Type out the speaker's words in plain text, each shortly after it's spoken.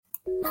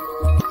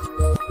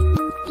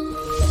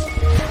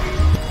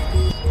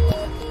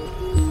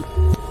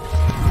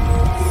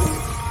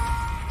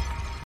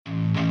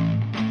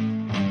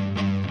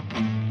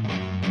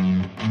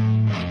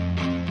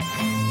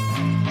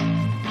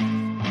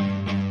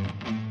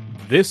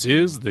This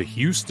is the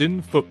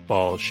Houston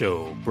Football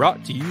Show,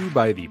 brought to you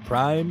by the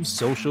Prime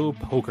Social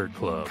Poker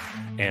Club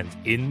and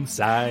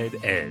Inside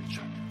Edge,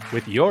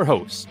 with your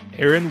hosts,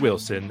 Aaron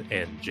Wilson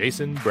and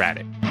Jason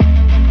Braddock.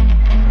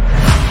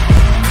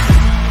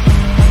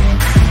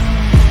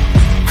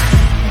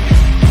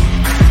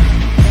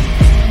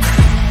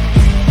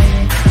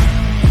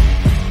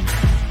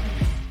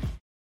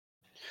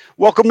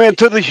 Welcome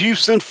into the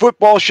Houston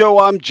Football Show.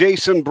 I'm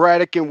Jason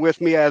Braddock, and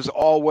with me, as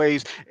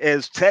always,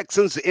 is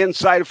Texans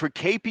insider for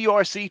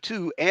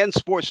KPRC2 and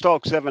Sports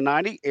Talk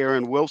 790,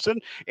 Aaron Wilson.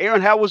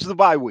 Aaron, how was the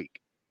bye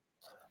week?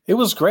 It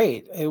was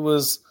great. It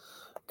was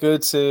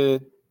good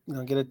to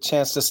get a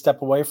chance to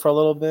step away for a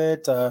little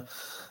bit.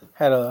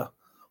 Had a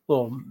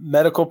little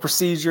medical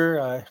procedure.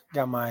 I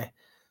got my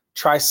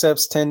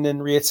triceps tendon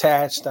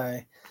reattached.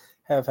 I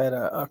have had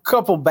a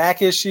couple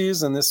back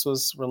issues, and this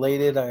was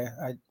related.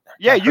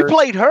 You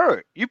played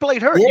hurt. You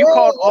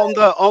called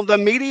on the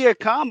media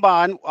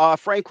combine.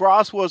 Frank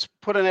Ross was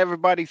putting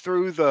everybody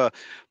through the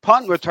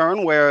punt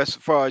return, whereas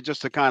for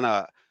just to kind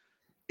of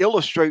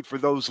illustrate for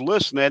those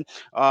listening,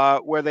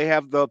 where they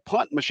have the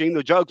punt machine,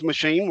 the jugs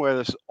machine, where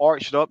it's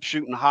arched up,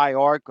 shooting high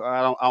arc.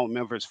 I don't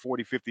remember if it's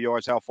 40, 50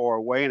 yards, how far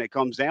away, and it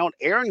comes down.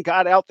 Aaron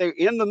got out there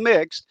in the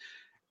mix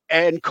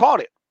and caught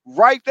it.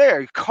 Right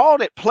there,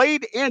 called it,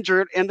 played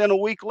injured, and then a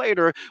week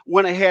later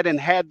went ahead and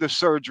had the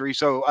surgery.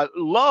 So I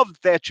love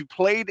that you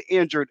played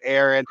injured,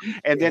 Aaron,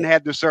 and then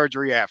had the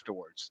surgery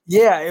afterwards.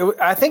 Yeah,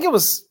 I think it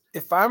was,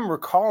 if I'm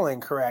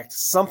recalling correct,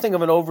 something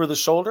of an over the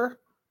shoulder.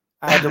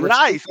 I had to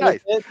nice. And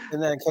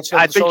then catch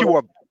I think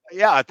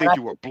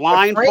you were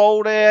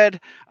blindfolded.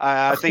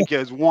 I think it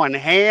was one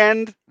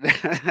hand.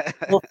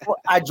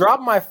 I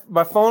dropped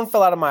my phone,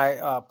 fell out of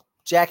my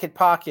jacket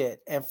pocket,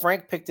 and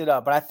Frank picked it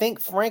up. But I think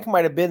Frank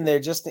might have been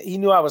there he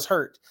knew I was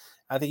hurt.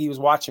 I think he was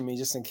watching me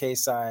just in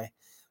case I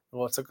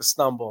took a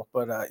stumble.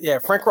 But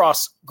Frank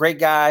Ross, great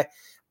guy.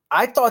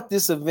 I thought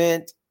this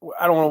event,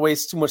 I don't want to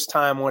waste too much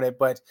time on it,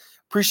 but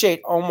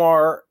appreciate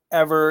Omar,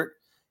 Everett,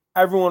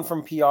 everyone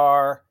from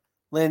PR,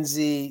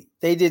 Lindsay.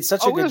 They did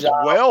such a good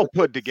job. Well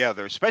put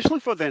together, especially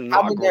for the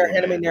inaugural.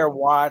 I've been there,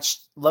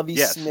 watched Lovey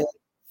Smith,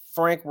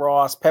 Frank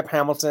Ross, Pep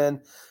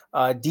Hamilton,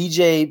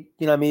 DJ,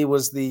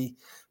 was the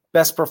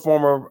best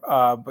performer,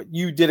 but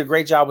you did a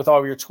great job with all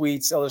of your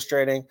tweets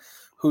illustrating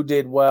who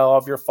did well. All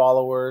of your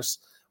followers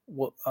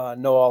will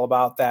know all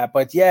about that.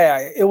 But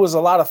it was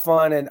a lot of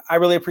fun, and I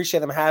really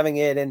appreciate them having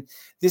it. And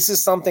this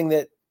is something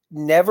that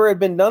never had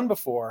been done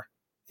before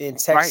in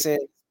Texas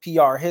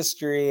PR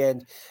history.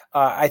 And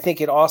I think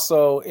it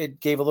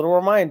gave a little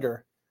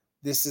reminder.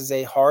 This is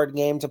a hard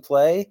game to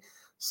play.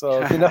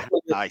 So,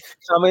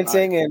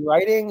 commenting and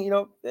writing,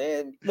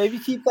 maybe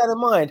keep that in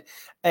mind.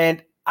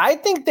 And I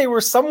think they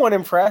were somewhat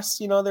impressed.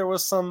 There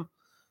was some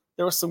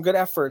good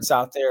efforts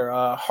out there,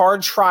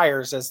 hard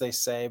triers, as they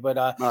say.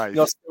 But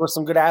there were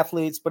some good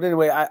athletes. But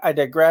anyway, I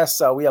digress.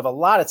 We have a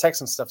lot of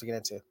Texan stuff to get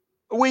into.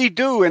 We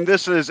do, and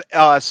this is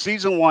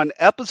season 1,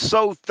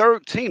 episode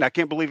 13. I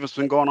can't believe it's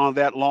been going on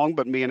that long,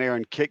 but me and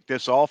Aaron kicked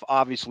this off,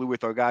 obviously,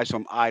 with our guys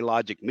from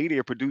iLogic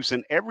Media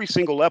producing every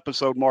single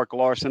episode, Mark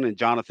Larson and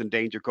Jonathan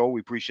Dangerco.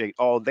 We appreciate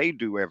all they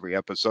do every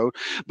episode.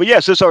 But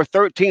yes, it's our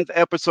 13th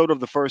episode of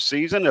the first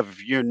season.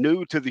 If you're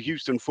new to the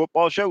Houston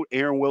Football Show,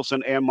 Aaron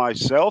Wilson and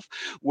myself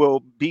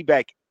will be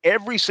back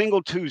every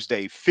single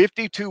Tuesday,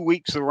 52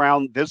 weeks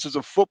around. This is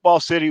a football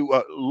city.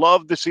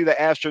 Love to see the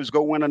Astros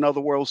go win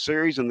another World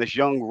Series and this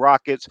young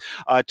Rockets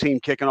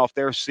team kicking off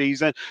their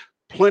season.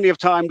 Plenty of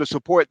time to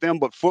support them,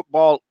 but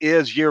football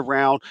is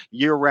year-round.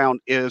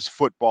 Year-round is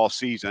football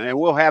season. And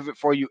we'll have it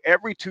for you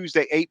every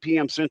Tuesday, 8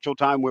 p.m. Central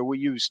Time, where we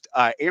use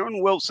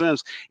Aaron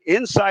Wilson's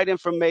inside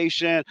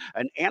information,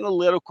 an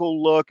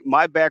analytical look,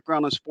 my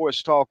background in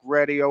sports talk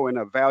radio, and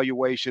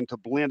evaluation to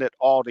blend it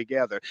all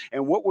together.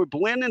 And what we're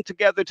blending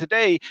together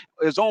today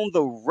is on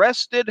the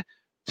rested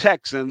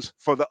Texans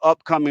for the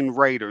upcoming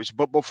Raiders.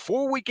 But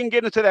before we can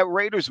get into that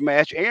Raiders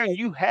match, Aaron,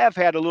 you have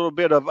had a little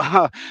bit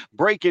of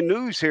breaking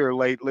news here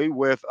lately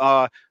with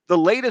the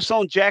latest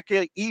on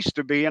Jackie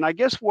Easterby. And I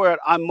guess what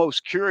I'm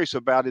most curious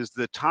about is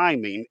the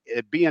timing,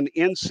 it being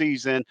in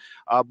season,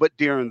 but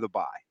during the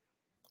bye.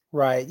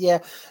 Right. Yeah.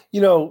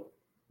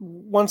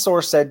 One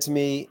source said to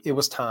me it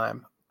was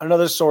time.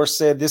 Another source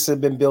said this had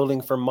been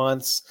building for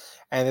months,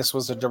 and this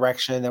was a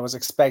direction that was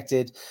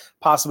expected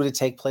possibly to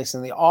take place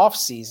in the off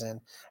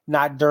season,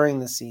 not during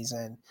the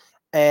season.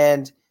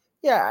 And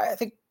I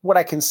think what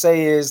I can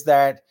say is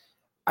that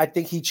I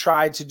think he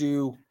tried to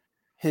do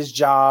his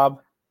job,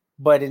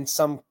 but in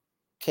some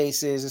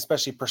cases,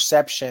 especially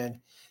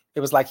perception, it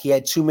was like he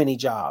had too many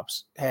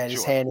jobs, had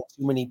his hand in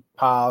too many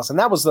piles. And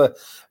that was the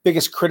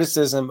biggest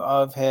criticism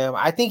of him.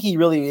 I think he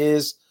really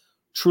is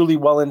truly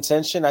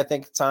well-intentioned. I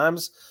think at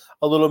times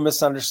a little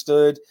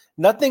misunderstood.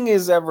 Nothing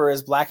is ever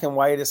as black and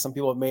white as some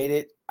people have made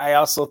it. I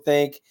also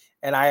think,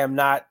 and I am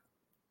not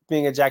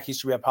being a Jack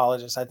Easterby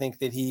apologist, I think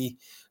that he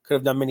could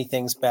have done many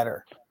things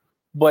better.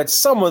 But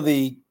some of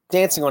the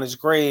dancing on his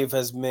grave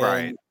has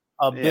been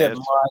a bit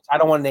much. I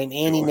don't want to name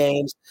any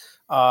names,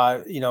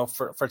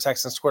 for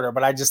Texans Twitter,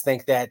 but I just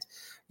think that,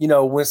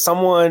 when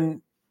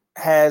someone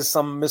has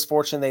some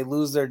misfortune, they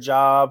lose their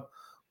job,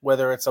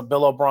 whether it's a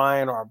Bill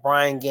O'Brien or a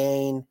Brian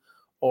Gaine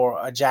or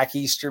a Jack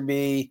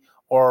Easterby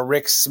or a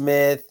Rick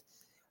Smith,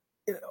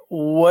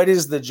 what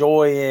is the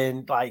joy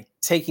in like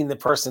taking the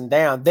person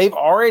down? They've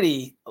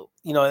already,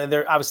 and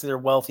they're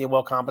wealthy and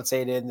well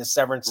compensated, and the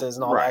severances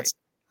and all that.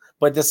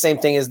 But the same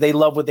thing is they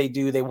love what they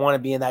do. They want to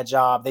be in that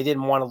job. They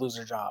didn't want to lose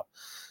their job.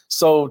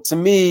 So to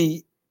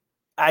me,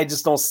 I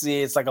just don't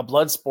see it's like a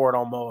blood sport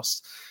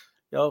almost.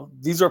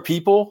 These are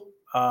people.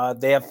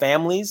 They have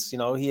families.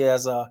 He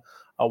has a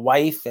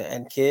wife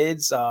and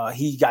kids.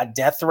 He got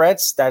death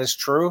threats. That is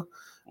true.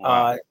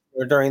 Wow.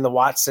 During the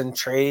Watson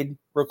trade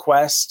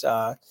request.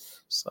 I've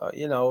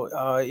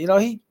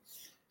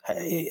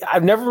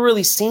never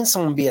really seen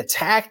someone be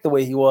attacked the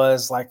way he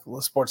was, like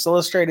the Sports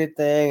Illustrated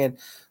thing. And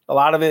a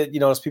lot of it,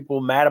 is people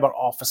mad about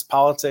office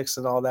politics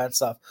and all that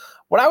stuff.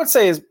 What I would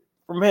say is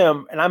from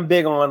him, and I'm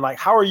big on like,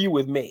 how are you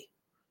with me?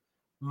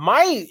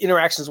 My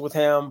interactions with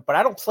him, but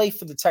I don't play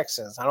for the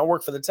Texans. I don't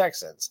work for the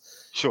Texans.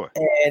 Sure.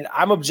 And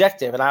I'm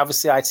objective. And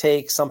obviously I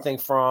take something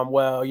from,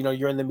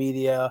 you're in the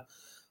media.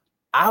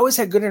 I always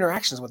had good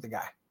interactions with the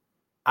guy.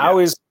 Yeah. I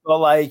always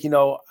felt like,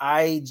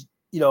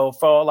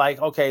 felt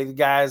like, okay, the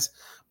guy's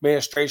being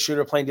a straight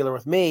shooter, plain dealer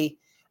with me.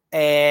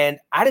 And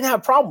I didn't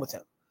have a problem with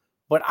him.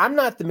 But I'm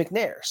not the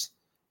McNairs.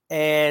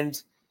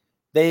 And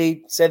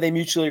they said they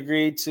mutually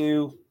agreed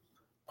to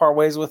part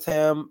ways with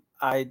him.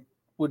 I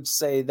would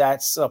say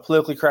that's a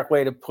politically correct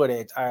way to put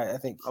it. I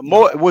think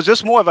was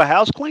this more of a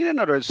house cleaning,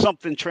 or did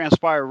something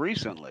transpire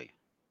recently?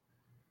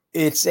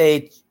 It's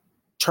a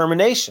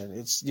termination.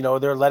 It's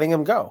they're letting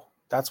him go.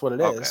 That's what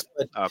it is.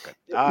 But,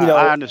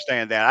 I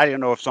understand that. I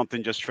didn't know if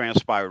something just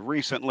transpired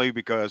recently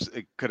because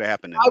it could have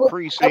happened in the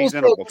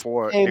preseason or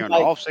before during the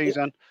off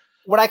season.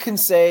 What I can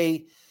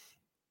say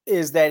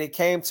is that it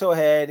came to a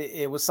head.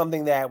 It was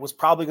something that was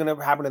probably going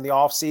to happen in the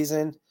off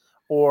season,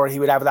 or he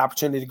would have the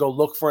opportunity to go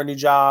look for a new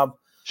job.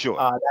 Sure.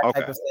 That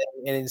type of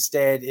thing. And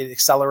instead it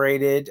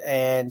accelerated.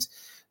 And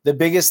the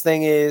biggest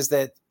thing is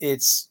that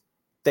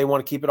they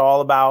want to keep it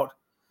all about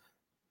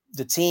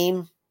the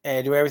team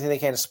and do everything they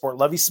can to support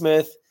Lovie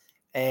Smith.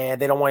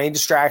 And they don't want any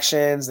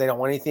distractions. They don't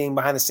want anything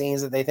behind the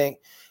scenes that they think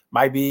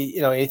might be,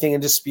 anything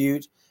in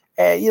dispute.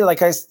 And,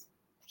 like I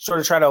sort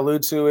of try to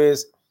allude to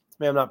is,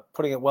 I'm not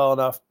putting it well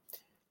enough.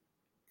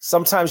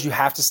 Sometimes you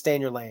have to stay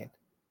in your lane.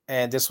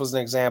 And this was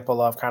an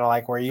example of kind of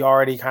like where you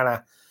already kind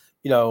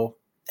of,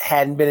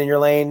 hadn't been in your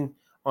lane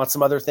on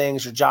some other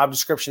things. Your job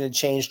description had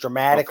changed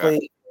dramatically.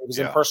 Okay. It was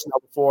in personnel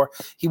before.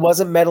 He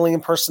wasn't meddling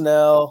in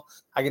personnel.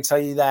 I can tell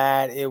you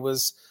that. It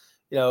was,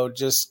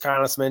 just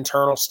kind of some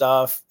internal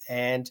stuff.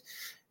 And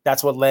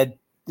that's what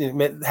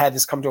had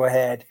this come to a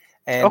head.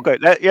 And okay.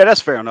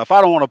 That's fair enough.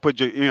 I don't want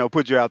to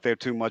put you out there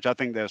too much. I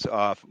think that's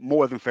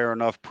more than fair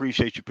enough.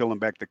 Appreciate you peeling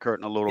back the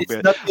curtain a little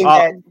bit.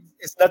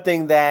 It's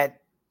nothing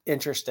that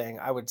interesting,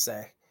 I would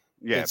say.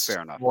 Yeah,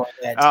 fair enough.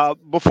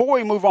 Before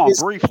we move on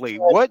briefly,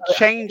 what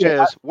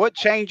changes,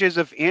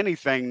 if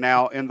anything,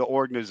 now in the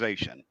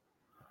organization?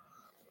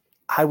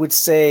 I would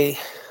say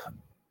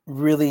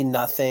really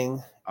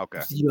nothing.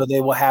 Okay. They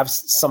will have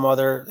some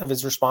other of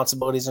his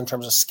responsibilities in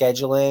terms of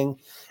scheduling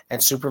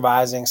and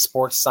supervising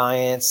sports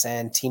science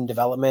and team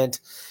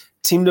development.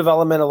 Team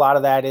development, a lot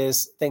of that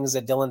is things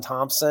that Dylan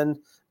Thompson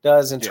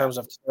does in terms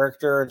of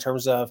character, in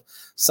terms of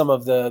some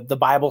of the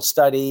Bible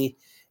study,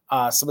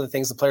 some of the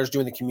things the players do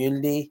in the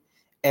community.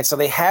 And so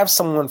they have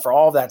someone for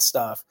all that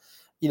stuff.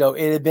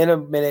 It had been a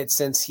minute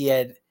since he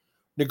had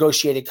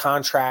negotiated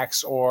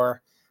contracts,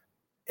 or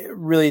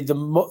really the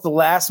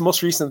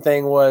most recent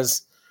thing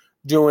was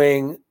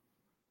doing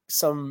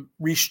some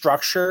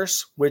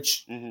restructures,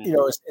 which,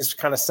 is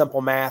kind of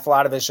simple math. A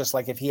lot of it's just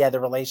like if he had the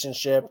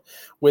relationship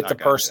with the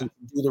person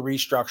to do the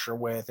restructure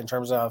with in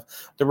terms of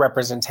the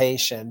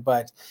representation.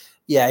 But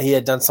yeah, he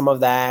had done some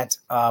of that.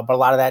 But a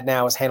lot of that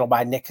now is handled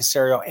by Nick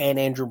Caserio and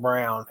Andrew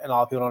Brown. And a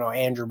lot of people don't know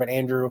Andrew, but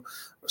Andrew,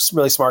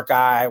 really smart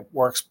guy,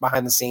 works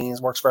behind the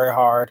scenes, works very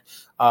hard,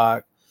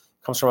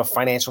 comes from a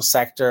financial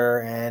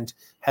sector and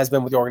has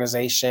been with the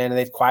organization.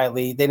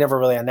 And they never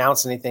really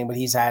announced anything, but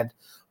he's had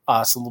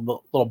some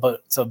little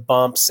bits of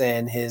bumps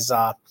in his,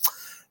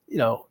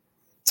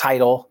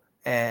 title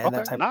and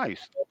that type.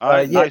 Nice.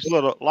 Nice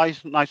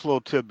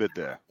little tidbit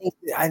there.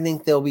 I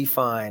think they'll be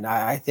fine.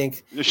 I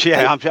think.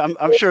 Yeah,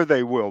 I'm sure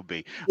they will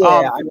be.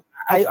 Yeah,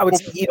 I would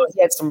say, he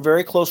had some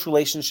very close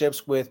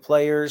relationships with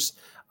players.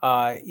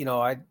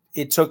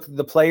 It took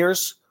the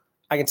players,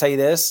 I can tell you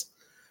this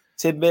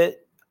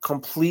tidbit,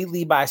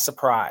 completely by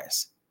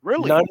surprise.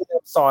 Really? None of them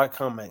saw it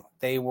coming.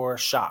 They were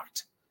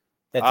shocked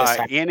that this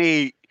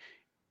happened.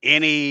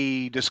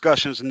 Any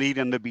discussions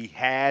needing to be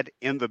had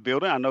in the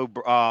building? I know,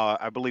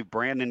 I believe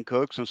Brandon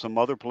Cooks and some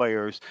other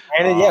players.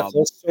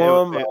 Close to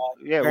him.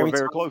 We're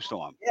very close to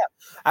him. Yeah,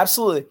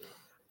 absolutely.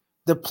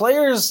 The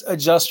players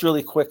adjust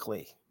really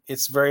quickly.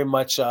 It's very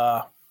much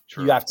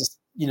True. You have to,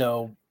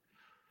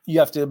 you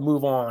have to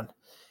move on.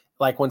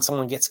 Like when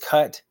someone gets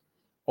cut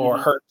or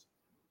hurt.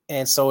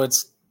 And so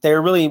they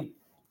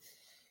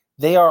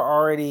are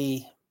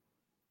already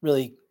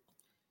really,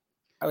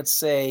 I would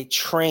say,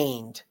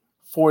 trained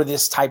for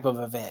this type of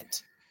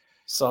event.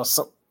 So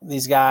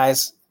these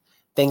guys,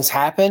 things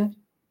happen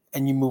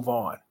and you move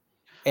on.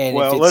 And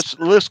well,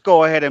 let's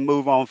go ahead and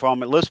move on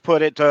from it. Let's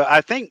put it to, I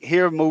think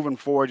here moving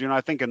forward,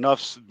 I think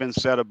enough's been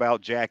said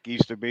about Jack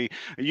Easterby.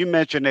 You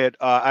mentioned it.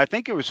 I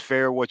think it was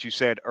fair what you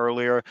said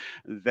earlier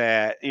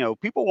that,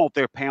 people want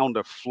their pound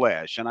of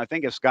flesh. And I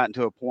think it's gotten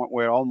to a point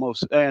where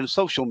and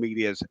social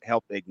media has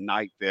helped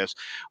ignite this,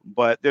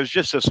 but there's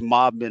just this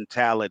mob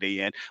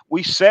mentality. And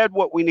we said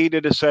what we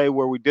needed to say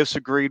where we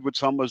disagreed with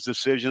some of his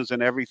decisions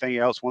and everything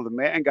else. When the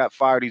man got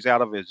fired, he's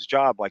out of his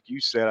job. Like you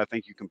said, I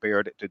think you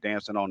compared it to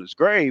dancing on his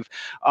grave.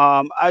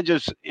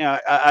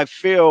 I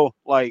feel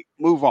like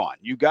move on.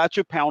 You got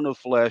your pound of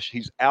flesh.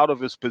 He's out of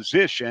his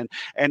position.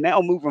 And now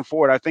moving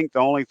forward, I think the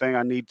only thing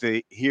I need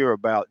to hear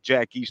about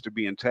Jack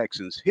Easterby in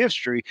Texans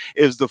history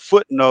is the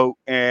footnote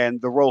and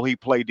the role he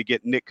played to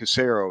get Nick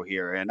Caserio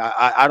here. And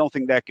I don't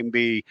think that can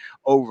be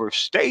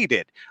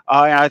overstated.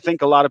 And I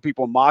think a lot of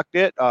people mocked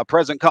it,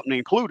 present company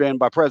included. And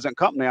by present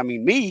company, I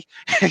mean me,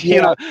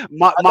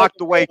 mocked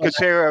the way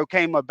Caserio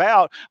came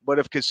about. But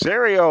if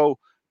Caserio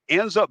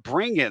ends up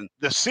bringing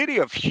the city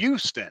of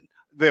Houston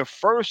their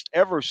first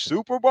ever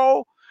Super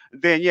Bowl,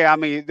 then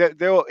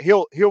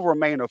he'll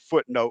remain a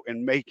footnote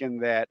in making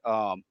that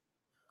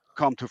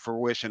come to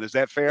fruition. Is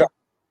that fair? Yeah.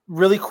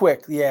 Really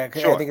quick, sure.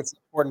 I think it's an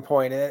important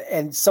point.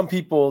 And some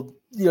people,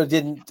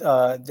 didn't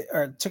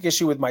or took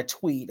issue with my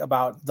tweet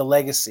about the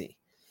legacy.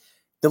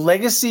 The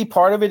legacy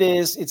part of it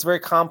is it's very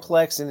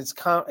complex and it's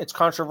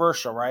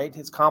controversial, right?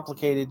 It's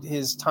complicated.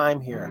 His time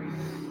here,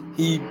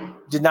 he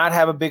did not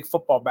have a big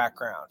football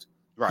background.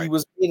 Right. He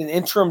was an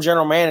interim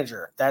general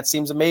manager. That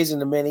seems amazing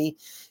to many.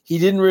 He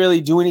didn't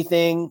really do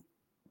anything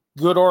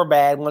good or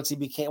bad once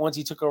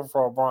he took over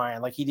for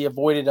O'Brien. Like he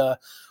avoided a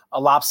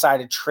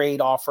lopsided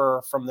trade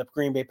offer from the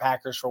Green Bay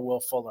Packers for Will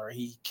Fuller.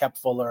 He kept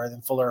Fuller, and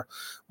then Fuller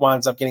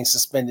winds up getting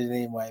suspended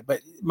anyway. But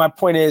my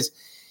point is,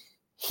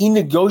 he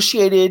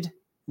negotiated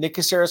Nick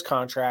Caserio's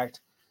contract.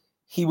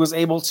 He was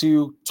able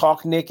to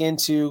talk Nick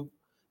into.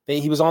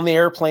 He was on the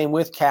airplane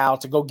with Cal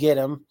to go get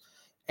him,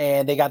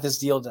 and they got this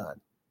deal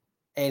done.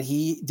 And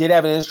he did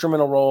have an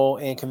instrumental role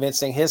in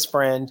convincing his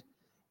friend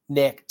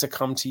Nick to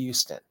come to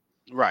Houston.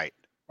 Right.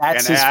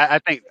 I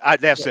think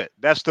that's it.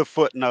 That's the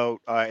footnote.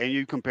 And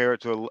you compare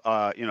it to,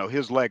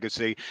 his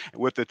legacy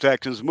with the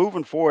Texans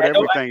moving forward.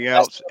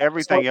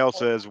 Everything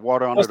else is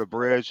water under the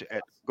bridge.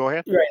 Go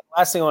ahead. Right.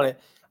 Last thing on it.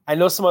 I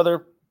know some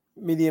other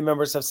media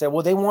members have said,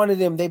 well, they wanted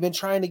him. They've been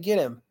trying to get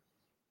him.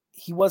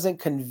 He wasn't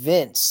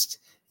convinced.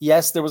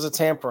 Yes, there was a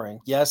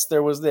tampering. Yes,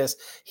 there was this.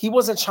 He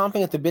wasn't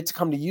chomping at the bit to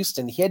come to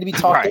Houston. He had to be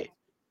talking.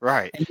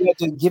 Right. And you had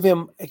to give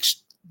him.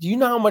 Do you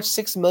know how much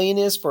 $6 million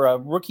is for a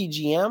rookie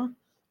GM?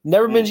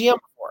 Never been GM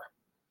before.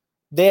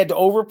 They had to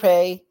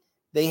overpay.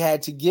 They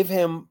had to give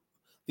him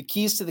the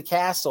keys to the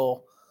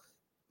castle,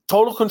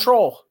 total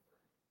control,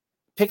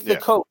 pick the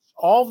coach,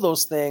 all of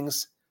those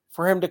things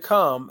for him to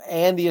come,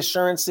 and the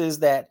assurances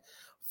that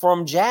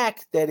from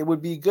Jack that it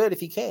would be good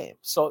if he came.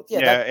 So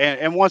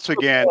and once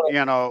again,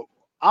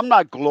 I'm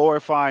not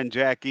glorifying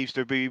Jack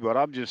Easterby, but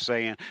I'm just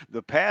saying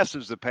the past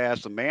is the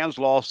past. The man's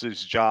lost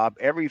his job,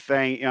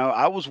 everything.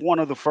 I was one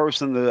of the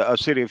first in the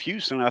city of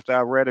Houston after I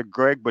read a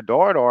Greg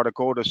Bedard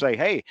article to say,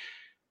 hey,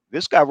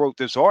 this guy wrote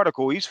this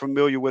article. He's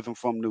familiar with him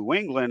from New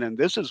England, and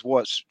this is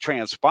what's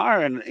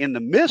transpiring in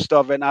the midst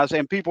of it.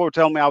 And people were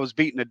telling me I was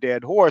beating a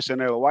dead horse, and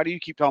they're like, why do you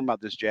keep talking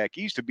about this Jack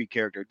Easterby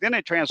character? Then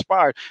it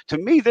transpired. To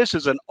me, this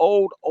is an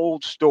old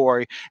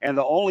story, and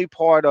the only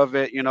part of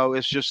it,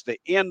 is just the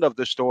end of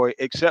the story,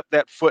 except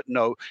that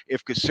footnote.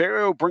 If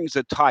Caserio brings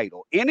a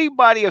title,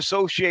 anybody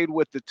associated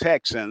with the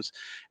Texans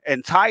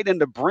and tied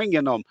into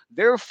bringing them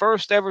their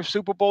first ever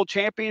Super Bowl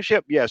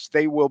championship, yes,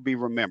 they will be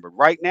remembered.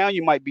 Right now,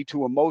 you might be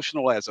too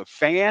emotional as a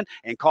fan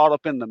and caught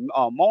up in the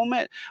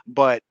moment,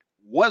 but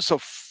once a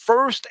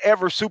first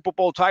ever Super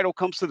Bowl title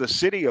comes to the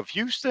city of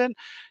Houston,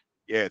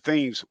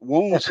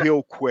 wounds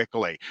heal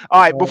quickly.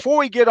 All right, before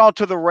we get on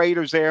to the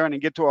Raiders, Aaron,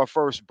 and get to our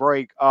first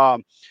break,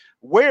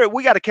 where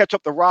we got to catch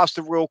up the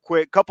roster real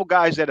quick. Couple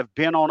guys that have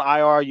been on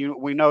IR.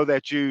 We know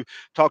that you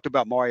talked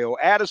about Mario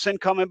Addison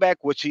coming back,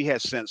 which he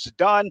has since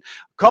done.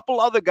 Couple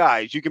other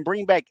guys. You can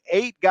bring back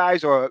 8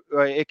 guys, or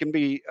it can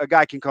be a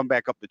guy can come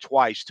back up to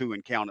twice too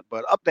and count it.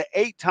 But up to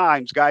 8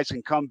 times guys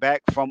can come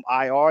back from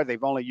IR.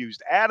 They've only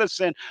used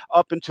Addison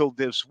up until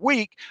this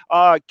week.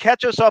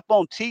 Catch us up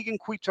on Tegan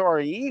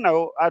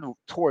Quitoriano. I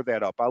tore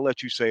that up. I'll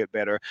let you say it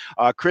better.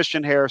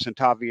 Christian Harris and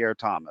Tavier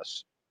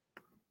Thomas.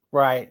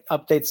 Right.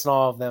 Updates on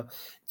all of them.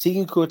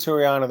 Tegan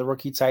Quitoriano, the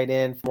rookie tight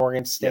end from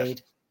Oregon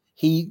State,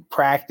 he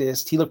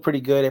practiced. He looked pretty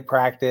good at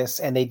practice,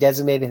 and they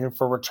designated him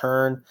for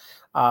return.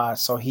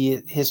 So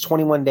his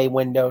 21-day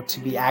window to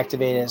be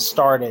activated has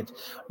started.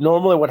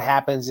 Normally what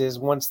happens is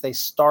once they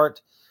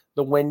start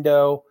the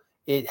window,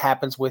 it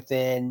happens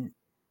within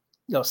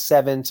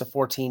 7 to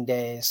 14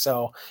 days.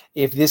 So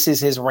if this is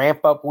his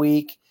ramp up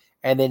week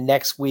and then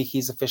next week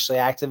he's officially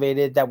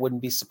activated, that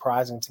wouldn't be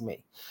surprising to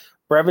me.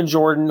 Brevin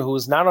Jordan, who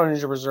is not on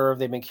injured reserve,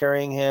 they've been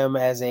carrying him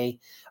as a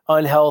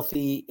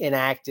unhealthy,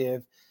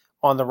 inactive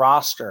on the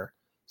roster.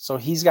 So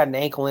he's got an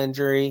ankle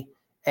injury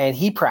and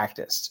he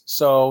practiced.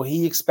 So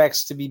he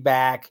expects to be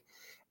back.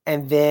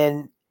 And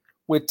then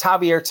with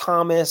Tavierre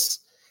Thomas,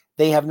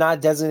 they have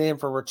not designated him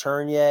for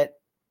return yet.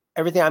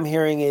 Everything I'm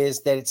hearing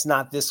is that it's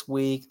not this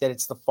week, that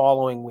it's the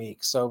following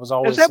week. So it was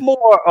always. Is that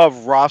more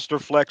of roster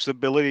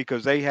flexibility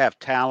because they have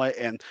talent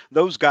and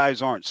those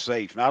guys aren't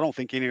safe? And I don't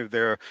think any of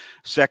their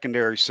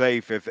secondary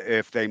safe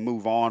if they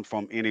move on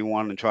from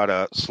anyone and try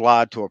to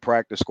slide to a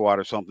practice squad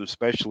or something,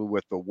 especially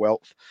with the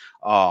wealth.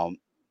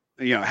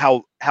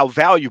 How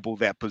valuable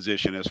that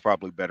position is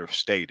probably better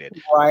stated.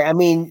 Right. I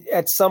mean,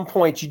 at some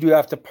point you do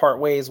have to part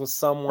ways with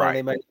someone. Right.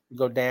 They might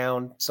go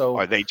down. So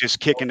are they just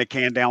kicking the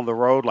can down the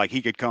road? Like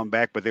he could come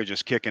back, but they're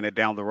just kicking it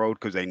down the road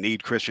because they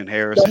need Christian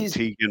Harris and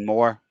Teagan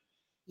Moore?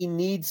 He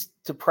needs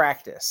to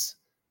practice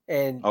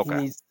and he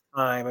needs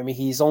time. I mean,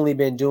 he's only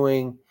been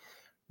doing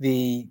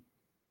they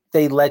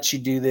let you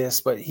do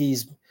this, but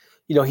he's,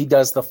 he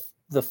does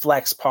the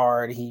flex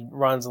part. He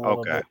runs a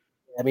little bit.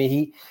 I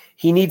mean,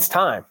 he needs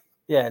time.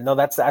 Yeah, no,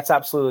 that's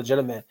absolutely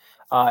legitimate,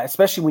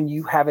 especially when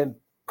you haven't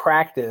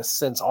practiced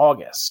since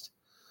August.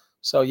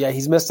 So, yeah,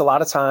 he's missed a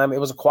lot of time. It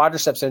was a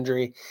quadriceps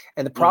injury.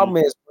 And the problem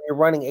is when you're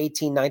running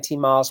 18, 19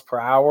 miles per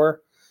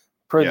hour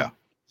per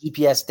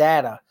GPS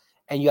data,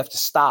 and you have to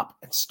stop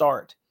and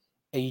start,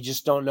 and you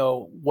just don't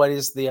know what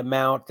is the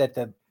amount that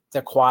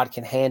the quad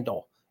can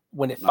handle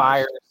when it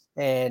fires,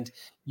 and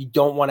you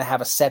don't want to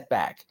have a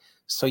setback.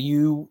 So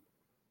you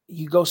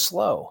go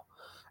slow.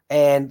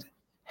 And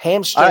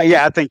hamstring.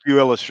 I think you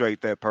illustrate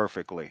that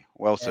perfectly.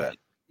 Well said.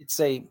 It's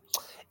a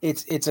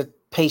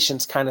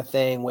patience kind of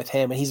thing with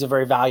him, and he's a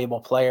very valuable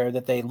player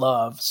that they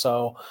love.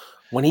 So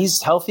when he's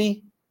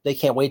healthy, they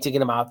can't wait to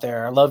get him out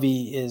there.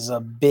 Lovey is a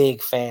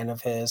big fan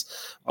of his,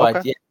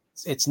 but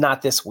it's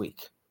not this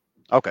week.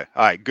 Okay.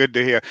 All right. Good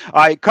to hear.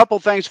 All right. Couple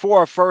things for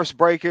our first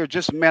break here.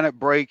 Just a minute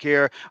break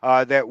here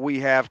that we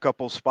have.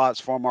 Couple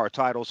spots from our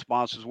title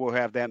sponsors. We'll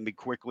have that and be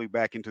quickly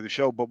back into the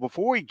show. But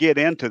before we get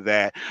into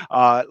that,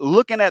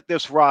 looking at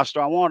this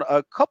roster, I want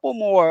a couple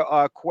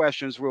more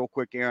questions real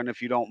quick, Aaron,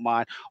 if you don't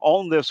mind.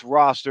 On this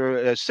roster,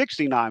 a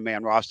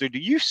 69-man roster, do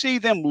you see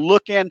them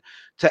looking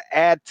to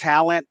add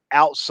talent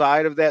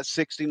outside of that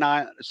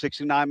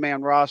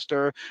 69-man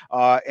roster?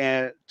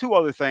 And two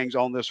other things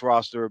on this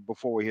roster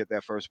before we hit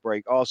that first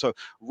break. Also,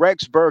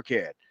 Rex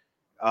Burkhead,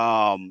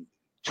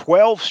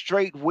 12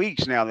 straight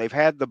weeks now. They've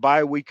had the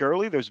bye week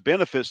early. There's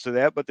benefits to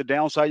that, but the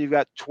downside, you've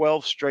got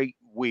 12 straight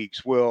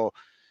weeks.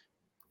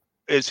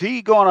 Is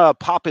he going to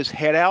pop his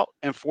head out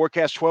and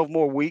forecast 12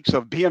 more weeks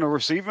of being a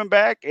receiving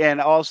back?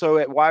 And also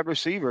at wide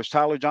receivers,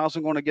 Tyler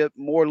Johnson going to get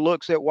more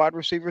looks at wide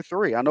receiver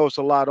 3? I know it's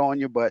a lot on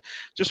you, but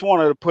just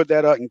wanted to put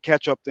that up and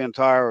catch up the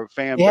entire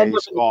fan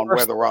base on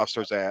where the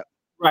roster's at.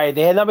 Right.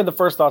 They had not been the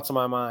first thoughts in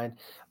my mind.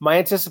 My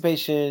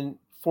anticipation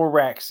for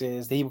Rex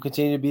is that he will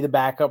continue to be the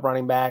backup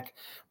running back,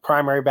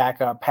 primary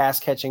backup,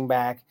 pass catching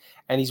back,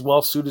 and he's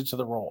well suited to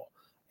the role.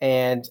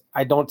 And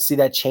I don't see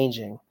that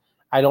changing.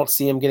 I don't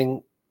see him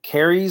getting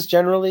carries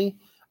generally.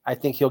 I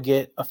think he'll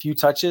get a few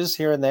touches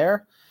here and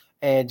there,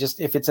 and just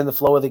if it's in the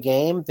flow of the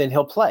game, then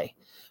he'll play.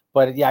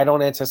 But I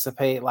don't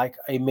anticipate like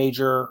a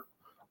major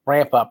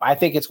ramp up. I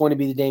think it's going to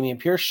be the Dameon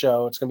Pierce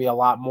show. It's going to be a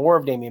lot more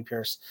of Dameon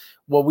Pierce.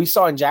 What we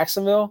saw in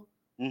Jacksonville,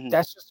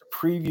 that's just a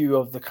preview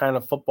of the kind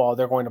of football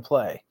they're going to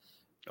play.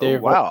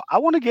 Wow. I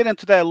want to get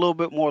into that a little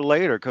bit more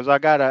later because I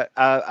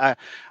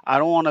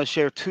don't want to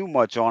share too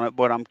much on it,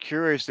 but I'm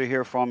curious to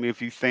hear from you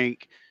if you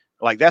think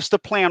like that's the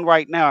plan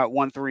right now at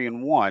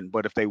 1-3-1.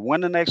 But if they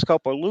win the next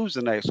couple or lose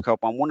the next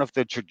couple, I wonder if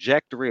the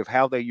trajectory of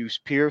how they use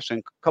Pierce and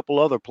a couple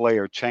other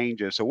player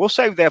changes. So we'll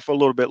save that for a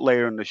little bit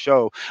later in the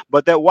show.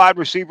 But that wide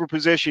receiver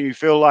position, you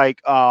feel like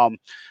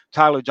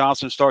Tyler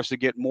Johnson starts to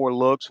get more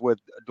looks with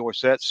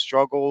Dorsett's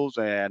struggles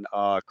and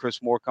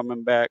Chris Moore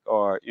coming back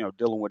or,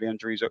 dealing with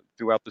injuries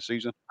throughout the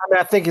season? I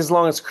mean, I think as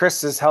long as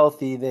Chris is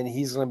healthy, then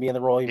he's going to be in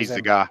the role. He's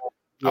the guy.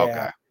 Yeah.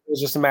 Okay. It was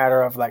just a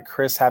matter of like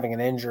Chris having an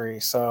injury.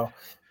 So,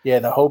 yeah,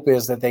 the hope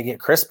is that they get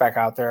Chris back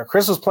out there.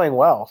 Chris was playing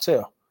well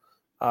too.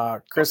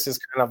 Chris is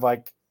kind of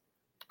like,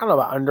 I don't know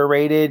about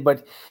underrated,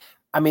 but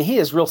I mean, he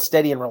is real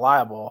steady and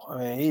reliable. I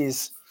mean,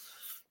 he's,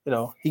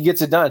 he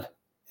gets it done.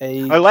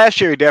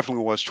 Last year, he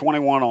definitely was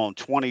 21 on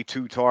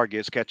 22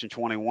 targets, catching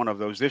 21 of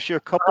those. This year,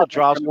 a couple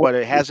drops, but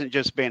it hasn't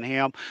just been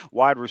him.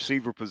 Wide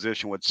receiver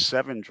position with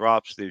 7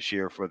 drops this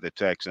year for the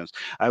Texans.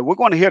 We're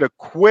going to hit a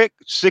quick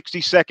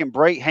 60-second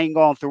break. Hang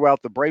on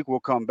throughout the break.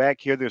 We'll come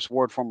back, hear this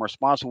word from our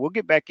sponsor. We'll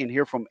get back in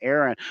here from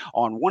Aaron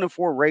on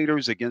 1-4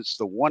 Raiders against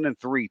the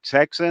 1-3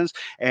 Texans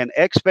and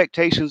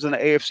expectations in the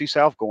AFC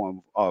South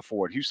going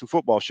forward. Houston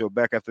Football Show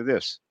back after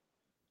this.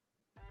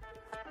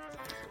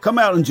 Come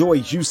out and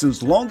enjoy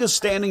Houston's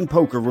longest-standing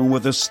poker room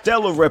with a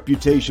stellar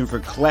reputation for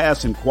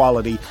class and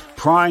quality,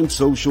 Prime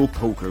Social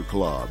Poker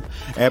Club.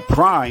 At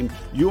Prime,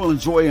 you'll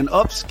enjoy an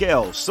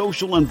upscale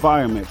social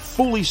environment,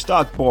 fully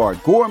stocked bar,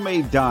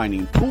 gourmet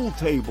dining, pool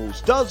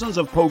tables, dozens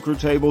of poker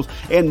tables,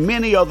 and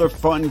many other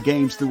fun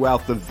games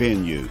throughout the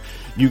venue.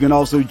 You can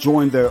also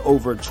join their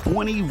over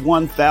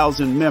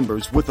 21,000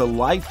 members with a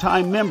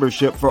lifetime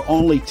membership for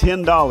only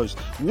 $10.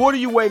 What are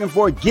you waiting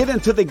for? Get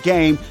into the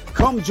game.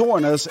 Come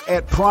join us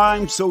at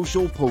Prime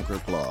Social Poker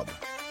Club.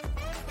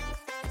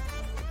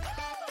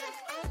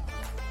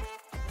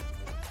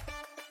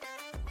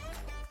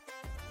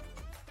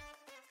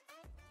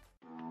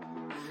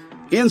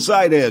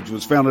 Inside Edge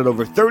was founded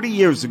over 30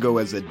 years ago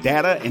as a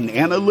data and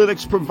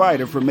analytics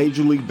provider for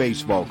Major League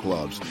Baseball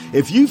clubs.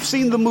 If you've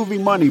seen the movie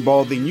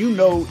Moneyball, then you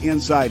know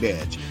Inside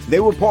Edge.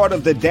 They were part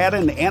of the data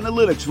and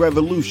analytics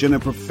revolution in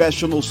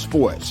professional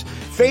sports.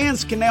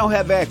 Fans can now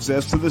have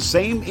access to the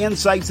same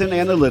insights and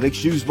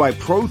analytics used by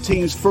pro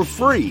teams for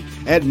free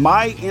at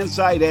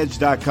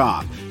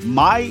myinsideedge.com.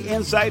 My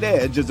Inside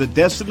Edge is a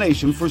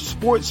destination for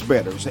sports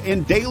bettors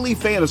and daily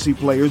fantasy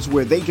players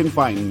where they can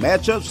find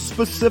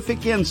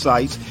matchup-specific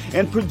insights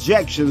and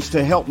projections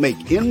to help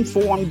make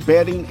informed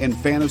betting and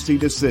fantasy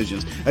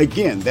decisions.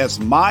 Again, that's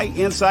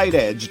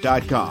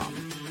myinsideedge.com.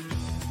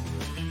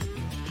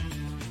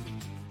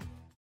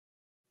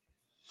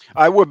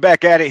 All right, we're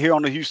back at it here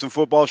on the Houston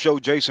Football Show.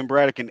 Jason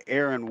Braddock and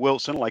Aaron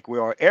Wilson, like we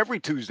are every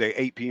Tuesday,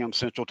 8 p.m.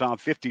 Central Time,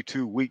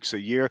 52 weeks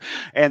a year.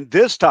 And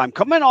this time,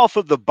 coming off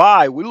of the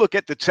bye, we look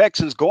at the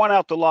Texans going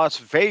out to Las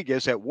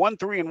Vegas at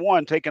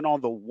 1-3-1, taking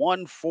on the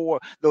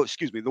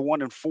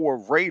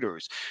 1-4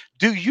 Raiders.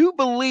 Do you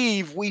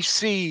believe we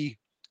see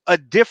a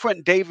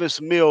different Davis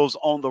Mills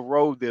on the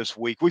road this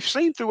week? We've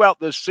seen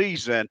throughout this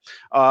season,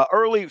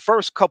 early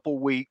first couple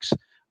weeks,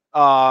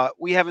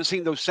 we haven't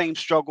seen those same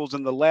struggles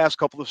in the last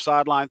couple of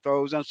sideline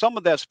throws, and some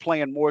of that's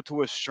playing more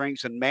to his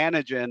strengths and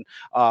managing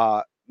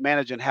how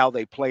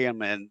they play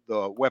him and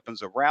the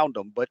weapons around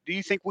him. But do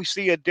you think we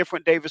see a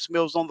different Davis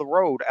Mills on the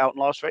road out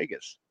in Las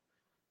Vegas?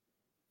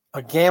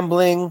 A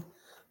gambling,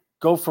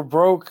 go for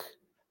broke,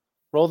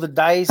 roll the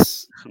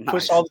dice, Nice.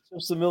 Push all the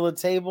chips in the middle of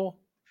the table?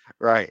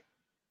 Right.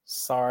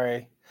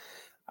 Sorry,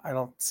 I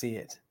don't see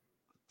it.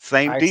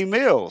 Same D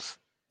Mills.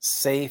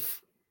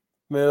 Safe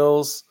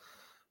Mills.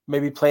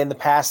 Maybe playing the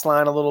pass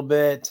line a little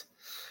bit,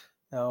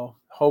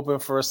 hoping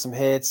for some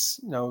hits,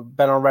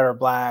 bet on red or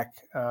black.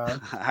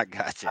 I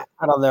got you.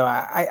 I don't know.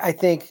 I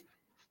think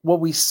what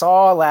we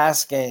saw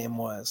last game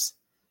was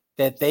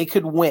that they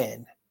could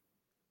win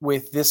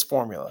with this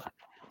formula.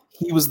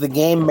 He was the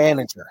game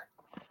manager.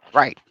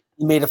 Right.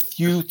 He made a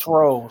few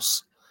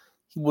throws.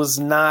 He was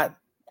not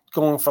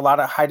going for a lot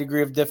of high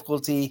degree of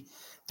difficulty.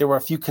 There were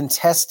a few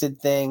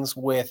contested things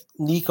with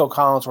Nico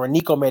Collins where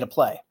Nico made a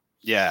play.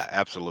 Yeah,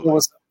 absolutely. There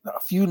was a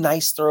few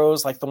nice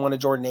throws like the one to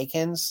Jordan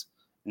Akins.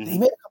 Mm-hmm. He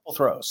made a couple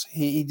throws.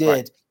 He did.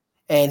 Right.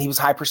 And he was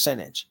high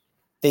percentage.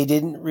 He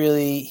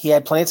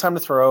had plenty of time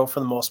to throw for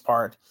the most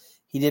part.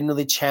 He didn't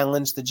really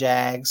challenge the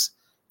Jags.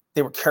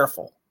 They were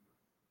careful.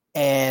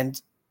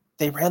 And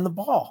they ran the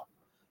ball.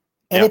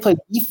 And they played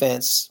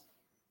defense,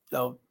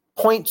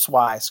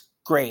 points-wise,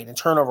 great. And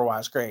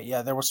turnover-wise, great.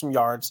 Yeah, there were some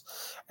yards.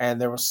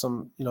 And there was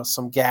some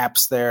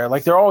gaps there.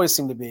 Like there always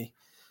seem to be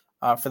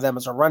for them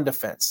as a run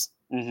defense.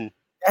 Mm-hmm.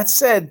 That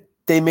said,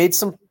 they made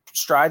some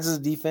strides as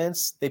a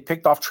defense. They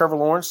picked off Trevor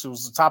Lawrence, who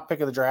was the top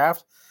pick of the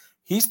draft.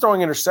 He's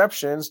throwing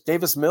interceptions.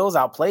 Davis Mills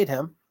outplayed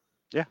him.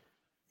 Yeah.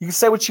 You can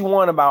say what you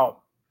want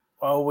about,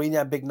 we need to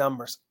have big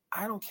numbers.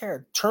 I don't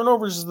care.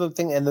 Turnovers is the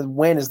thing, and the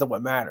win is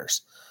what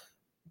matters.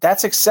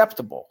 That's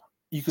acceptable.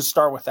 You could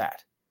start with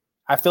that.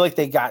 I feel like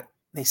they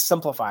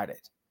simplified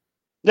it.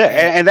 Yeah,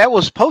 and that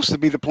was supposed to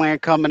be the plan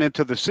coming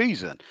into the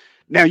season.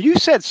 Now, you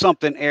said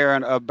something,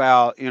 Aaron,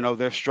 about,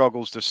 their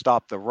struggles to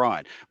stop the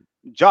run.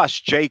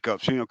 Josh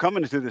Jacobs,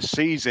 coming into the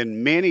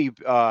season, many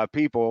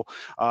people,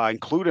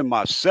 including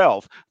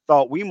myself,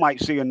 thought we might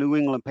see a New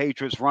England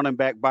Patriots running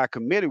back by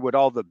committee with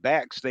all the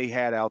backs they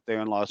had out there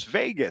in Las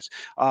Vegas.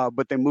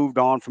 But they moved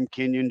on from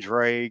Kenyon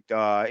Drake,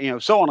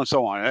 so on and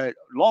so on.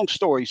 Long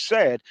story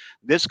said,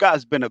 this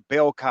guy's been a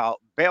bell cow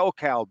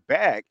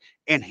back,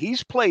 and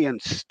he's playing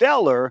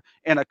stellar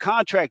in a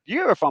contract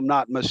year, if I'm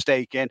not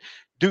mistaken.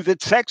 Do the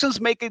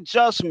Texans make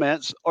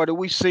adjustments, or do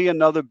we see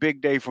another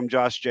big day from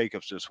Josh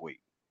Jacobs this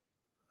week?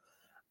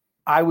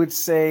 I would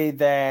say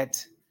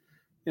that,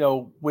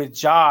 with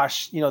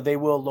Josh, they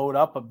will load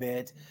up a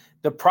bit.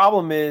 The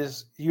problem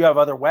is you have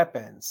other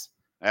weapons.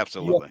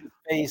 Absolutely. You have to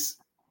face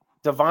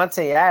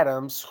Devontae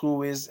Adams,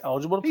 who is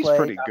eligible to play. He's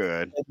pretty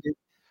good.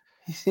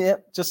 Yeah,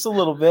 just a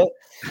little bit.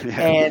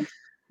 Yeah. And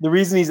the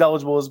reason he's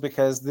eligible is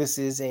because this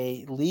is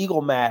a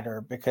legal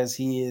matter, because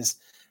he is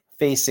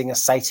facing a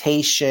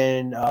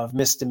citation of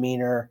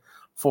misdemeanor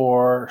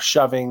for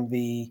shoving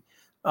the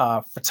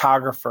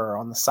photographer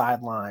on the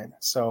sideline.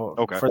 So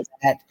for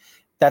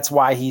that's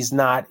why he's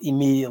not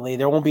immediately,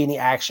 there won't be any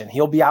action.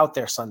 He'll be out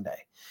there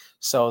Sunday.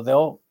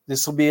 So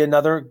this will be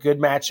another good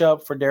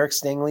matchup for Derek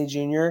Stingley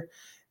Jr.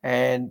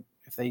 And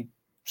if they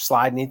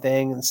slide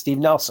anything, and Steve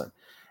Nelson.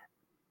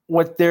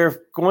 What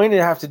they're going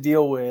to have to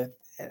deal with,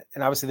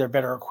 and obviously they're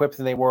better equipped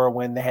than they were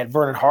when they had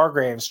Vernon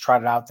Hargraves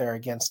trotted out there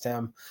against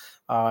him.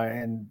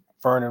 And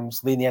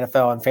Vernon's leading the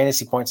NFL in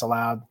fantasy points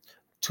allowed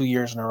 2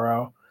 years in a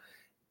row.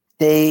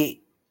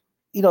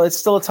 It's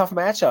still a tough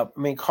matchup.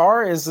 I mean,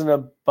 Carr is an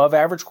above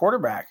average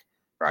quarterback.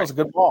 Right. That was a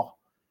good ball.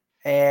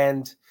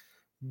 And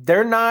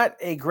they're not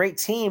a great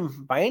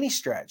team by any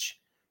stretch,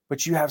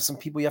 but you have some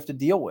people you have to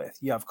deal with.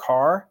 You have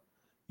Carr,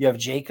 you have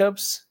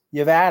Jacobs, you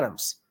have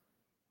Adams.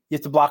 You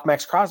have to block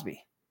Max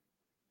Crosby.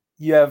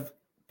 You have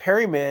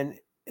Perryman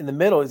in the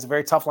middle. He's a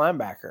very tough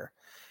linebacker.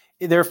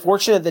 They're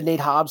fortunate that Nate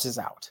Hobbs is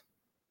out.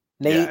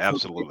 Nate,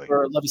 absolutely.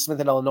 For Lovie Smith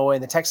in Illinois,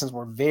 and the Texans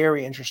were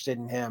very interested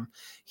in him.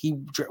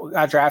 He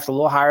got drafted a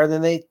little higher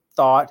than they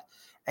thought,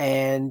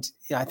 and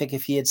I think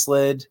if he had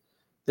slid,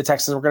 the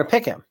Texans were going to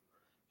pick him.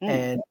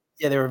 And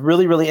they were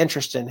really, really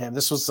interested in him.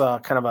 This was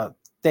kind of a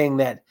thing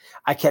that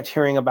I kept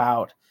hearing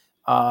about,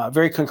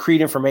 very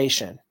concrete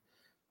information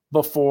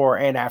before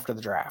and after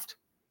the draft.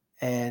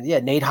 And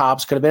Nate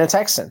Hobbs could have been a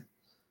Texan,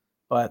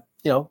 but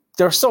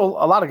there's still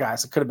a lot of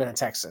guys that could have been a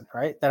Texan,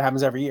 right? That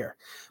happens every year.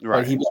 Right.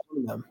 But he was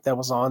one of them that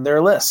was on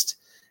their list,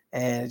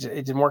 and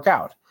it didn't work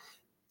out.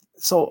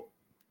 So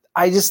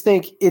I just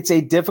think it's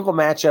a difficult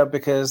matchup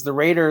because the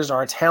Raiders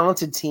are a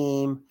talented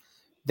team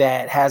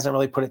that hasn't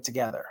really put it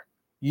together.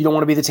 You don't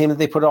want to be the team that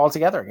they put it all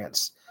together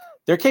against.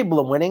 They're capable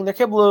of winning. They're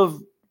capable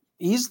of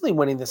easily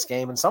winning this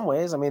game in some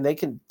ways. I mean,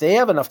 they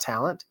have enough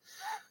talent.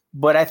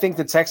 But I think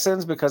the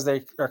Texans, because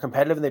they are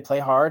competitive and they play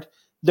hard,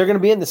 they're going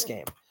to be in this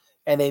game.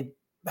 And they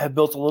have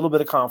built a little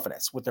bit of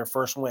confidence with their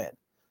first win.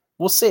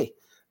 We'll see.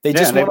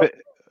 That's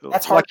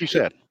hard.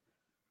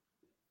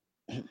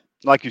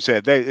 Like you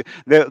said,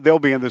 they'll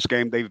be in this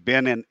game. They've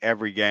been in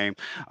every game.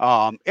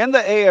 In the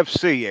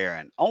AFC,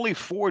 Aaron, only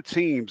 4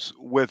 teams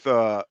with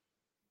more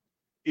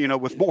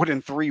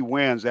than 3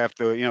 wins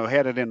after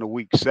headed into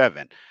Week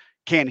 7.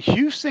 Can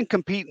Houston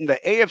compete in the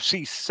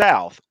AFC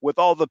South with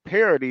all the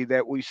parity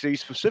that we see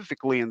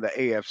specifically in the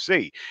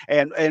AFC?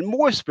 And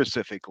more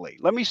specifically,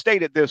 let me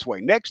state it this way.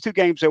 Next 2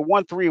 games, they're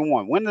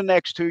 1-3-1. Win the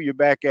next 2, you're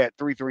back at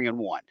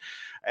 3-3-1.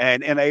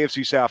 And in the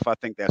AFC South, I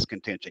think that's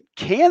contention.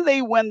 Can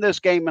they win this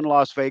game in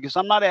Las Vegas?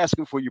 I'm not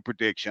asking for your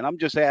prediction. I'm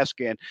just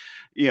asking,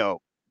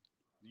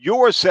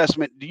 your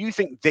assessment. Do you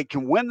think they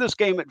can win this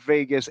game at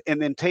Vegas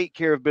and then take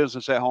care of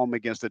business at home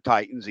against the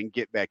Titans and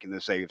get back in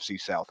this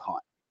AFC South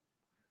hunt?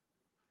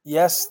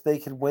 Yes, they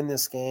could win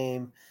this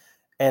game,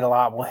 and a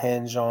lot will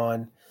hinge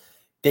on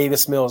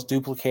Davis Mills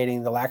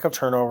duplicating the lack of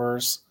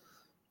turnovers,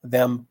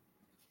 them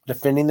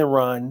defending the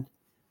run,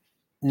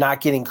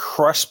 not getting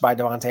crushed by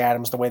Davante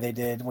Adams the way they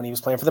did when he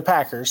was playing for the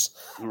Packers.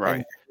 Right.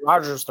 And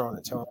Rodgers throwing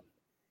it to him.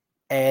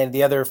 And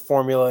the other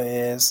formula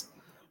is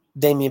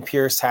Dameon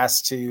Pierce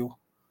has to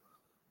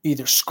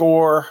either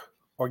score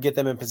or get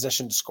them in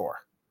position to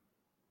score.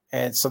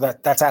 And so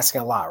that's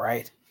asking a lot,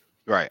 right?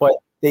 Right. But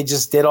they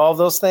just did all of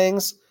those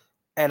things.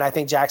 And I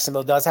think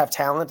Jacksonville does have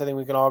talent. I think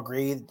we can all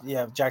agree.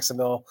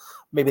 Jacksonville,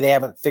 maybe they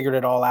haven't figured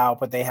it all out,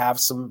 but they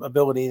have some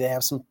ability. They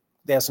have some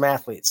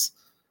athletes.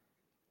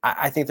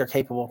 I think they're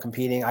capable of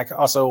competing.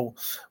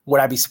 Would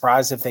I be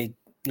surprised if they,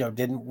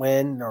 didn't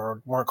win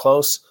or weren't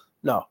close?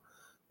 No,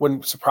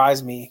 wouldn't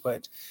surprise me.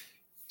 But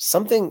it's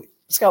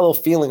got a little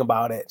feeling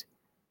about it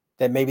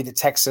that maybe the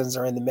Texans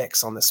are in the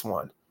mix on this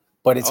one.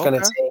 But it's going to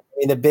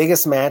take. The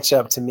biggest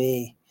matchup to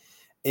me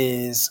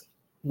is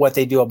what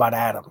they do about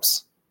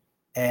Adams.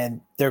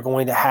 And they're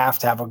going to have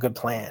a good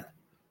plan.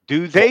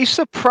 Do they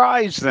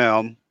surprise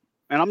them?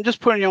 And I'm just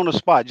putting you on the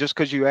spot just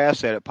because you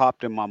asked that. It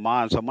popped in my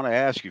mind. So I'm going to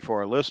ask you for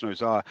our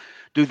listeners.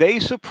 Do they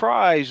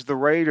surprise the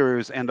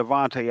Raiders and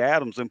Davante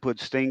Adams and put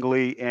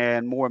Stingley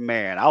and more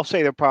man? I'll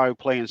say they're probably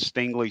playing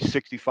Stingley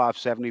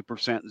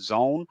 65-70%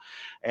 zone.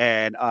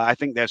 And I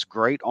think that's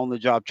great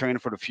on-the-job training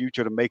for the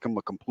future to make him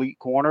a complete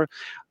corner.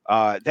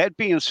 That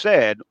being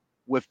said,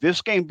 with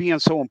this game being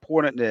so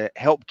important to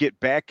help get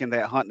back in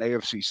that hunt in the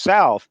AFC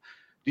South,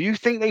 do you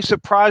think they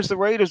surprise the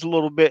Raiders a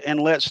little bit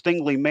and let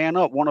Stingley man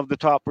up, one of the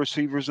top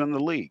receivers in the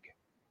league?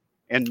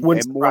 And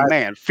more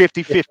man,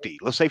 50-50.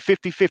 Let's say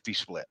 50-50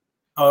 split.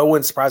 Oh, it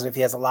wouldn't surprise me if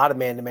he has a lot of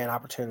man-to-man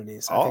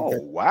opportunities.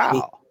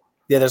 Wow.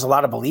 There's a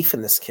lot of belief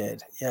in this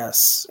kid.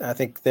 Yes. I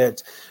think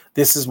that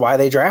this is why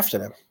they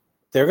drafted him.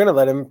 They're going to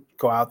let him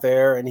go out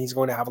there, and he's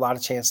going to have a lot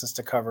of chances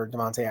to cover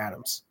Davante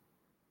Adams.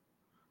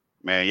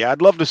 Man, yeah,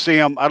 I'd love to see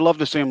him. I'd love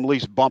to see him at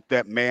least bump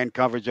that man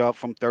coverage up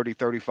from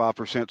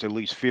 35% to at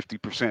least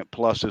 50%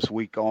 plus this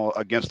week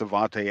against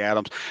Davante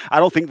Adams. I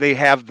don't think they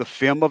have the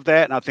film of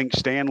that, and I think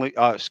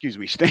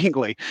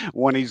Stingley,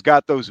 when he's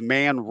got those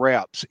man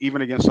reps,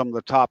 even against some of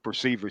the top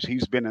receivers,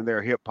 he's been in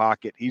their hip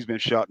pocket. He's been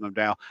shutting them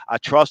down. I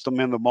trust him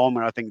in the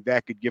moment. I think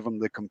that could give him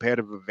the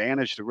competitive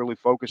advantage to really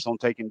focus on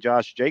taking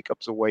Josh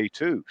Jacobs away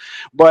too.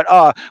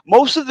 But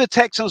most of the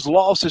Texans'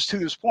 losses to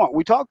this point,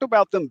 we talked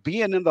about them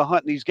being in the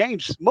hunt in these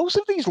games. Most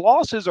most of these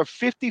losses are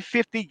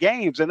 50-50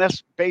 games, and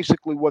that's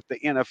basically what the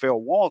NFL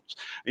wants.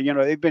 And,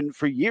 they've been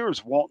for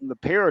years wanting the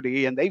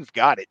parity, and they've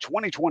got it.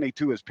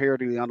 2022 is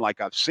parity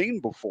unlike I've seen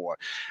before.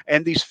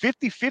 And these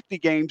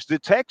 50-50 games, the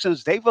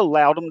Texans, they've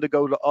allowed them to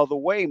go the other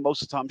way,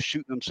 most of the time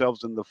shooting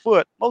themselves in the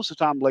foot, most of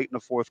the time late in the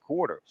fourth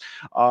quarter.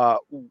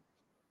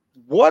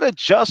 What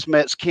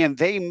adjustments can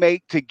they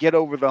make to get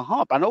over the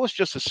hump? I know it's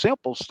just a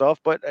simple stuff,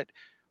 but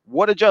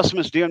what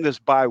adjustments during this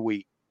bye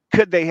week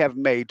could they have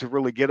made to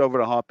really get over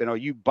the hump? And are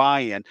you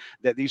buying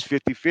that these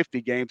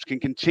 50-50 games can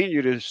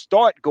continue to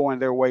start going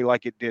their way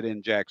like it did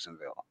in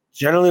Jacksonville?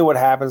 Generally what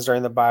happens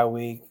during the bye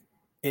week,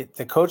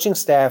 the coaching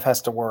staff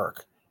has to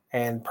work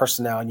and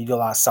personnel, and you do a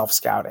lot of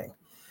self-scouting.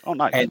 Oh,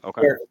 nice. And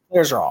okay.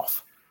 Players are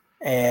off.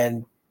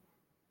 And,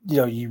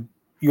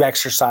 you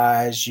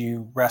exercise,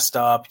 you rest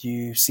up,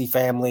 you see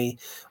family,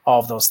 all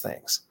of those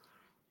things.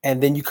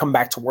 And then you come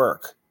back to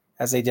work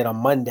as they did on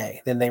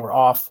Monday. Then they were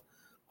off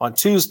on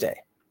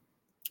Tuesday.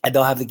 And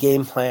they'll have the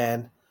game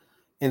plan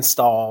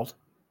installed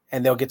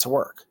and they'll get to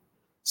work.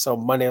 So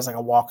Monday was like a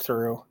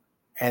walkthrough,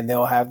 and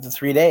they'll have the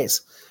 3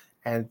 days.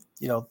 And,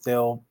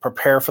 they'll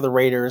prepare for the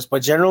Raiders.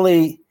 But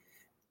generally,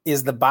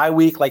 is the bye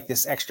week like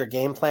this extra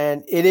game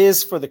plan? It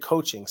is for the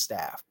coaching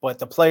staff, but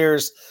the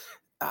players –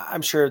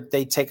 I'm sure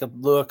they take a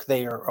look.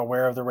 They are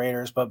aware of the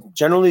Raiders, but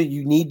generally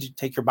you need to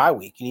take your bye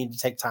week. You need to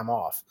take time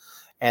off.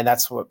 And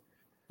that's what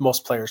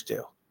most players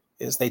do,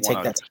 is they take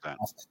 100%. That time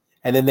off,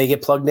 and then they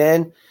get plugged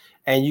in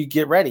and you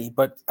get ready.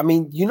 But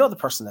the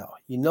personnel,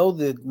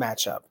 the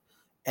matchup,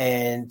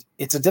 and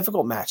it's a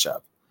difficult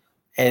matchup,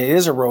 and it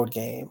is a road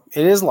game.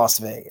 It is Las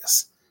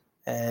Vegas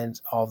and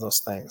all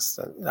those things.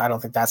 I don't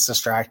think that's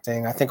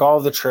distracting. I think all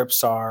of the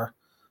trips are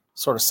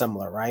sort of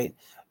similar, right?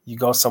 You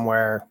go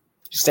somewhere,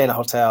 you stay in a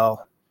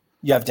hotel,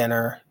 you have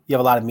dinner, you have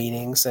a lot of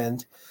meetings,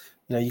 and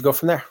you go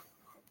from there.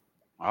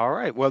 All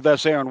right. Well,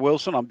 that's Aaron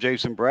Wilson. I'm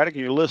Jason Braddock,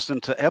 and you're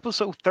listening to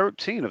episode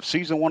 13 of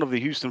season 1 of the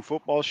Houston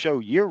Football Show,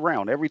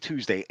 year-round, every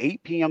Tuesday,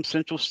 8 p.m.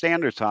 Central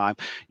Standard Time.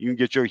 You can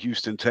get your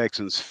Houston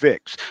Texans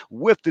fix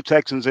with the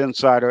Texans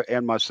Insider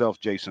and myself,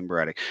 Jason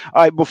Braddock.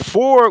 All right,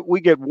 before we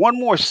get one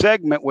more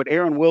segment with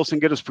Aaron Wilson,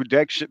 get his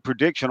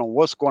prediction on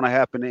what's going to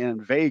happen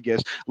in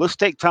Vegas, let's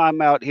take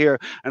time out here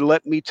and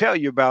let me tell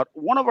you about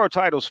one of our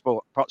title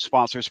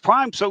sponsors,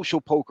 Prime Social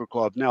Poker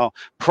Club. Now,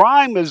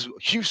 Prime is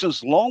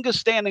Houston's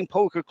longest-standing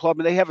poker club,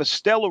 and they have a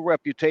stellar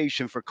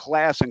reputation for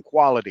class and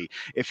quality.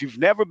 If you've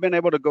never been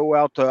able to go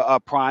out to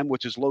Prime,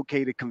 which is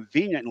located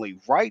conveniently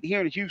right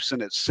here in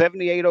Houston at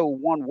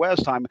 7801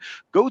 Westheimer,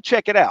 go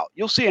check it out.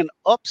 You'll see an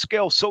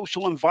upscale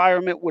social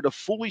environment with a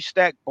fully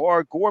stacked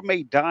bar,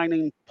 gourmet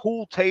dining,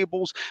 pool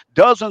tables,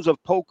 dozens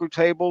of poker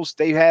tables.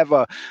 They have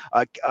a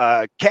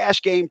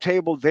cash game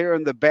table there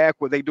in the back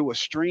where they do a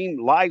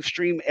live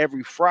stream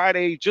every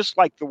Friday, just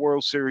like the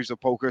World Series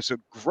of Poker. It's a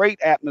great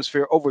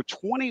atmosphere. Over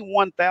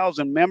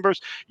 21,000 members.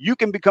 You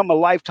can become a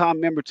lifetime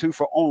member too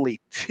for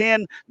only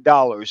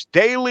 $10.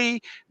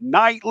 Daily,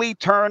 nightly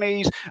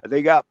tourneys.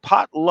 They got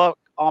potluck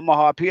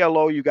Omaha,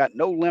 PLO, you got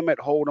no limit,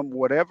 hold'em,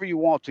 whatever you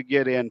want to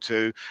get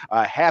into.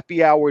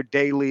 Happy hour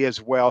daily as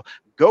well.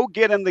 Go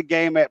get in the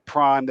game at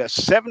Prime. That's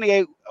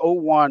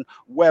 7801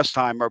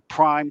 Westheimer,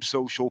 Prime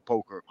Social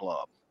Poker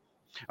Club.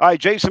 All right,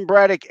 Jason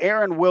Braddock,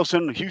 Aaron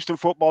Wilson, Houston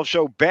Football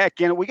Show back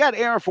in. We got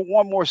Aaron for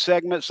one more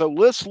segment, so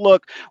let's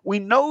look. We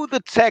know the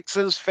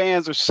Texans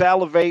fans are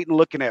salivating,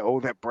 looking at,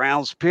 that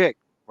Browns pick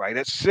right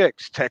at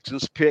 6,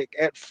 Texans pick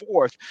at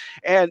 4th,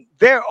 and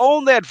they're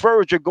on that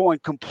verge of going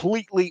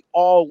completely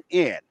all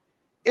in.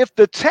 If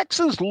the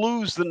Texans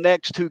lose the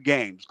next 2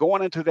 games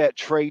going into that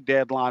trade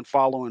deadline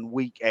following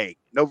week 8,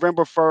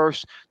 November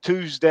 1st,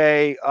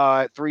 Tuesday,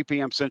 3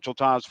 p.m. Central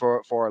Times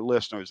for our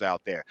listeners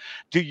out there,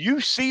 do you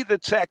see the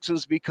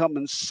Texans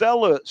becoming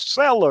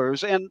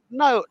sellers, and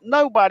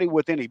nobody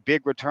with any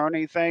big return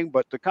anything,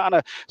 but to kind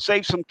of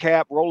save some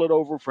cap, roll it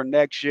over for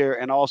next year,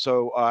 and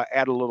also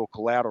add a little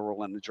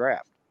collateral in the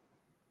draft?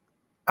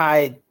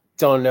 I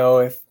don't know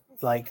if,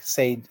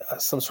 say,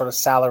 some sort of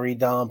salary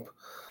dump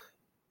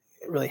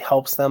it really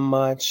helps them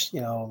much.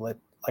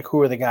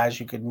 Who are the guys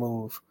you could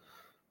move?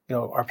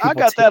 Are people? I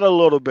got that a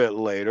little bit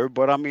later,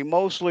 but I mean,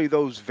 mostly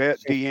those vet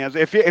DNs.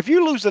 If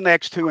you lose the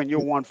next 2 and you're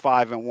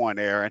 1-5-1,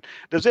 Aaron,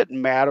 does it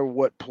matter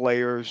what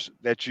players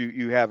that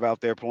you have out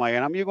there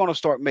playing? I mean, you're going to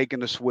start making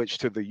the switch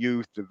to the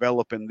youth,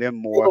 developing them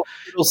more.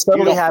 It'll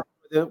suddenly happen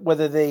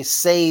whether they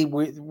say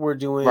we're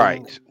doing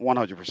right,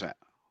 100%.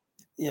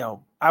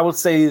 I would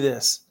say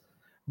this: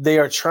 they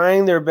are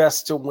trying their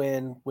best to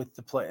win with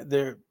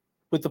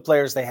the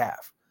players they have.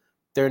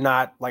 They're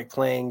not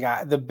playing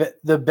guys.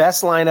 The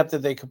best lineup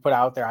that they could put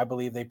out there, I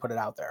believe they put it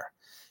out there.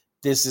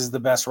 This is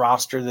the best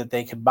roster that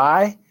they could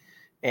buy.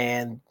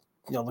 And,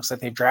 looks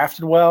like they've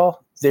drafted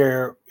well.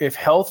 If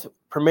health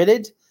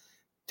permitted,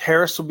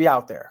 Harris will be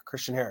out there,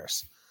 Christian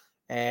Harris.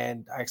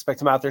 And I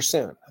expect him out there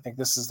soon. I think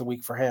this is the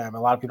week for him.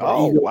 A lot of people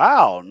are eager.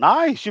 Wow.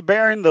 Nice. You're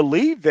bearing the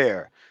lead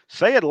there.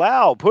 Say it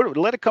loud.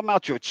 Let it come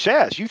out your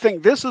chest. You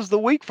think this is the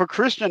week for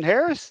Christian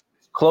Harris?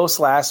 Close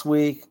last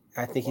week.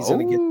 I think he's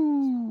going to get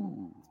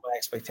my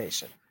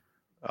expectation.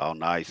 Oh,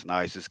 nice,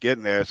 nice. It's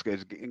getting there. It's going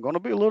to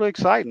be a little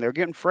exciting. They're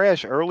getting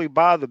fresh early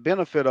by the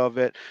benefit of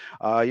it.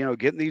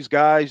 Getting these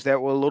guys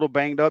that were a little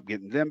banged up,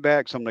 getting them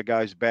back. Some of the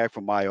guys back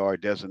from IR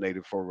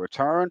designated for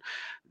return.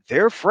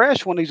 They're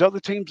fresh when these other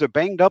teams are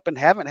banged up and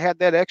haven't had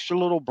that extra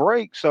little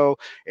break. So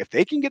if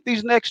they can get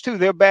these next two,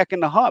 they're back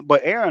in the hunt.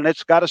 But Aaron,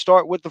 it's got to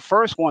start with the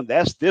first one.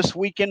 That's this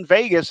week in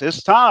Vegas.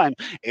 It's time.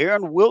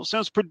 Aaron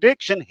Wilson's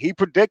prediction. He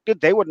predicted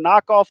they would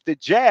knock off the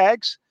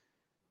Jags.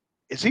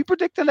 Is he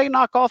predicting they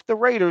knock off the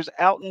Raiders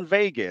out in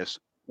Vegas?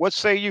 What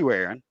say you,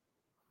 Aaron?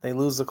 They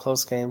lose a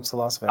close game to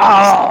Las Vegas.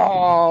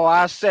 Oh,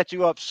 I set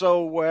you up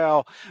so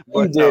well.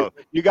 But no,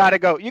 you got to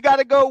go. You got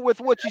to go with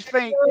what you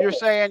think. You're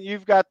saying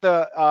you've got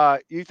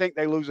you think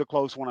they lose a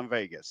close one in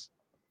Vegas.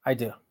 I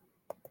do.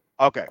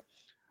 Okay.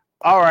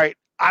 All right.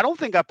 I don't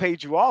think I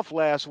paid you off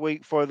last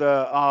week for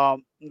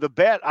the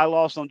bet I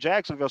lost on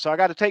Jacksonville. So I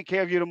got to take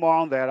care of you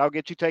tomorrow on that. I'll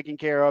get you taken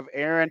care of.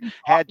 Aaron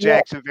had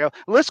Jacksonville.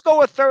 Let's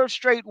go a third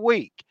straight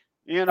week.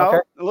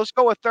 Let's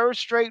go a third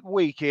straight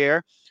week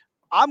here.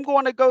 I'm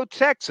going to go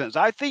Texans.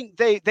 I think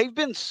they've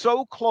been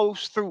so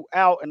close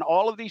throughout in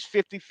all of these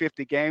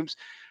 50-50 games.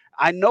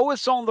 I know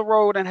it's on the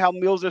road and how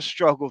Mills has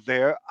struggled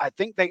there. I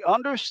think they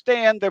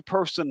understand their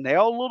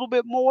personnel a little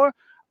bit more.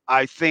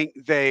 I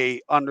think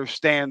they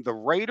understand the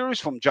Raiders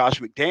from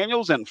Josh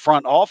McDaniels and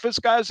front office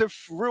guys they're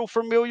real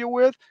familiar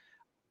with.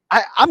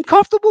 I'm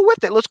comfortable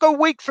with it. Let's go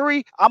week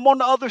 3. I'm on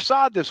the other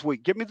side this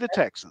week. Give me the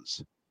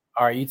Texans.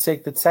 All right, you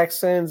take the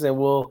Texans, and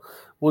we'll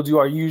do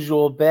our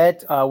usual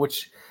bet,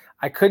 which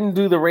I couldn't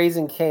do the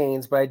Raising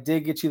Cane's, but I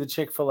did get you the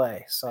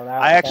Chick-fil-A. So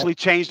I actually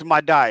changed my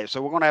diet, so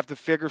we're going to have to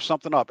figure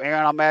something up.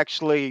 Aaron, I'm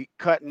actually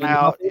cutting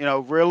out,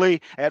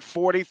 really at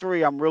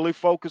 43. I'm really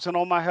focusing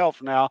on my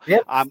health now.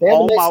 Yep, I'm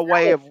on my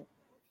way of.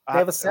 I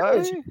have a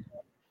salad.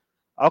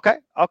 Okay.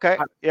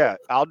 Yeah,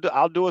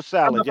 I'll do a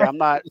salad. Yeah, I'm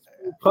not.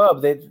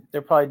 Pub,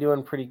 they're probably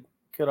doing pretty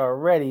good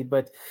already,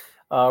 but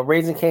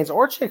Raising Cane's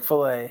or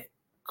Chick-fil-A.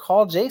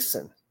 Call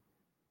Jason.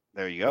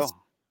 There you go.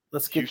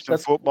 Let's get Houston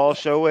Football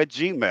Show at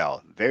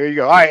Gmail. There you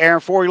go. All right, Aaron,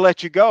 before we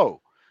let you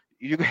go,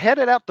 you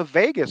headed out to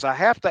Vegas. I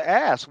have to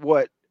ask,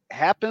 what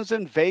happens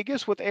in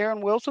Vegas with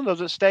Aaron Wilson?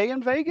 Does it stay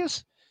in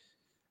Vegas?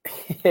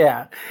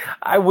 Yeah,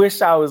 I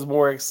wish I was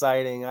more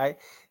exciting. I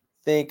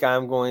think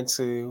I'm going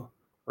to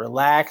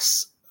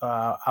relax.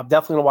 I'm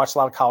definitely going to watch a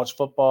lot of college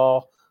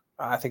football.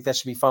 I think that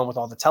should be fun with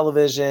all the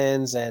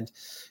televisions, and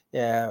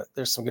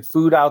there's some good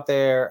food out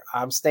there.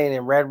 I'm staying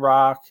in Red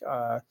Rock.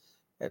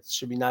 It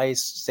should be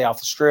nice. Stay off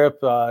the strip.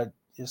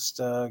 Just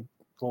a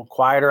little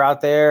quieter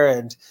out there,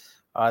 and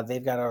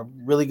they've got a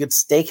really good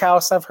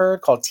steakhouse I've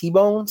heard called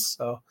T-Bones.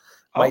 So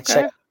I might check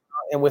it out.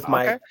 And with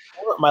my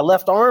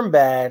left arm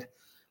bad,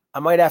 I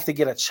might have to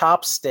get a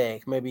chop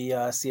steak. Maybe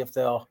see if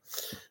they'll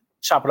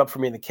chop it up for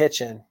me in the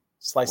kitchen,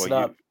 slice it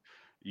up.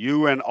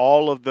 You and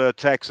all of the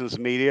Texans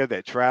media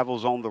that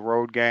travels on the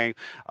road game,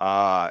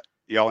 y'all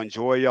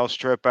enjoy y'all's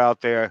trip out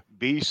there.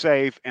 Be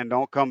safe and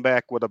don't come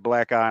back with a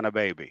black eye and a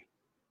baby.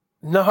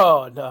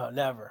 No,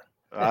 never.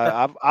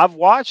 I've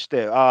watched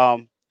it.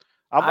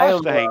 I've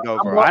watched The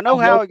Hangover. I know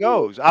how it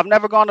goes. I've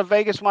never gone to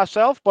Vegas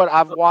myself, but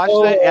I've watched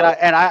it,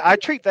 and I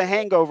treat The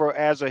Hangover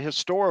as a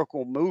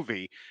historical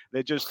movie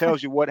that just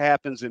tells you what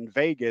happens in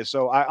Vegas.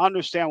 So I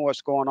understand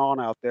what's going on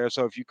out there.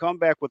 So if you come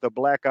back with a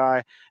black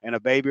eye and a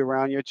baby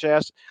around your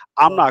chest,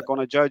 I'm not going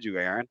to judge you,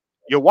 Aaron.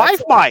 Your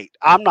wife might.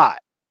 I'm not.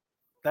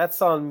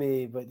 That's on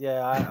me, but yeah,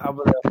 I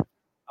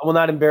will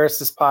not embarrass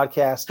this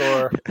podcast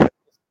or.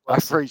 I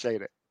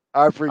appreciate it.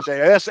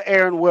 That's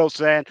Aaron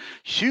Wilson,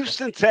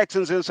 Houston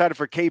Texans insider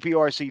for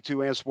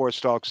KPRC2 and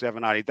Sports Talk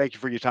 790. Thank you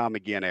for your time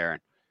again,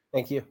 Aaron.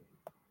 Thank you.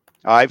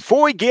 All right,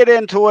 before we get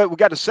into it, we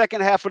got the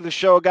second half of the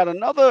show. Got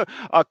another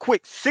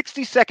quick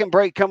 60-second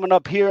break coming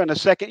up here in a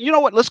second. You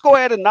know what? Let's go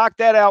ahead and knock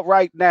that out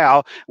right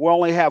now. We'll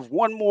only have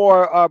one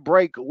more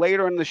break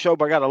later in the show,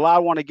 but I got a lot I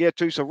want to get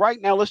to. So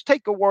right now, let's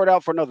take a word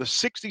out for another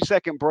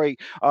 60-second break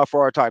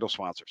for our title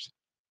sponsors.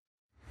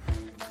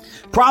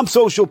 Prime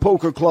Social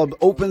Poker Club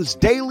opens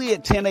daily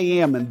at 10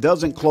 a.m. and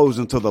doesn't close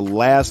until the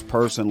last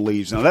person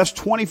leaves. Now, that's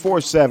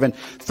 24/7,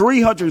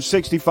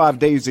 365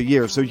 days a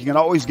year, so you can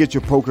always get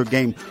your poker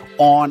game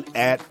on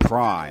at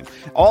Prime.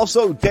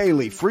 Also,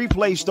 daily, free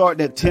play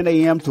starting at 10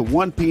 a.m. to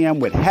 1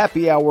 p.m. with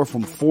happy hour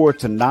from 4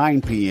 to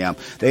 9 p.m.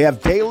 They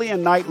have daily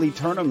and nightly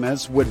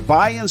tournaments with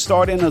buy-in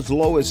starting as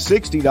low as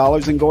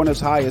 $60 and going as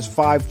high as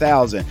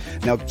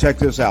 $5,000. Now, check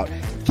this out.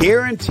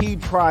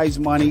 Guaranteed prize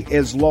money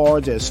as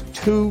large as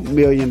 $2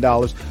 million.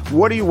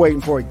 What are you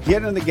waiting for?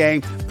 Get in the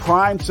game.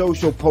 Prime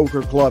Social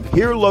Poker Club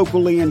here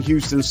locally in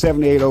Houston,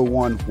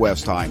 7801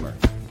 Westheimer.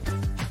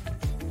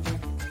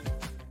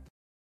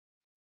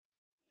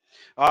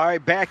 All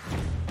right, back.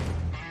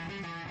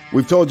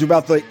 We've told you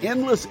about the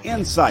endless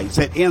insights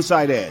at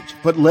Inside Edge,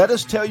 but let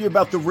us tell you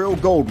about the real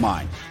gold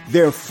mine.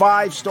 They're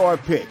 5-star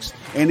picks.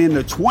 And in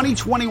the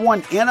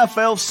 2021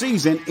 NFL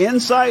season,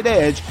 Inside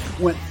Edge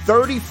went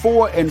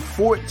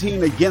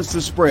 34-14 against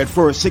the spread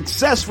for a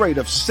success rate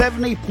of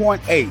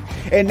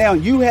 70.8. And now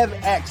you have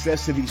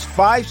access to these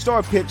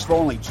 5-star picks for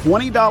only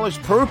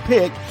 $20 per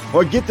pick,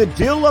 or get the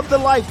deal of the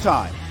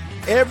lifetime.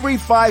 every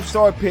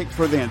 5-star pick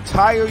for the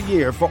entire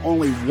year for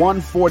only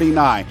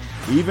 $149.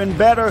 Even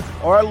better,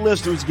 our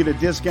listeners get a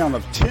discount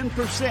of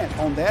 10%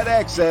 on that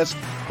access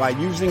by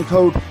using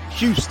code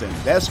Houston.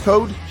 That's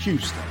code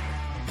Houston.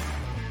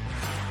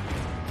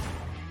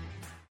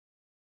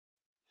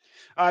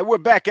 All right, we're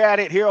back at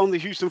it here on the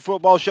Houston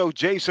Football Show.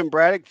 Jason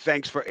Braddock,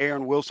 thanks for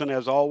Aaron Wilson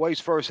as always.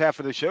 First half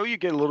of the show, you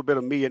get a little bit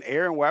of me and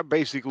Aaron, where I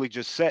basically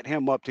just set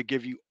him up to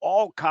give you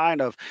all kind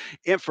of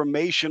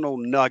informational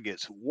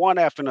nuggets, one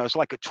after another. It's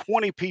like a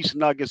 20-piece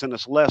nuggets, and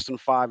it's less than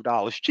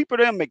 $5, cheaper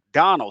than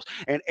McDonald's.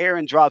 And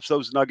Aaron drops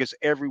those nuggets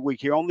every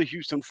week here on the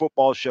Houston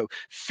Football Show.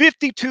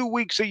 52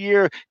 weeks a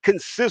year,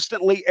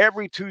 consistently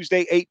every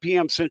Tuesday, 8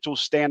 p.m. Central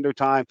Standard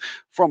Time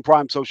from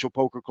Prime Social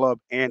Poker Club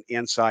and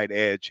Inside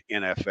Edge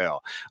NFL.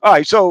 All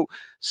right, so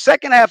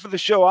second half of the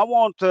show, I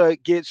want to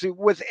get to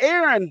with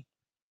Aaron.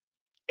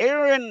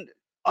 Aaron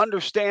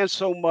understands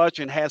so much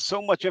and has so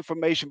much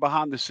information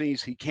behind the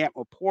scenes he can't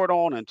report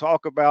on and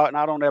talk about, and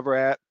I don't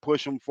ever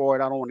push him for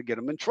it. I don't want to get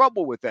him in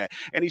trouble with that.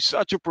 And he's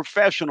such a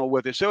professional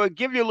with it. So it'll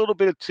give you a little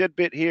bit of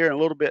tidbit here and a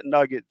little bit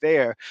nugget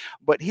there,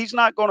 but he's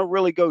not going to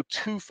really go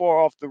too far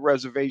off the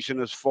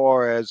reservation as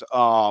far as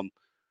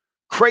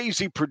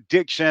crazy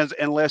predictions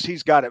unless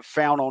he's got it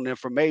found on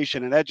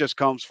information. And that just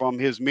comes from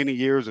his many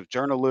years of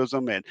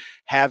journalism and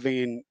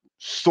having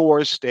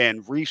sourced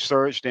and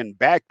researched and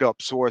backed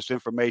up source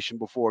information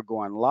before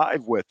going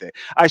live with it.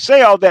 I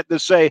say all that to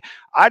say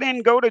I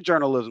didn't go to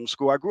journalism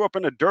school. I grew up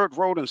in a dirt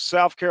road in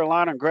South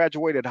Carolina and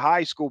graduated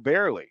high school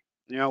barely.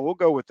 You know, we'll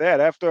go with that.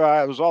 After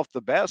I was off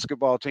the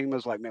basketball team, I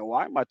was like, man,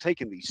 why am I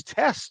taking these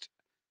tests?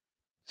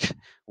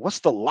 What's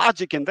the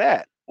logic in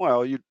that?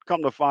 Well, you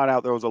come to find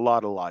out there was a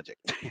lot of logic.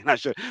 And I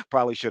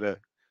probably should have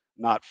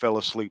not fell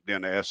asleep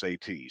during the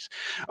SATs.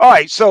 All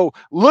right, so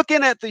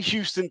looking at the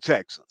Houston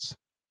Texans.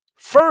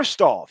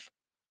 First off,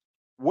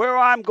 where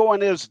I'm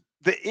going is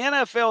the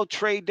NFL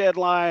trade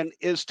deadline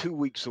is 2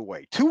 weeks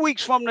away. 2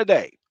 weeks from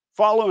today,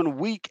 following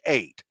week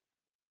 8.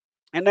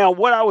 And now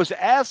what I was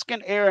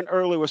asking Aaron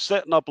earlier was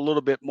setting up a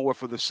little bit more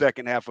for the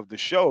second half of the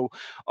show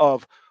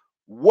of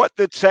what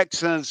the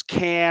Texans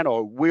can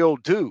or will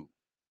do.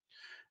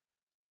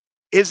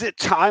 Is it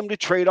time to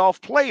trade off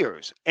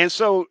players? And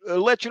so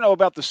let you know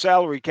about the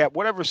salary cap.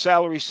 Whatever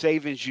salary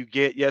savings you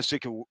get, yes,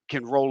 it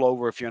can roll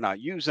over if you're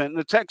not using it. And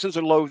the Texans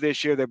are low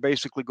this year. They're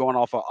basically going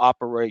off of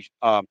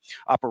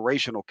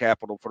operational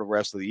capital for the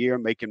rest of the year,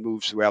 making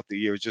moves throughout the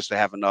year just to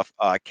have enough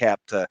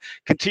cap to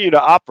continue to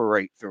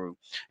operate through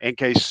in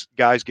case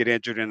guys get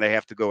injured and they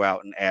have to go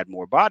out and add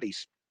more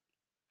bodies.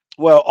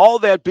 Well, all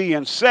that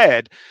being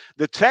said,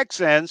 the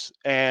Texans,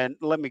 and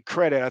let me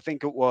credit, I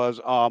think it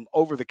was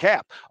Over the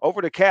Cap.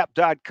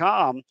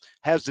 Overthecap.com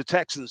has the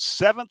Texans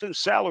 7th in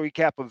salary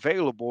cap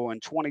available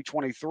in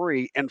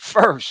 2023 and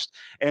 1st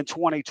in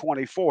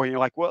 2024. And you're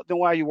like, well, then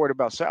why are you worried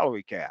about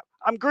salary cap?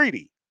 I'm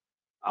greedy.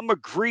 I'm a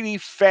greedy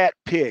fat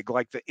pig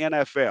like the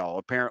NFL,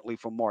 apparently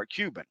from Mark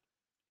Cuban.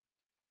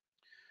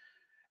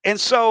 And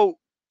so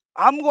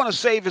I'm going to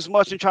save as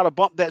much and try to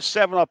bump that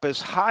 7 up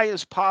as high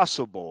as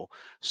possible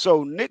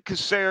so Nick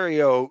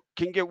Caserio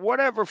can get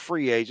whatever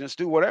free agents,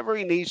 do whatever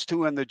he needs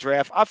to in the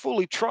draft. I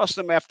fully trust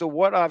him after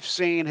what I've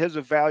seen, his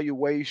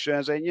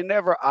evaluations, and you're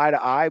never eye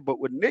to eye. But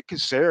with Nick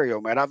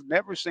Caserio, man, I've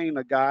never seen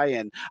a guy,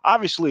 and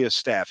obviously his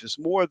staff is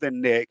more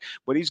than Nick,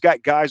 but he's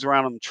got guys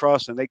around him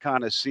trust, and they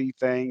kind of see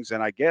things.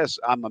 And I guess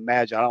I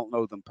don't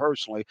know them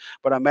personally,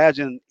 but I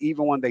imagine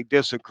even when they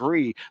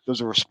disagree,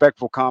 there's a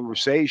respectful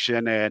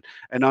conversation and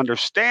an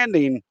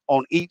understanding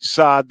on each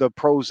side, the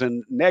pros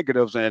and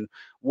negatives, and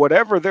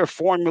whatever their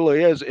formula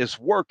is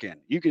working.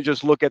 You can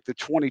just look at the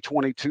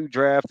 2022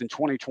 draft and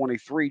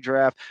 2023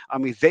 draft. I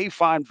mean, they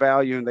find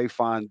value and they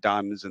find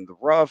diamonds in the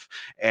rough,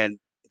 and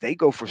they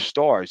go for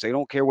stars. They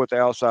don't care what the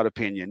outside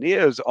opinion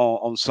is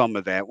on some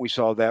of that. We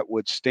saw that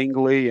with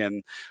Stingley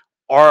and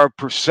our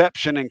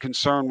perception and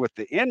concern with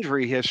the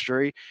injury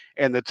history,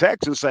 and the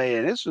Texans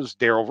saying this is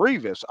Darrelle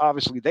Revis.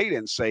 Obviously, they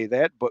didn't say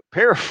that, but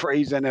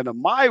paraphrasing into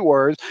my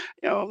words,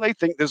 they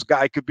think this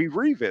guy could be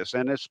Revis,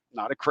 and it's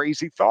not a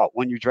crazy thought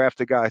when you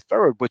draft a guy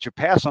 3rd, but you're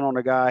passing on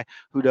a guy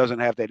who doesn't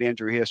have that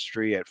injury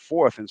history at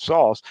 4th in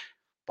Sauce.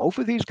 Both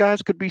of these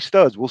guys could be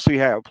studs. We'll see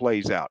how it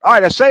plays out. All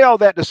right, I say all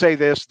that to say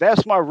this.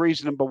 That's my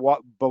reasoning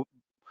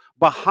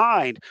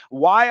behind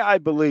why I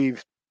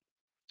believe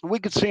we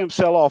could see him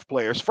sell off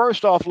players.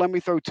 First off, let me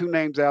throw 2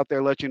 names out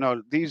there, let you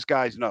know these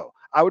guys know.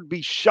 I would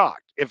be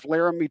shocked if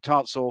Laramie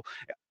Tunsil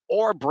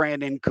or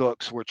Brandon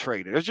Cooks were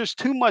traded. There's just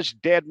too much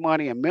dead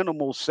money and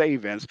minimal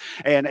savings.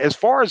 And as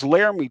far as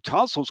Laramie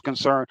Tunsil's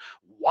concerned,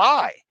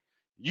 why?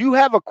 You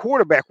have a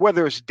quarterback,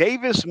 whether it's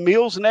Davis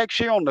Mills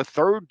next year on the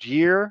 3rd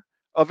year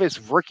of his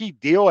rookie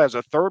deal as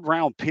a 3rd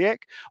round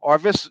pick, or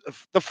if it's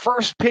the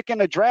first pick in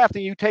the draft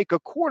and you take a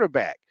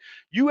quarterback.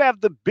 You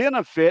have the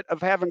benefit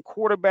of having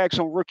quarterbacks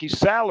on rookie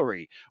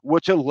salary,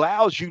 which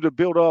allows you to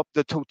build up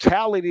the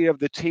totality of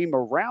the team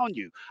around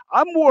you.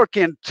 I'm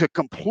working to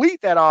complete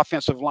that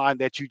offensive line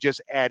that you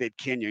just added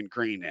Kenyon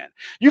Green in.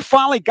 You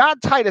finally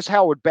got Titus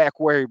Howard back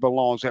where he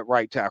belongs at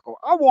right tackle.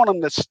 I want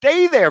him to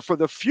stay there for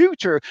the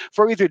future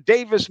for either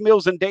Davis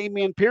Mills and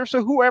Dameon Pierce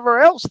or whoever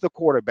else the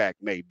quarterback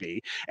may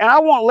be. And I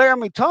want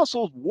Laramie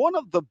Tunsil, one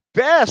of the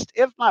best,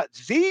 if not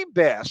the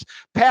best,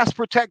 pass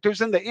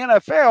protectors in the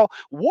NFL.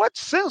 What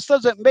sense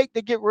does it make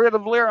to get rid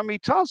of Laramie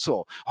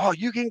Tunsil? Oh,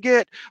 you can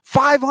get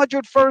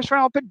 500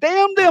 first-round picks.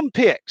 Damn them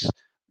picks.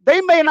 They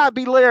may not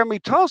be Laramie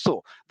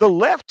Tunsil. The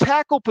left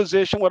tackle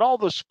position with all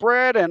the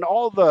spread and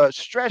all the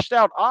stretched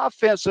out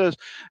offenses,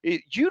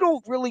 you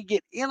don't really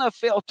get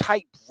NFL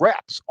type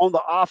reps on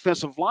the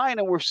offensive line.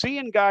 And we're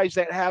seeing guys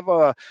that have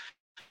a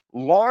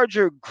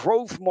larger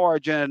growth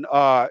margin,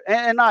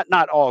 and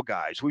not all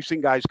guys. We've seen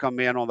guys come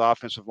in on the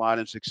offensive line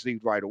and succeed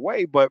right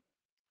away, but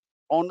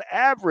on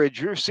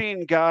average, you're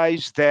seeing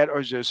guys that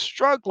are just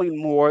struggling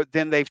more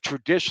than they've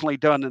traditionally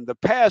done in the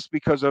past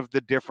because of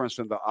the difference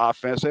in the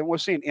offense. And we're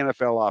seeing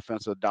NFL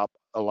offense adopt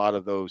a lot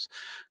of those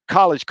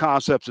college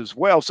concepts as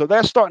well. So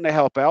that's starting to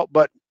help out.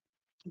 But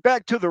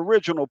back to the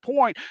original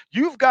point,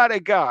 you've got a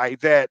guy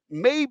that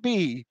may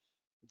be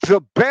the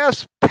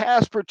best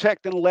pass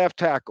protecting left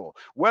tackle,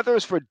 whether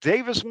it's for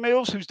Davis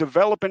Mills, who's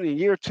developing in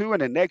year 2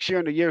 and the next year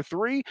into year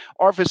 3,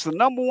 or if it's the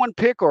number 1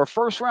 pick or a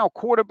first round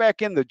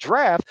quarterback in the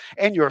draft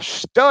and your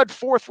stud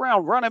 4th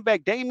round running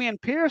back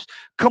Dameon Pierce,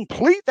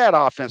 complete that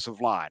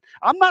offensive line.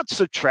 I'm not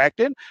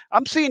subtracting.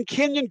 I'm seeing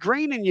Kenyon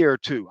Green in year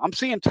 2. I'm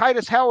seeing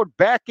Titus Howard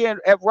back in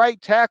at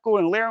right tackle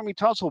and Laramie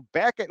Tunsil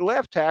back at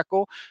left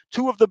tackle,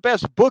 2 of the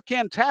best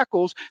bookend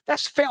tackles.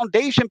 That's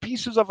foundation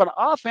pieces of an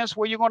offense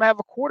where you're going to have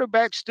a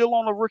quarterback still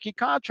on a rookie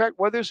contract,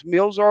 whether it's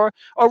Mills or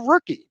a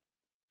rookie.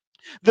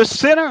 The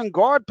center and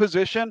guard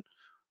position,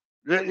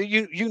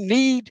 you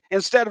need,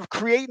 instead of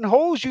creating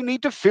holes, you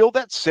need to fill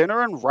that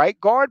center and right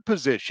guard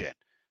position.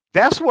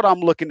 That's what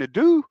I'm looking to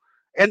do.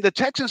 And the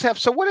Texans have,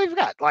 so what have you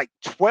got? Like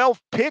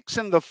 12 picks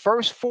in the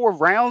first 4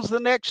 rounds the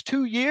next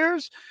 2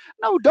 years?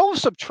 No, don't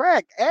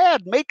subtract,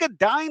 add, make a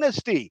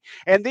dynasty.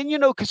 And then,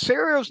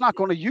 Casario's not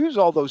going to use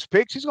all those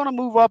picks. He's going to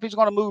move up, he's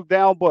going to move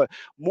down. But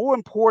more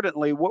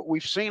importantly, what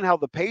we've seen how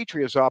the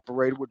Patriots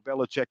operated with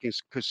Belichick and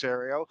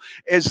Casario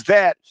is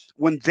that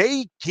when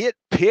they get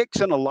picks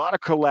and a lot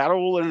of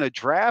collateral in the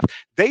draft,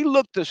 they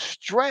look to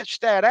stretch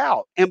that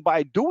out. And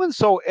by doing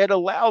so, it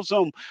allows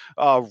them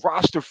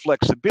roster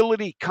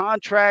flexibility,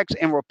 contracts,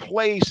 and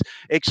replace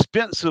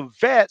expensive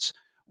vets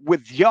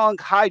with young,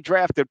 high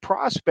drafted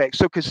prospects.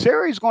 So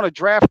Casario's going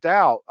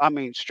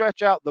to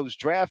stretch out those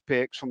draft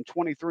picks from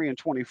 23 and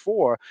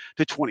 24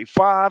 to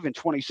 25 and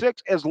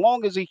 26 as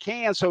long as he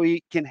can, so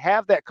he can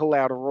have that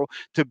collateral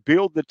to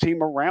build the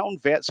team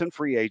around vets and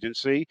free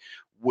agency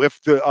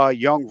with the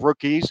young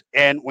rookies.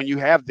 And when you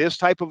have this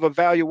type of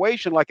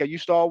evaluation, like I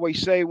used to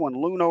always say when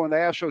Luno and the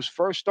Astros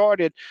first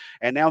started,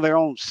 and now they're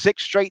on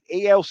 6 straight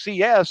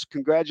ALCS,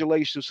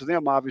 congratulations to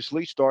them,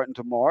 obviously, starting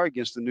tomorrow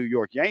against the New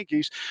York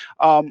Yankees.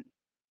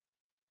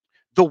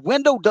 The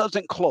window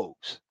doesn't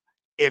close.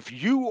 If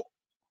you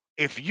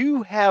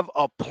have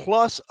a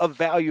plus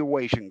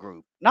evaluation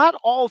group, not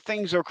all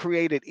things are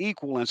created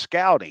equal in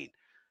scouting.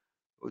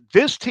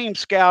 This team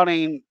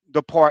scouting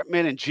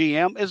department and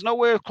GM is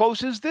nowhere as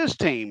close as this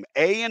team.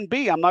 A and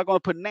B, I'm not going to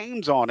put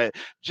names on it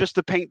just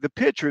to paint the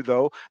picture,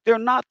 though. They're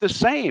not the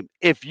same.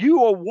 If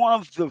you are one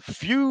of the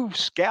few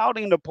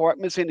scouting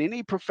departments in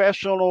any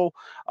professional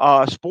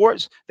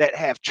sports that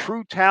have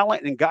true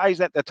talent and guys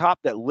at the top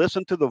that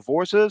listen to the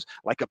voices,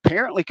 like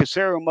apparently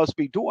Casario must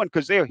be doing,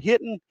 because they're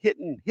hitting,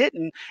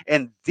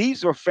 and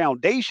these are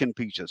foundation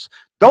pieces.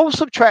 Don't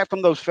subtract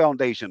from those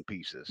foundation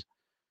pieces.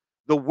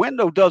 The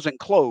window doesn't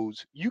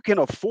close. You can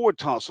afford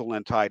Tunsil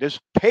and Titus,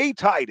 pay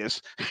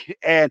Titus,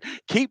 and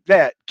keep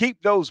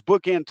those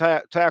bookend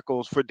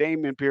tackles for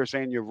Dameon Pierce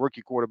and your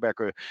rookie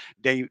quarterback or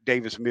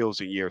Davis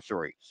Mills in year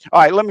 3.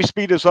 All right, let me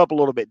speed this up a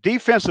little bit.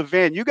 Defensive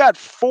end, you got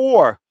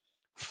four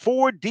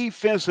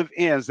defensive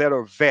ends that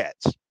are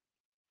vets.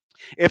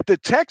 If the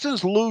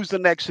Texans lose the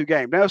next 2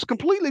 games, now it's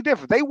completely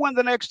different. They win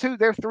the next 2,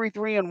 they're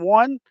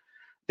 3-3-1.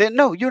 Then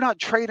no, you're not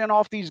trading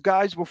off these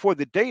guys before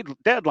the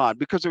deadline,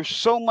 because there's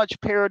so much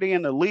parity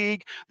in the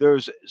league.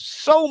 There's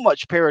so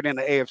much parity in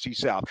the AFC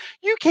South.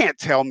 You can't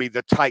tell me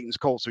the Titans,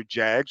 Colts, or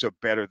Jags are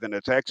better than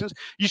the Texans.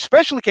 You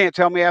especially can't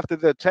tell me after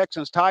the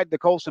Texans tied the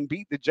Colts and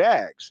beat the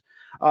Jags.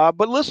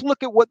 But let's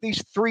look at what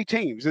these 3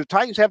 teams. The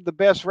Titans have the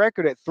best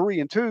record at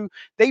 3-2.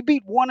 They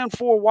beat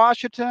 1-4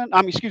 Washington.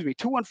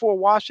 2-4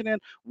 Washington,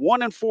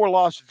 1-4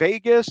 Las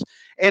Vegas,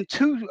 and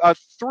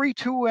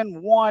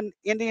 3-2-1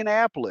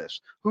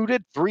 Indianapolis. Who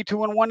did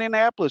 3-2-1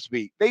 Indianapolis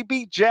beat? They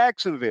beat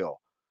Jacksonville,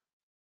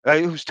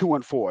 who's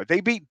 2-4. They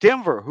beat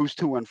Denver, who's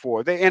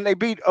 2-4. They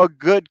beat a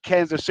good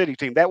Kansas City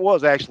team. That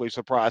was actually a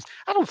surprise.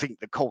 I don't think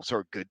the Colts are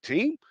a good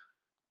team.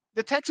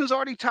 The Texans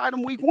already tied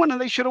them week 1,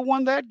 and they should have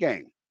won that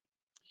game.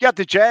 You got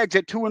the Jags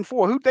at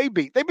 2-4. Who'd they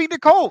beat? They beat the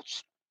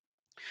Colts.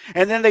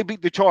 And then they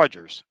beat the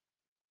Chargers.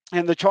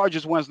 And the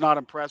Chargers win's not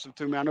impressive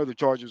to me. I know the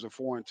Chargers are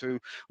 4-2.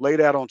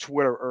 Laid out on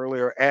Twitter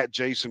earlier at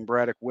Jason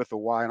Braddock with a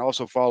Y, and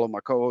also follow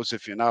my co-host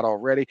if you're not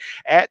already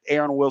at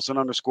Aaron Wilson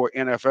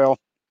 _NFL.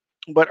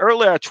 But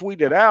earlier I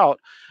tweeted out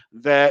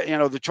that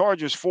the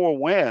Chargers 4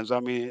 wins.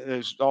 I mean,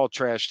 it's all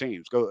trash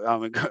teams. Go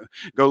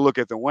look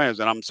at the wins,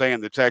 and I'm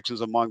saying the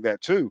Texans among that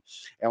too.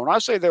 And when I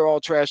say they're all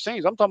trash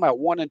teams, I'm talking about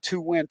 1 and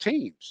 2 win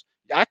teams.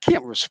 I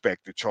can't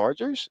respect the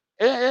Chargers.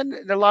 And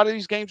a lot of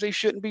these games they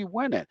shouldn't be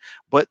winning.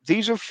 But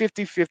these are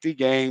 50-50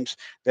 games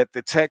that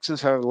the Texans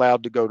have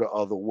allowed to go the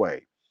other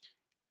way.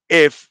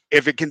 If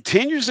it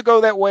continues to go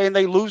that way and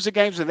they lose the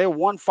games and they're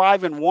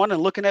 1-5-1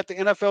 and looking at the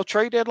NFL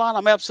trade deadline,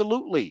 I'm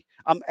absolutely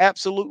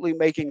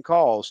making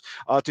calls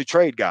to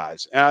trade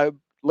guys.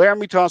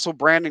 Laramie Tunsil,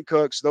 Brandon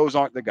Cooks, those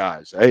aren't the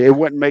guys. It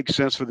wouldn't make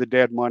sense for the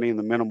dead money and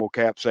the minimal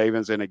cap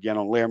savings. And again,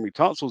 on Laramie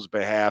Tunsil's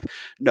behalf,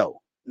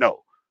 no.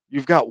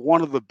 You've got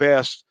one of the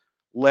best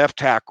left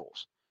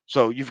tackles.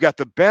 So you've got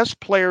the best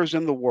players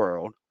in the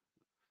world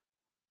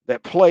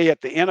that play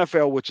at the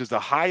NFL, which is the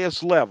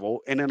highest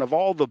level. And then of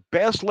all the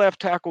best left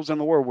tackles in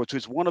the world, which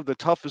is one of the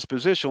toughest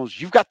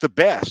positions, you've got the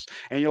best.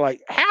 And you're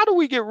like, how do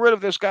we get rid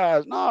of this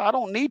guy? No, I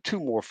don't need 2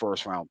 more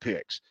first-round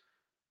picks.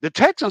 The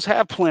Texans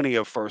have plenty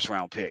of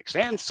first-round picks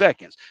and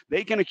seconds.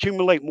 They can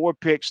accumulate more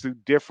picks through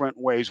different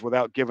ways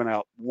without giving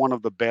out one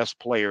of the best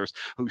players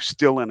who's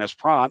still in his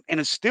prime and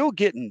is still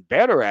getting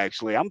better,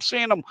 actually. I'm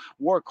seeing them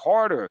work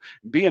harder,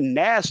 being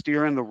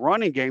nastier in the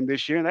running game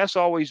this year, and that's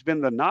always been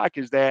the knock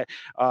is that,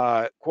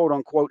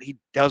 quote-unquote, he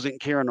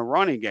doesn't care in the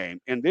running game.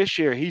 And this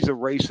year, he's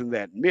erasing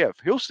that myth.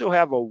 He'll still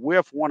have a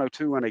whiff 1 or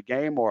 2 in a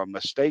game or a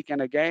mistake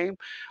in a game,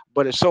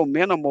 but it's so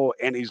minimal,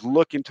 and he's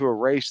looking to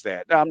erase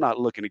that. I'm not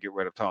looking to get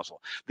rid of Tunsil.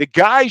 The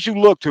guys you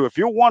look to, if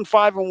you're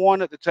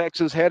 1-5-1 at the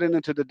Texans heading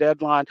into the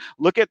deadline,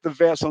 look at the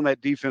vets on that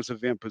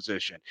defensive end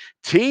position.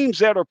 Teams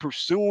that are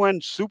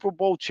pursuing Super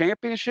Bowl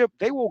championship,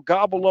 they will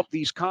gobble up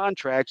these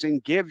contracts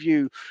and give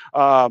you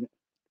a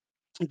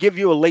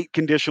late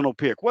conditional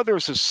pick, whether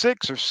it's a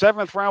 6th or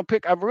 7th round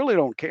pick. I really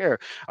don't care.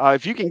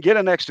 If you can get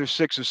an extra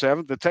 6th or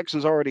 7th, the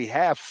Texans already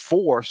have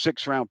 4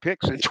 6th-round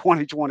picks in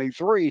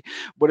 2023.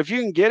 But if you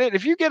can get it,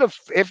 if you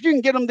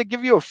can get them to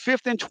give you a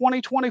 5th in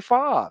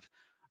 2025,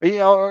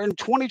 or in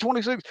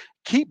 2026,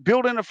 keep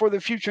building it for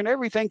the future and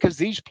everything, because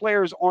these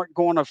players aren't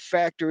going to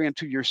factor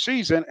into your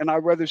season. And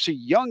I'd rather see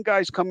young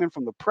guys come in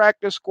from the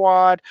practice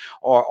squad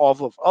or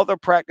off of other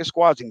practice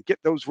squads and get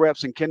those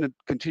reps and can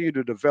continue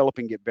to develop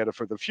and get better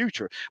for the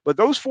future. But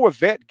those 4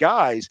 vet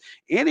guys,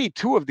 any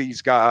 2 of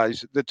these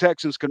guys, the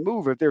Texans can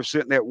move if they're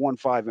sitting at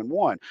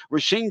 1-5-1.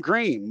 Rasheem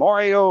Green,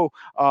 Mario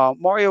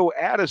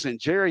Addison,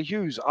 Jerry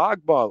Hughes,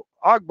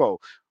 Ogbo.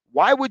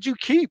 Why would you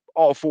keep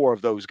all 4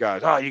 of those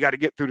guys? You got to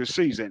get through the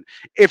season.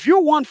 If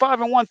you're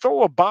 1-5-1,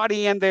 throw a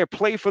body in there,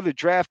 play for the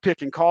draft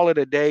pick and call it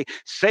a day.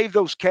 Save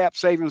those cap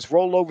savings,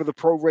 roll over the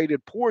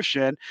prorated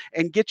portion,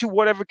 and get you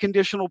whatever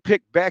conditional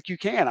pick back you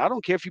can. I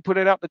don't care if you put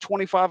it out to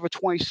 25 or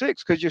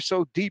 26 because you're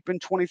so deep in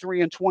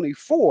 23 and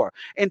 24.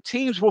 And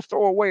teams will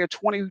throw away a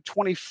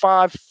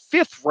 2025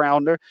 5th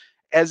rounder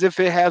as if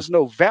it has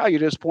no value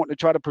at this point to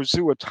try to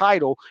pursue a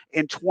title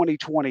in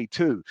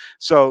 2022.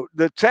 So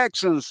the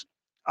Texans,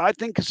 I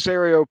think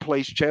Caserio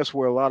plays chess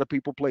where a lot of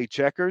people play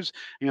checkers.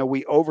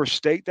 We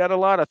overstate that a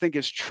lot. I think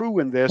it's true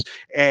in this.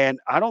 And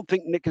I don't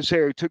think Nick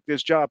Caserio took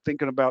this job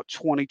thinking about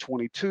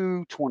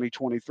 2022,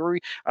 2023.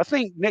 I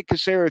think Nick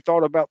Caserio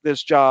thought about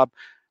this job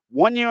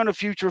 1 year in the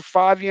future,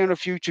 5 year in the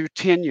future,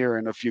 10 year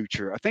in the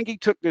future. I think he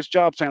took this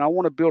job saying, I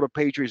want to build a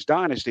Patriots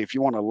dynasty. If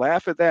you want to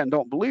laugh at that and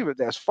don't believe it,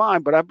 that's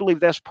fine. But I believe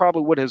that's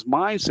probably what his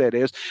mindset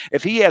is.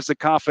 If he has the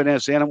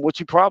confidence in him, which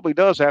he probably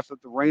does after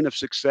the reign of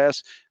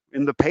success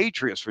in the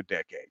Patriots for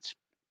decades.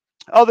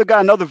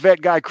 Another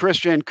vet guy,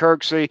 Christian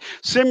Kirksey,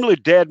 similar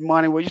dead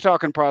money. Well, you're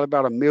talking probably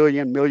about $1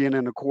 million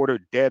and a quarter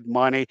dead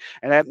money.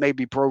 And that may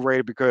be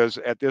prorated because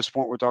at this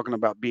point, we're talking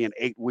about being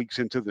 8 weeks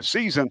into the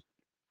season.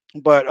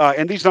 But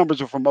and these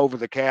numbers are from Over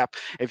the Cap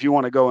if you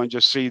want to go and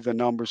just see the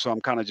numbers. So I'm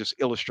kind of just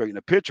illustrating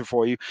a picture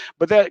for you.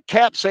 But that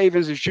cap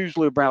savings is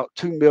usually about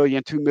 $2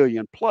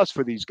 million plus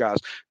for these guys.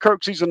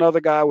 Kirksey's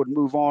another guy I would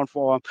move on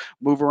for him,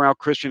 move around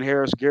Christian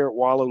Harris, Garrett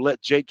Wallow, let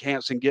Jake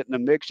Hansen get in the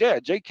mix. Yeah,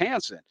 Jake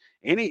Hansen.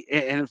 And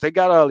if they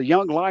got a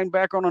young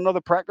linebacker on another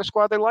practice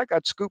squad they like,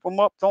 I'd scoop him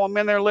up, throw him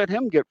in there, let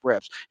him get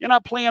reps. You're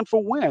not playing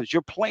for wins.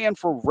 You're playing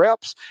for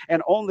reps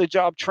and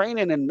on-the-job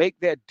training and make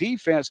that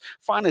defense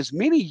find as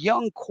many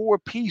young core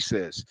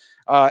pieces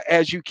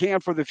as you can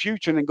for the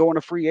future and then go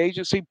into free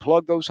agency,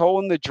 plug those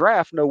holes in the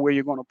draft, know where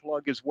you're going to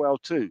plug as well,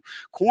 too.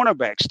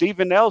 Cornerback,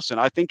 Steven Nelson.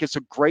 I think it's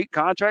a great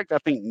contract. I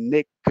think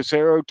Nick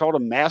Caserio taught a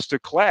master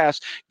class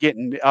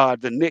getting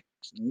the Nick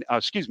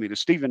the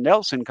Steven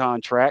Nelson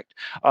contract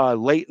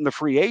late in the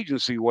free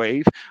agency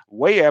wave,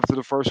 way after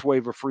the first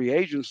wave of free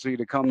agency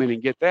to come in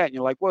and get that. And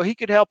you're like, well, he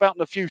could help out in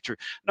the future.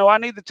 No, I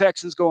need the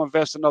Texans go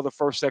invest another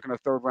first, second, or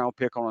third round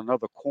pick on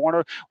another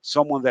corner,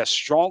 someone that's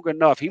strong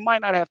enough. He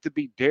might not have to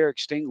be Derek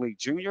Stingley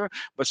Jr.,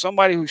 but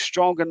somebody who's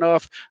strong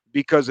enough,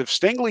 because if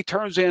Stingley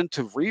turns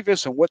into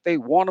Revis and what they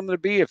want him to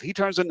be, if he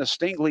turns into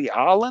Stingley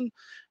Allen,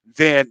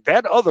 then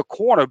that other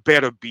corner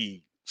better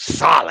be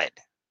solid.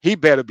 He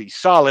better be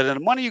solid. And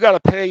the money you got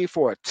to pay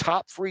for a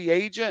top free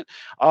agent,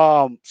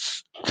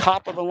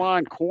 top of the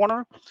line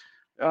corner,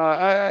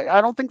 I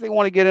don't think they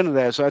want to get into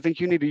that. So I think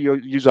you need to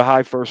use a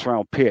high first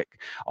round pick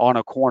on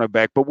a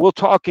cornerback. But we'll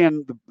talk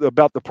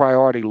about the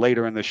priority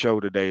later in the show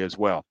today as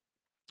well.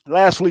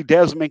 Lastly,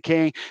 Desmond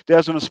King.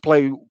 Desmond has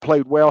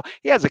played well.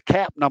 He has a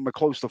cap number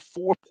close to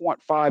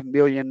 $4.5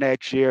 million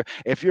next year.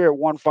 If you're at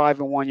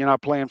 1-5-1, you're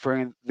not playing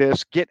for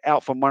this. Get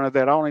out from under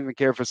that. I don't even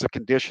care if it's a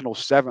conditional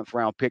 7th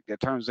round pick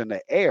that turns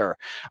into air,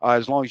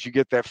 as long as you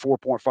get that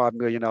 $4.5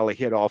 million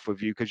hit off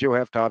of you, because you'll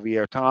have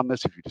Javier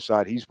Thomas if you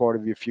decide he's part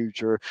of your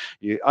future.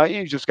 You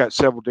just got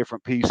several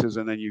different pieces,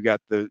 and then you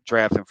got the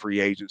draft and free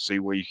agency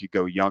where you could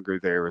go younger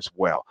there as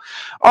well.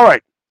 All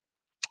right.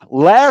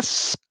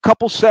 Last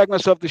couple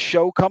segments of the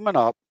show coming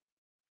up.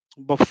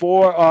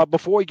 Before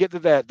we get to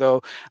that,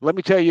 though, let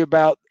me tell you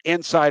about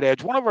Inside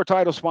Edge. One of our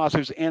title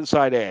sponsors,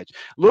 Inside Edge.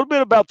 A little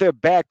bit about their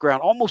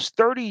background. Almost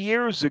 30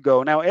 years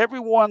ago, now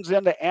everyone's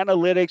into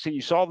analytics, and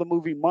you saw the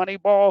movie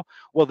Moneyball.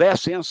 Well,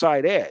 that's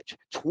Inside Edge.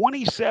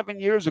 27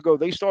 years ago,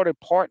 they started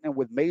partnering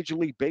with Major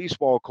League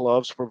Baseball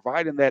clubs,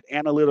 providing that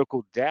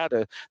analytical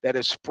data that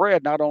is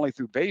spread not only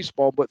through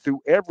baseball, but through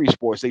every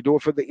sport. They do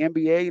it for the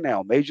NBA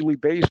now, Major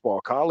League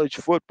Baseball, college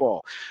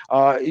football.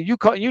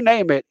 You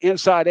name it,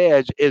 Inside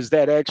Edge is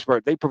that expert.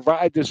 They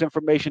provide this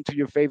information to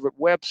your favorite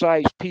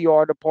websites,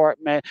 PR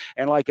department,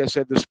 and like I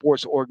said, the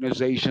sports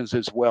organizations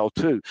as well,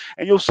 too.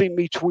 And you'll see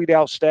me tweet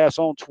out stats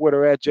on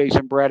Twitter at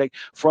Jason Braddock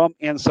from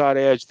Inside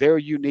Edge, their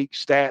unique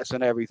stats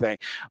and everything.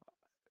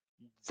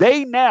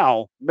 They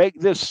now make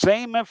this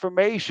same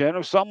information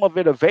or some of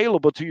it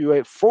available to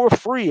you for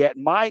free at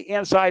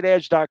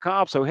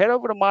myinsideedge.com. So head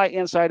over to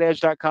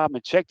myinsideedge.com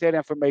and check that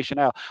information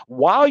out.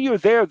 While you're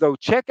there, though,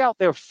 check out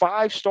their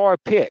 5-star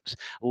picks.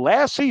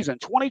 Last season,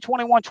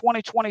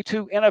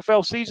 2021-2022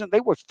 NFL season,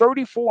 they were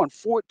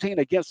 34-14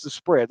 against the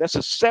spread. That's a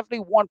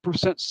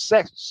 71%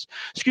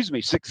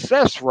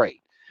 success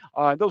rate.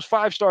 Those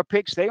 5-star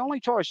picks, they only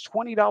charge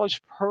 $20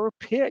 per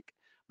pick.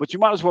 But you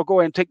might as well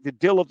go ahead and take the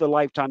deal of the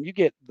lifetime. You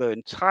get the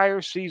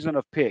entire season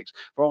of picks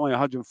for only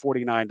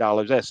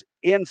 $149. That's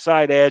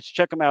Inside Edge.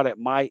 Check them out at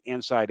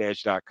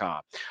myinsideedge.com.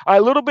 All right,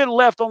 a little bit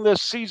left on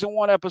this season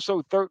 1,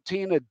 episode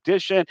 13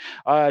 edition.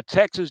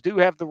 Texans do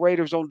have the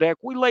Raiders on deck.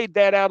 We laid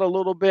that out a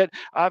little bit.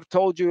 I've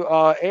told you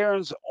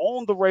Aaron's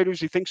on the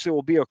Raiders. He thinks it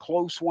will be a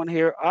close one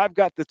here. I've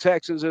got the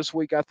Texans this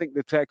week. I think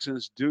the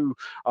Texans do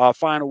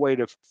find a way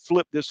to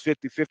flip this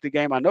 50-50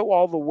 game. I know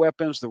all the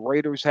weapons the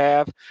Raiders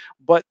have,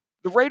 but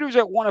the Raiders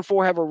at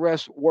 1-4 have a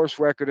worse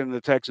record than the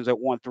Texans at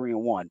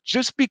 1-3-1.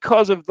 Just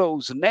because of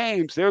those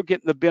names, they're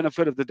getting the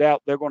benefit of the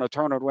doubt. They're going to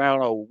turn it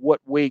around. Oh, what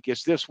week?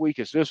 It's this week.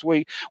 It's this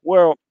week.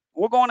 Well,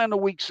 we're going into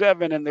week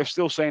 7, and they're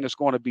still saying it's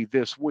going to be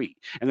this week.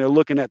 And they're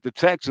looking at the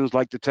Texans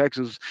like the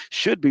Texans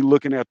should be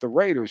looking at the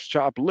Raiders,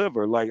 chopped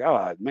liver, like,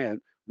 oh,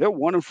 man. They're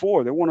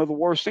 1-4. They're one of the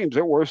worst teams.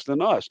 They're worse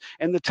than us.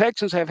 And the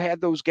Texans have had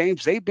those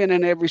games. They've been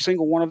in every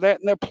single one of that,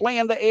 and they're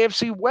playing the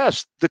AFC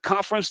West, the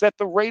conference that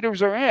the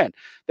Raiders are in,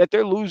 that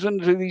they're losing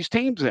to these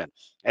teams in.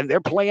 And they're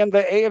playing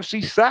the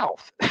AFC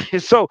South.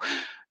 So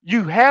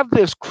you have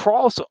this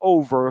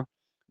crossover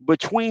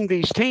between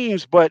these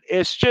teams, but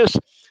it's just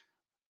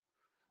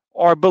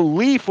our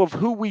belief of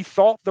who we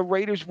thought the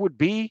Raiders would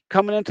be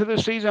coming into the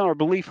season, our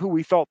belief who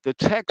we thought the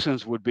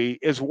Texans would be,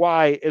 is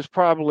why it's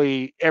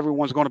probably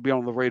everyone's going to be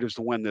on the Raiders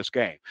to win this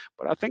game.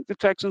 But I think the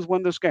Texans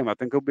win this game. I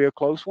think it'll be a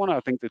close one. I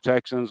think the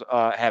Texans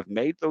have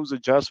made those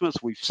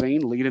adjustments we've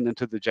seen leading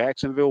into the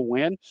Jacksonville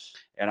win,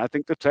 and I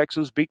think the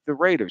Texans beat the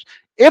Raiders.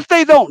 If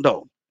they don't,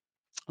 though,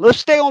 let's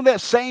stay on that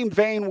same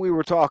vein we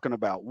were talking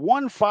about.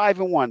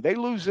 1-5-1. They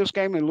lose this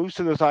game and lose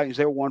to the Titans.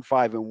 They're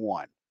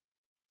 1-5-1.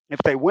 If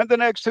they win the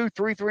next 2,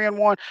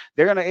 3-3-1,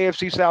 they're in the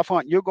AFC South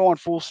hunt. You're going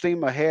full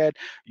steam ahead.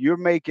 You're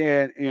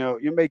making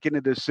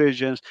the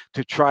decisions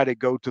to try to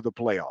go to the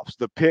playoffs.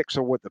 The picks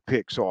are what the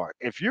picks are.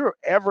 If you're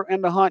ever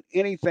in the hunt,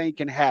 anything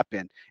can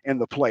happen in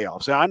the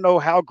playoffs. And I know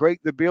how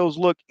great the Bills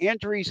look.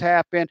 Injuries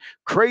happen.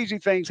 Crazy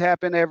things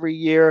happen every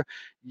year.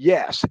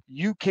 Yes,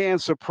 you can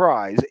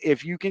surprise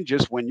if you can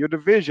just win your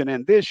division.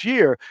 And this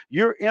year,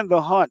 you're in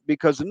the hunt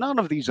because none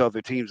of these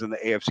other teams in the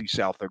AFC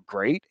South are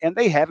great, and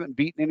they haven't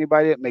beaten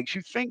anybody that makes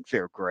you think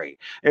they're great.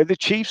 If the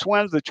Chiefs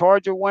wins, the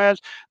Charger wins,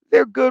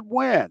 they're good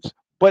wins,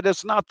 but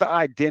it's not the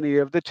identity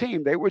of the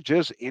team. They were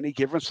just any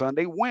given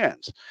Sunday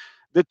wins.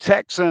 The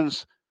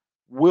Texans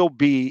will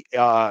be,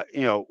 or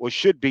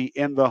should be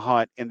in the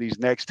hunt in these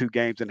next 2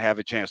 games and have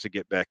a chance to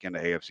get back in the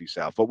AFC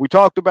South. But we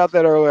talked about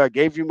that earlier. I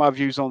gave you my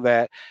views on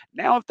that.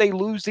 Now, if they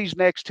lose these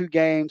next 2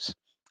 games,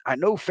 I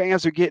know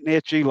fans are getting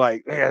itchy,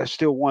 like, yeah, it's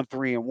still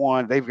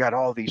 1-3-1. They've got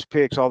all these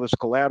picks, all this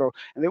collateral,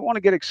 and they want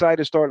to get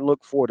excited, start and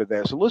look forward to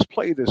that. So let's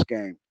play this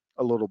game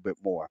a little bit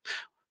more.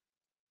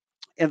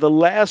 In the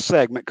last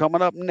segment,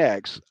 coming up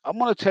next, I'm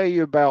going to tell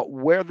you about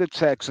where the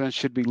Texans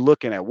should be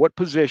looking at, what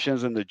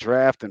positions in the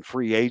draft and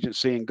free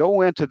agency, and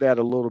go into that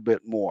a little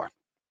bit more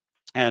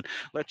and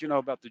let you know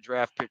about the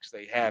draft picks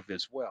they have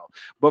as well.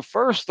 But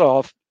first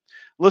off,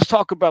 let's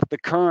talk about the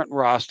current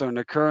roster and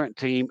the current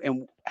team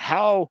and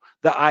how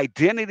the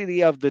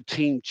identity of the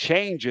team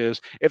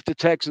changes if the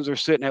Texans are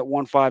sitting at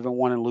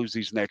 1-5-1 and lose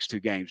these next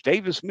two games.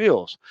 Davis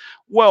Mills.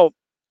 Well,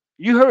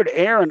 you heard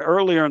Aaron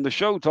earlier in the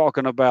show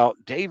talking about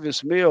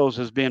Davis Mills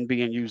has been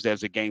being used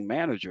as a game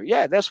manager.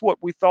 Yeah, that's what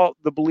we thought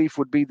the belief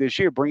would be this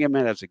year. Bring him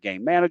in as a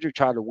game manager,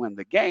 try to win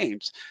the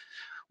games.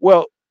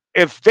 Well,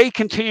 if they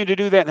continue to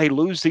do that and they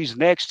lose these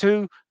next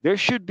two, there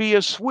should be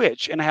a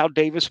switch in how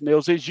Davis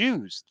Mills is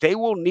used. They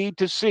will need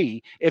to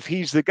see if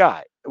he's the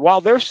guy.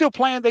 While they're still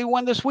playing, they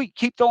win this week.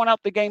 Keep throwing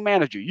out the game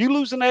manager. You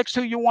lose the next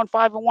two, you won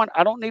 5-1.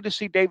 I don't need to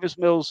see Davis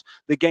Mills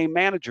the game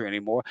manager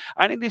anymore.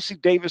 I need to see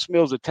Davis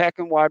Mills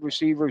attacking wide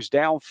receivers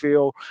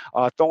downfield,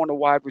 throwing the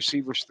wide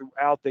receivers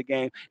throughout the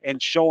game,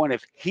 and showing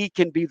if he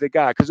can be the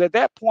guy. Because at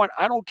that point,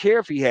 I don't care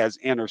if he has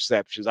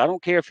interceptions. I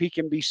don't care if he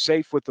can be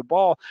safe with the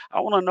ball.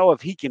 I want to know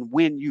if he can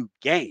win you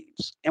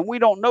games. And we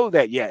don't know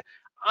that yet.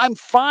 I'm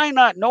fine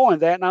not knowing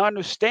that, and I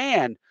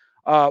understand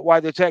why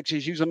the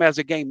Texans use him as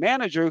a game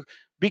manager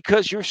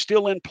because you're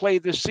still in play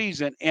this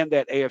season in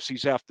that AFC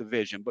South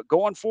division. But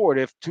going forward,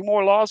 if two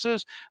more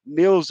losses,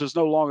 Mills is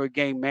no longer a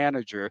game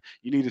manager.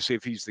 You need to see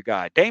if he's the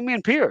guy.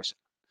 Dameon Pierce,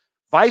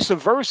 vice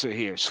versa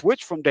here.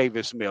 Switch from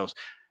Davis Mills.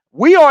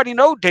 We already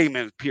know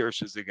Dameon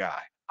Pierce is the guy.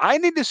 I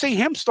need to see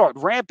him start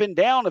ramping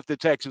down if the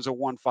Texans are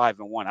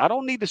 1-5-1. I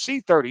don't need to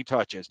see 30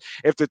 touches.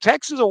 If the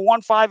Texans are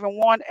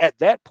 1-5-1 at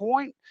that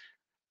point,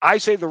 I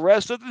say the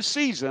rest of the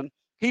season,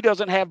 he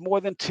doesn't have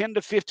more than 10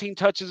 to 15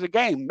 touches a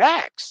game,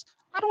 max.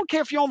 I don't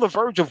care if you're on the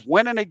verge of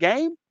winning a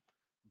game.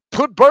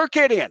 Put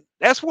Burkhead in.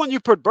 That's when you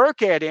put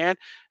Burkhead in.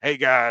 Hey,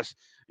 guys,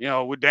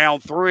 we're down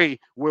 3.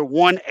 We're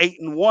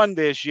 1-8-1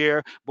 this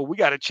year, but we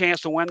got a chance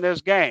to win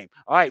this game.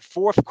 All right,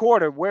 fourth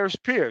quarter, where's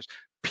Pierce?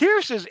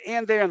 Pierce is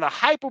in there in the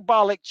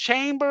hyperbolic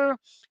chamber.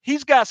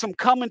 He's got some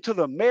coming to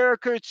the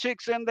America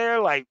chicks in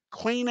there, like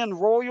cleaning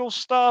royal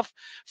stuff,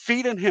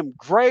 feeding him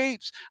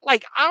grapes.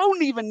 Like, I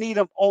don't even need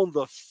him on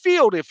the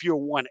field if you're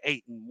 1-8-1.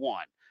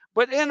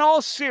 But in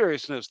all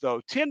seriousness,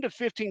 though, 10 to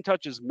 15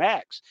 touches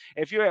max.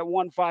 If you're at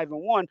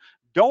 1-5-1,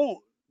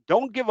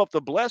 don't give up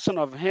the blessing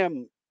of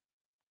him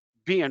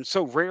being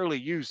so rarely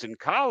used in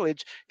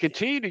college.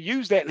 Continue to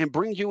use that and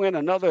bring you in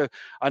another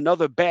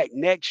back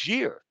next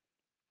year.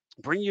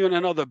 Bring you in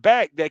another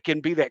back that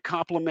can be that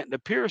complement to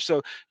Pierce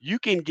so you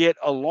can get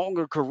a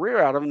longer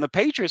career out of him. The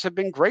Patriots have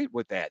been great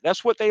with that.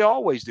 That's what they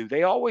always do.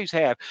 They always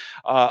have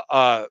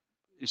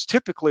it's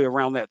typically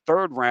around that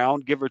third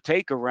round, give or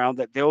take a round,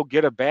 that they'll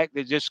get a back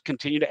that just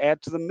continue to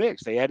add to the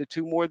mix. They added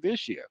 2 more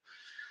this year.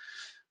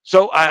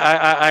 So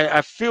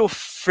I feel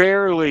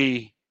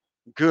fairly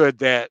good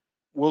that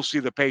we'll see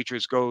the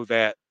Patriots go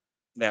that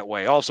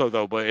way. Also,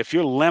 though, but if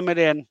you're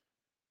limiting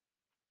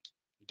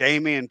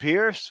Dameon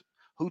Pierce,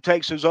 who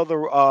takes his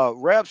other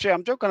reps? Yeah,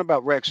 I'm joking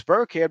about Rex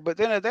Burkhead, but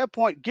then at that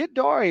point, get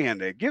Dari in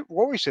there, get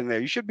Royce in there.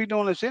 You should be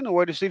doing this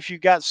anyway to see if you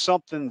got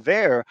something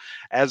there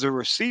as a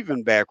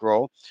receiving back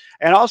role.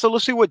 And also,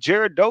 let's see what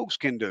Jared Dokes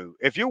can do.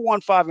 If you're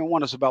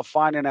 1-5-1, it's about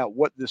finding out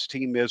what this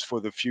team is for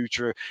the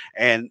future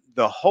and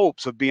the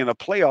hopes of being a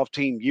playoff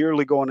team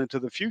yearly going into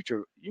the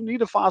future. You need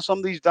to find some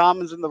of these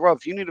diamonds in the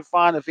rough. You need to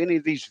find if any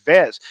of these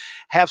vets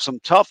have some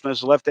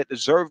toughness left that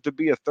deserve to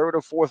be a third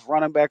or fourth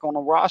running back on the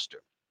roster.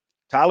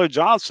 Tyler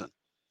Johnson.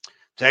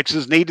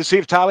 Texans need to see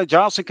if Tyler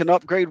Johnson can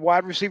upgrade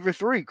wide receiver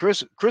 3.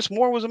 Chris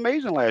Moore was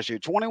amazing last year.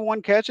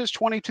 21 catches,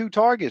 22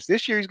 targets.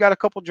 This year he's got a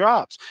couple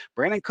drops.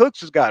 Brandon Cooks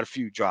has got a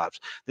few drops.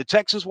 The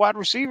Texans wide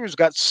receivers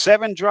got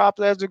 7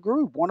 drops as a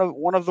group. One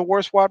of the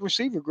worst wide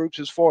receiver groups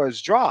as far as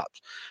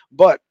drops.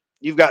 But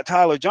you've got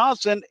Tyler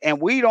Johnson,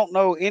 and we don't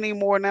know any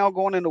more now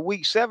going into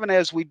week 7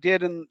 as we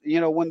did in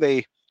when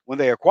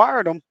they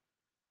acquired him.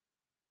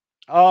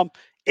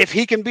 If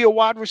he can be a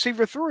wide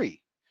receiver 3.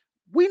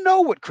 We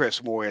know what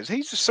Chris Moore is.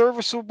 He's a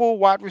serviceable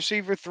wide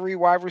receiver 3,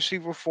 wide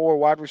receiver 4,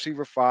 wide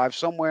receiver 5.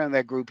 Somewhere in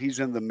that group, he's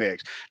in the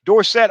mix.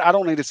 Dorsett, I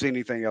don't need to see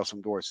anything else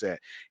from Dorsett.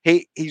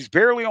 He's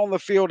barely on the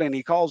field, and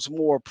he caused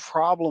more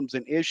problems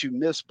and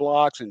missed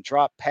blocks and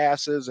drop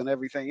passes and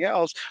everything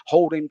else,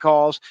 holding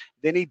calls,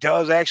 than he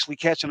does actually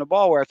catching the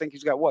ball, where I think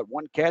he's got, 1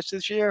 catch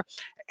this year?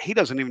 He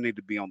doesn't even need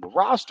to be on the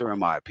roster, in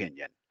my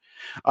opinion.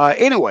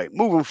 Anyway,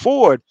 moving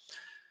forward,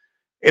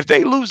 if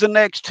they lose the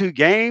next 2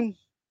 games,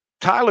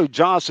 Tyler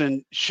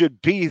Johnson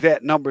should be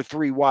that number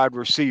 3 wide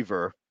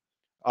receiver,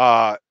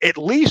 at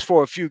least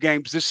for a few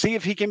games, to see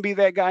if he can be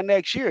that guy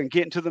next year and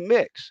get into the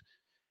mix.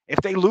 If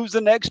they lose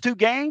the next 2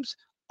 games,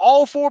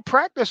 all 4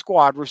 practice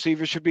squad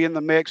receivers should be in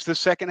the mix the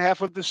second half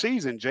of the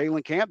season.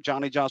 Jalen Camp,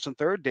 Johnny Johnson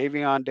III,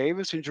 Davion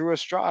Davis, and Drew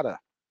Estrada.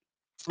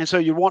 And so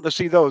you want to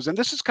see those. And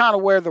this is kind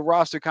of where the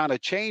roster kind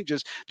of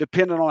changes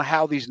depending on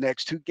how these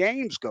next two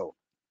games go.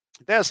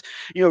 That's,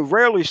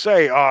 rarely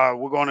say,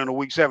 we're going into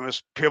week 7.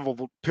 It's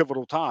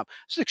pivotal time.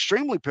 It's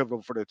extremely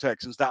pivotal for the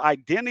Texans. The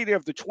identity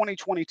of the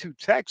 2022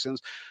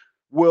 Texans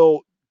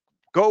will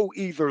go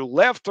either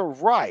left or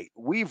right,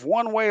 weave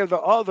one way or the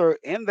other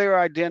in their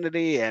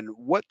identity and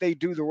what they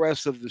do the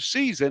rest of the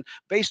season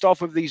based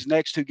off of these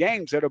next two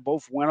games that are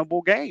both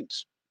winnable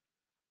games.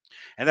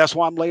 And that's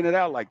why I'm laying it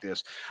out like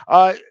this.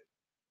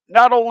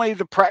 Not only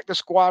the practice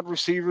squad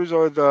receivers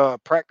or the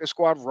practice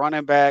squad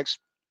running backs,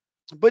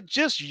 but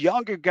just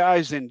younger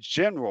guys in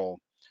general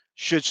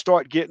should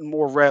start getting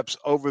more reps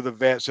over the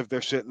vets if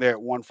they're sitting there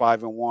at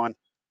 1-5-1.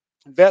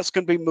 Vets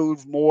can be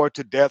moved more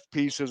to death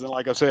pieces. And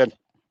like I said,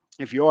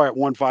 if you are at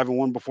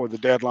 1-5-1 before the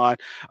deadline,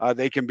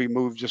 they can be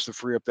moved just to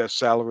free up that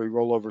salary,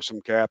 roll over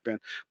some cap, and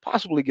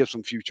possibly get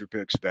some future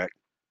picks back.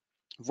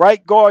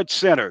 Right guard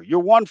center.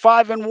 You're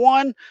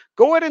 1-5-1.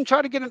 Go ahead and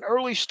try to get an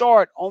early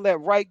start on that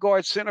right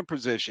guard center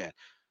position.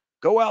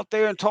 Go out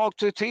there and talk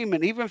to a team.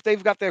 And even if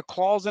they've got their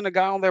claws in a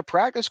guy on their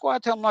practice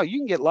squad, tell them, no, you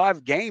can get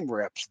live game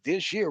reps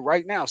this year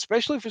right now,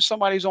 especially if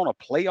somebody's on a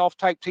playoff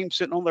type team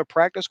sitting on their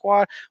practice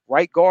squad,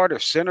 right guard or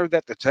center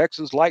that the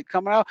Texans like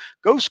coming out.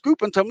 Go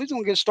scoop and tell them he's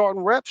going to get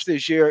starting reps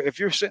this year. If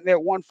you're sitting there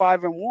at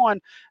 1-5-1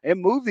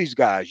 and move these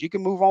guys, you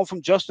can move on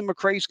from Justin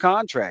McCray's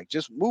contract.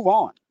 Just move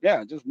on.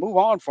 Yeah, just move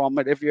on from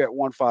it if you're at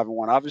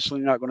 1-5-1. Obviously,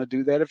 you're not going to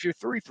do that if you're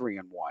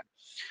 3-3-1.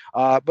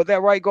 But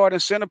that right guard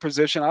and center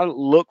position, I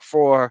look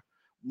for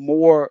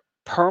more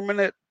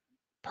permanent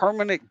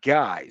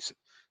guys,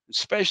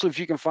 especially if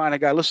you can find a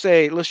guy. Let's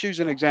use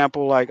an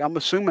example. Like, I'm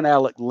assuming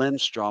Alec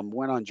Lindstrom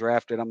went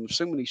undrafted. I'm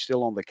assuming he's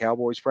still on the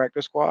Cowboys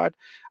practice squad.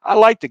 I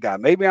like the guy.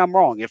 Maybe I'm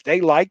wrong. If they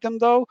liked him,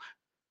 though,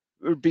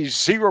 there would be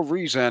zero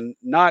reason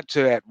not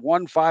to, at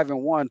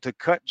 1-5-1, to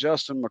cut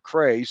Justin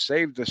McCray,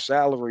 save the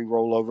salary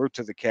rollover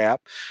to the cap,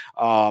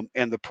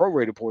 and the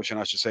prorated portion,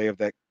 I should say, of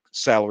that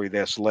salary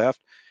that's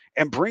left,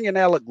 and bring in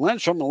Alec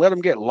Lindstrom and let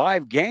him get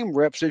live game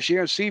reps this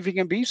year and see if he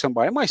can be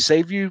somebody. It might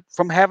save you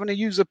from having to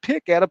use a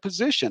pick at a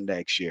position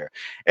next year.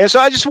 And so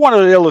I just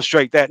wanted to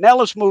illustrate that. Now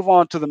let's move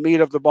on to the meat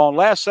of the bone.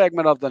 Last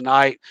segment of the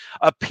night,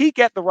 a peek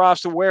at the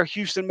roster where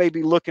Houston may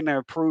be looking to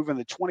improve in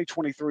the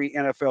 2023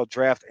 NFL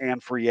draft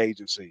and free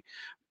agency.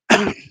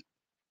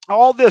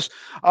 All this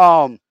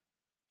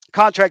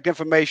contract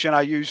information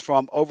I use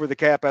from Over the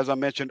Cap, as I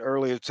mentioned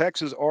earlier.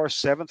 Texans are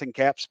 7th in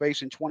cap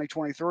space in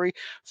 2023,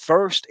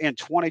 1st in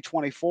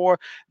 2024.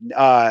 In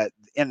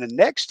the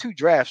next two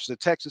drafts, the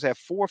Texans have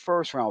 4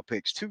 first-round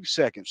picks, 2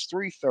 seconds,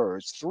 3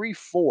 thirds, 3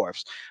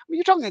 fourths. I mean,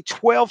 you're talking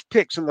 12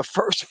 picks in the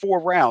first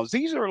 4 rounds.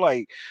 These are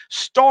like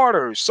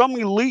starters, some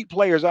elite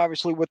players,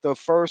 obviously, with the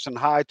first and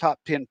high top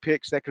 10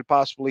 picks that could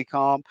possibly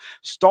come.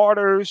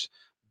 Starters,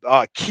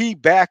 key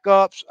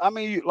backups. I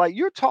mean, like,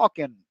 you're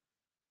talking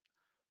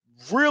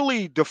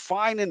really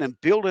defining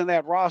and building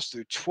that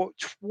roster.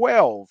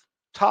 12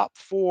 top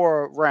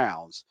 4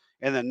 rounds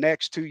in the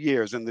next 2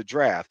 years in the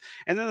draft.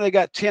 And then they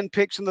got 10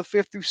 picks in the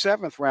 5th through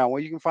 7th round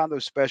where you can find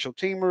those special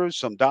teamers,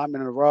 some diamond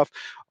in the rough,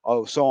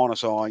 so on and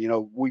so on. You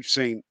know, we've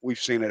seen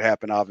it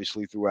happen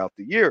obviously throughout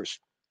the years.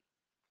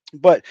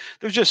 But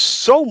there's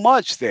just so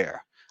much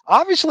there.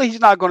 Obviously,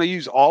 he's not going to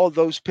use all of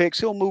those picks.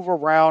 He'll move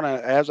around.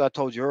 And as I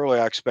told you earlier,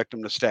 I expect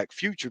him to stack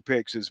future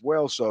picks as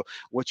well. So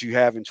what you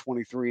have in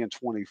 23 and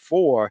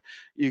 24,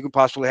 you can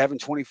possibly have in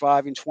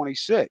 25 and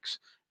 26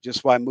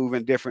 just by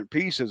moving different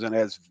pieces. And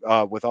as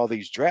with all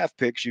these draft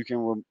picks, you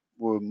can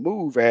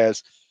remove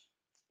as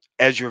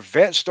your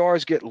vet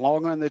stars get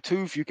longer in the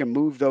tooth, you can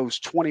move those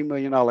 $20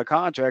 million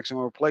contracts and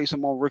replace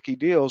them on rookie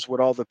deals with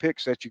all the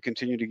picks that you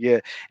continue to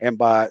get. And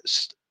by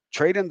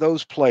trading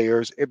those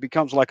players, it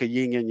becomes like a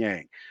yin and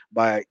yang.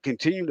 By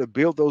continuing to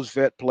build those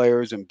vet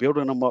players and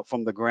building them up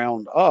from the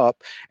ground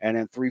up, and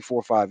in 3,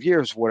 4, 5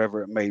 years,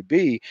 whatever it may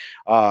be,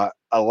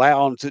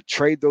 allow them to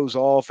trade those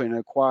off and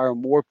acquire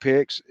more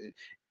picks,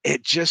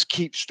 it just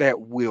keeps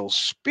that wheel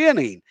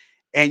spinning.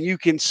 And you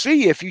can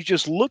see, if you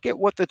just look at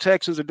what the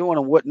Texans are doing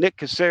and what Nick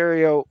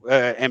Caserio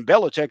and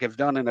Belichick have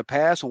done in the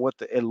past and what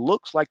it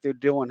looks like they're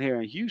doing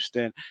here in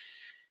Houston,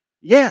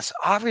 yes,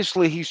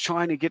 obviously he's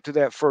trying to get to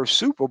that first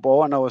Super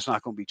Bowl. I know it's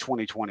not going to be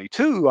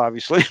 2022,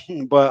 obviously,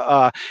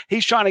 but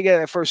he's trying to get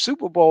that first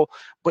Super Bowl.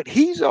 But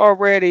he's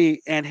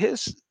already, and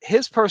his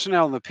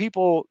personnel and the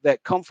people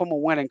that come from a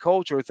winning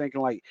culture are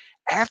thinking, like,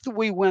 after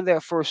we win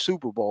that first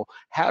Super Bowl,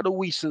 how do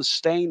we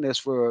sustain this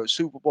for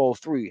Super Bowl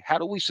 3? How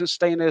do we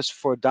sustain this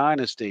for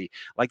dynasty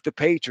like the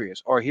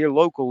Patriots, or here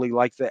locally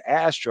like the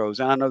Astros?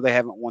 And I know they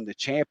haven't won the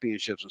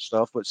championships and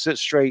stuff, but sit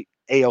straight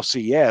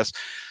ALCS.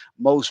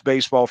 Most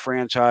baseball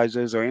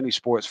franchises or any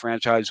sports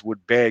franchise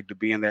would beg to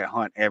be in that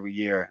hunt every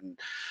year and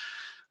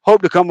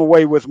hope to come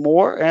away with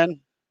more. And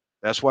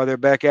that's why they're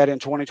back at it in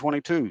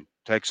 2022.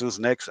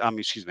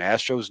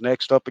 Astros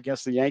next up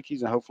against the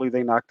Yankees, and hopefully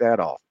they knock that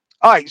off.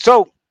 All right,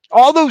 so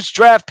all those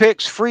draft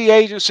picks, free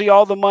agency,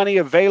 all the money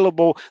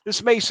available,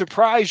 this may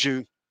surprise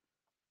you.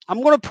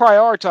 I'm going to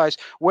prioritize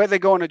where they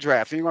go in the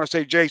draft. And you're going to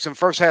say, Jason,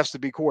 first has to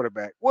be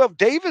quarterback. Well, if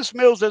Davis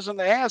Mills isn't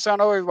the answer, I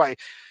know everybody,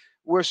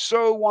 we're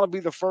so want to be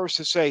the first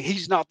to say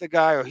he's not the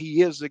guy or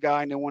he is the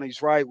guy, and then when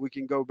he's right, we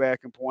can go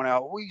back and point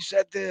out, we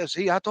said this.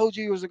 I told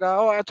you he was the guy.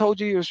 Oh, I told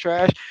you he was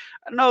trash.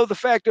 No, the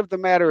fact of the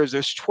matter is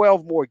there's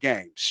 12 more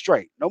games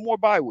straight, no more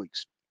bye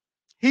weeks.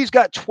 He's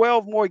got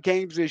 12 more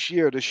games this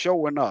year to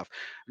show enough.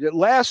 The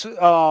last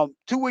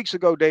 2 weeks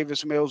ago,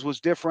 Davis Mills was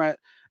different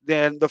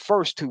than the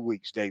first 2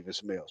 weeks.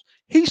 Davis Mills,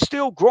 he's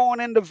still growing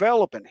and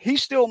developing.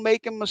 He's still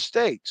making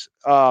mistakes,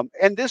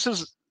 and this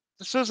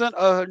isn't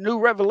a new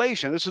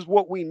revelation. This is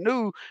what we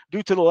knew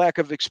due to the lack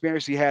of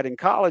experience he had in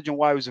college and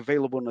why he was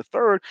available in the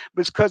third, but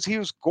it's because he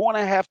was going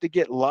to have to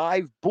get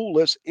live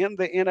bullets in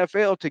the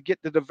NFL to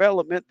get the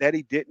development that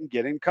he didn't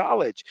get in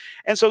college.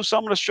 And so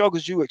some of the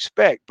struggles you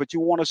expect, but you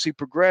want to see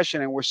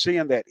progression, and we're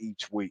seeing that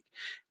each week.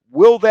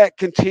 Will that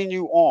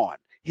continue on?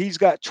 He's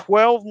got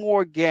 12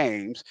 more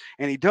games,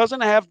 and he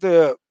doesn't have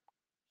to,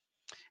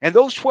 and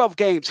those 12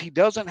 games, he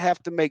doesn't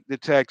have to make the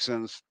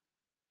Texans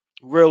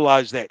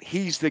realize that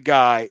he's the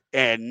guy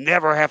and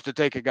never have to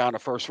take a guy in the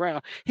first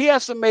round. He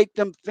has to make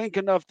them think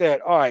enough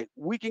that, all right,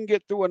 we can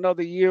get through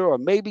another year, or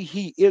maybe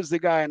he is the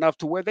guy enough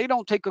to where they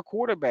don't take a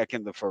quarterback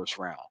in the first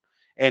round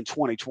in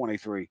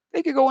 2023.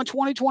 They could go in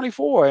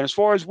 2024. And as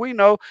far as we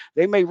know,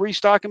 they may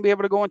restock and be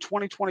able to go in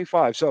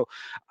 2025. So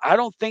I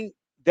don't think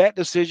that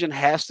decision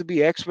has to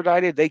be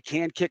expedited. They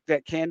can kick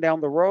that can down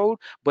the road.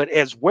 But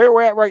as where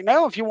we're at right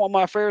now, if you want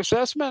my fair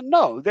assessment,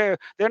 no, they're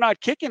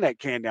not kicking that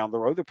can down the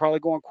road. They're probably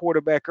going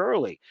quarterback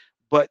early.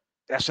 But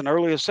that's an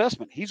early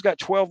assessment. He's got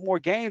 12 more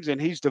games and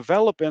he's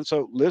developing.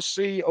 So let's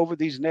see over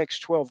these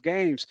next 12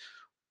 games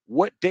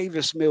what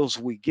Davis Mills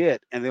we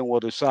get, and then we'll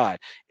decide.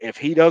 If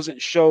he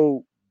doesn't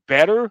show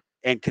better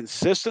and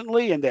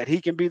consistently and that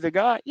he can be the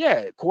guy,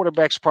 yeah,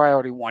 quarterback's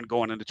priority one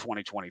going into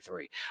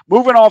 2023.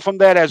 Moving on from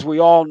that, as we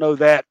all know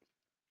that,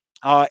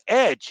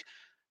 edge.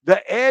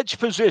 The edge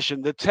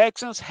position, the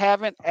Texans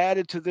haven't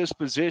added to this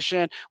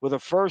position with a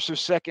first or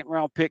second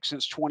round pick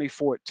since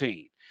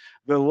 2014.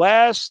 The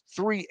last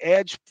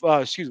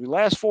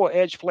last four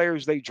edge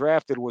players they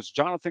drafted was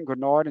Jonathan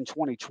Grenard in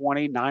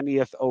 2020,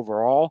 90th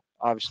overall.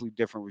 Obviously,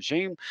 different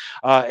regime.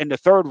 In the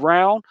third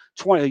round,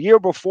 a year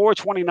before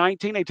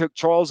 2019, they took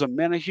Charles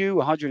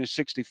Omenihu,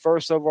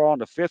 161st overall in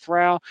the fifth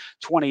round.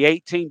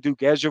 2018, Duke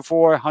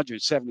Ejiofor,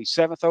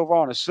 177th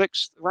overall in the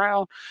sixth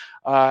round.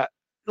 The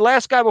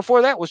last guy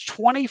before that was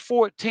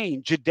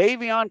 2014,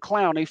 Jadeveon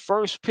Clowney,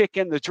 first pick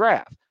in the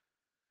draft.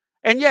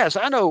 And yes,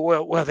 I know,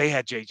 well, they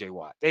had J.J.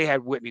 Watt. They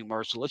had Whitney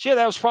Merciless. Yeah,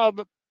 that was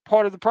probably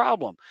part of the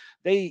problem.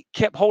 They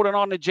kept holding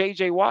on to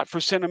J.J. Watt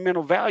for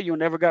sentimental value and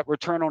never got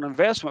return on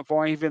investment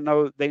for him, even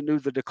though they knew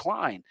the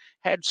decline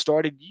had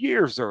started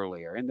years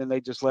earlier. And then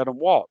they just let him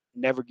walk,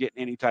 never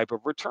getting any type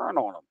of return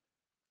on him.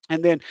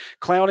 And then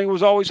Clowney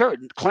was always hurt.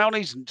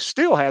 Clowney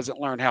still hasn't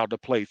learned how to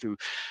play through.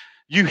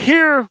 You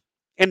hear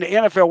in the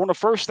NFL, one of the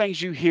first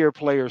things you hear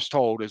players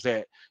told is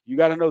that you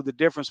got to know the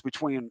difference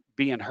between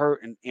being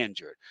hurt and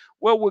injured.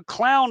 Well, with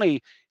Clowney,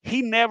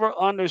 he never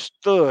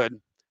understood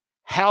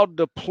how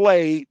to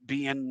play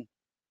being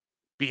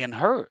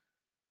hurt.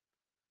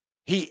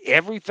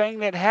 Everything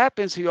that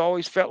happens, he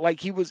always felt like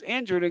he was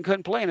injured and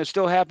couldn't play, and it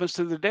still happens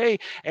to the day.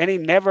 And he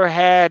never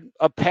had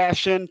a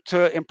passion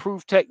to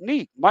improve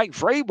technique. Mike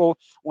Vrabel,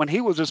 when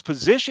he was his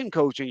position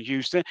coach in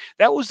Houston,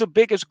 that was the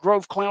biggest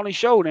growth Clowney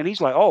showed. And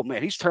he's like, oh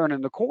man, he's turning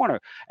the corner.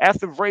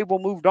 After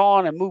Vrabel moved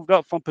on and moved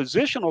up from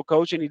positional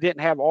coach, and he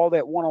didn't have all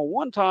that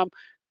one-on-one time,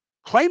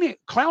 Clowney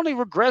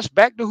regressed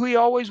back to who he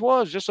always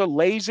was, just a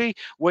lazy,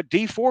 what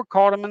D Ford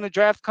called him in the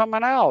draft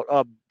coming out,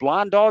 a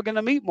blind dog in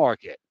the meat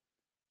market.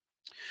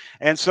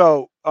 And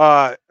so,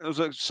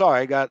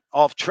 sorry, I got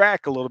off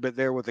track a little bit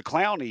there with the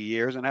Clowney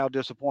years and how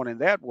disappointing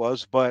that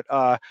was. But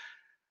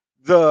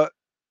the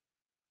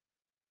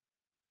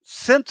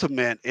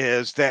sentiment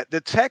is that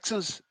the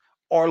Texans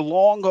are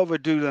long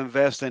overdue to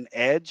invest in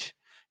edge.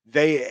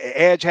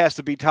 Edge has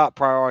to be top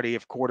priority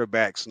if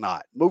quarterback's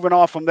not. Moving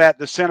on from that,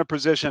 the center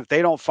position, if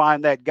they don't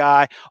find that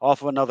guy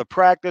off of another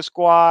practice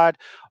squad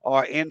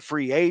or in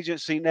free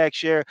agency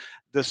next year,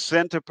 the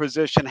center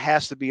position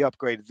has to be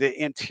upgraded.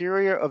 The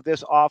interior of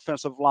this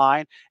offensive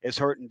line is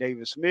hurting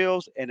Davis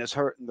Mills and is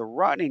hurting the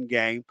running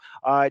game.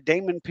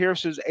 Damon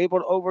Pierce is able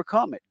to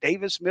overcome it.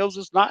 Davis Mills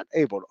is not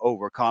able to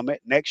overcome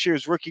it. Next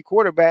year's rookie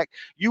quarterback,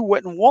 you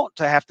wouldn't want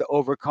to have to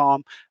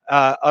overcome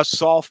a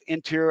soft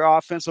interior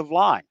offensive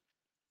line.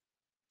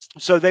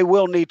 So they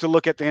will need to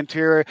look at the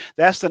interior.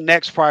 That's the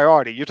next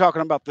priority. You're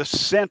talking about the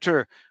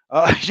center.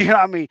 You know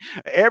what I mean?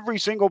 Every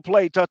single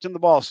play, touching the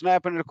ball,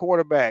 snapping to the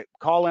quarterback,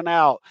 calling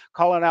out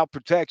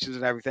protections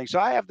and everything. So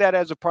I have that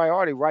as a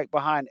priority right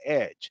behind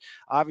edge.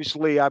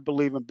 Obviously, I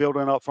believe in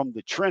building up from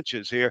the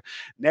trenches here.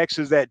 Next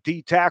is that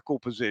D tackle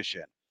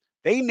position.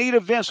 They need a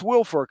Vince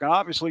Wilfork. And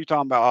obviously you're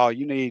talking about,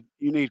 you need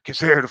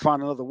Kazarian to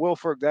find another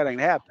Wilfork. That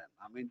ain't happening.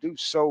 I mean,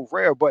 dude's so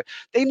rare, but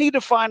they need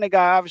to find a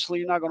guy. Obviously,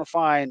 you're not going to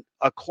find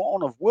a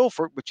clone of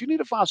Wilford, but you need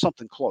to find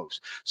something close.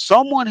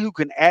 Someone who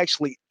can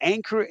actually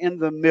anchor in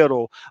the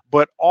middle,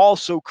 but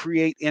also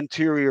create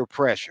interior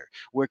pressure,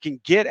 where it can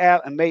get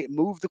out and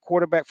move the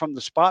quarterback from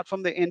the spot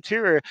from the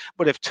interior.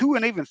 But if 2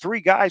 and even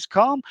 3 guys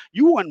come,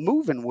 you weren't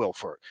moving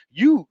Wilford.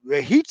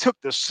 He took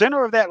the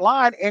center of that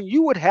line, and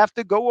you would have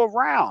to go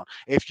around.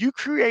 If you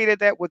created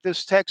that with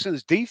this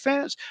Texans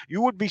defense,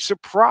 you would be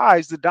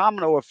surprised the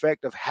domino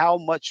effect of how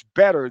much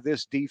better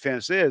this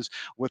defense is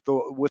with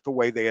the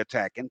way they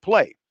attack and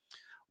play.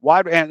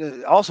 Wide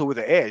and also with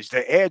the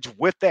edge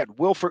with that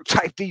Wilford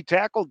type D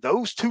tackle,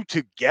 those two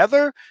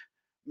together,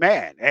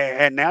 man.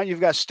 And now you've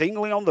got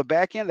Stingley on the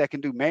back end that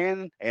can do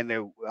man, and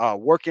they're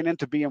working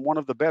into being one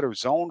of the better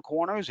zone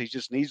corners. He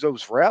just needs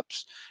those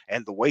reps,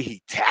 and the way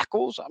he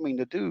tackles. I mean,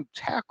 the dude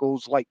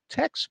tackles like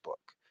textbook.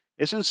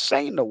 It's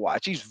insane to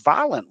watch. He's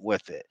violent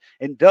with it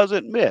and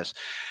doesn't miss.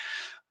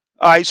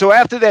 All right, so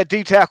after that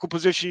D tackle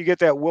position, you get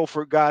that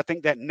Wilford guy. I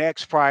think that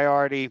next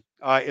priority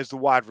is the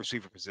wide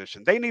receiver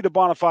position. They need a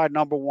bona fide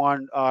number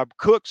one.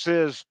 Cooks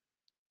is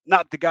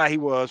not the guy he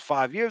was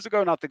 5 years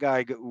ago, not the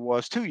guy he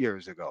was 2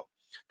 years ago.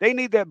 They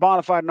need that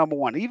bona fide number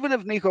one. Even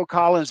if Nico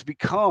Collins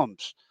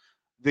becomes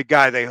the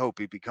guy they hope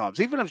he becomes,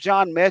 even if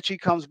John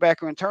Mechie comes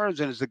back and returns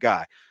and is the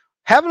guy,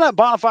 having that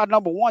bona fide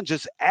number one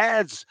just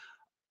adds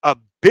a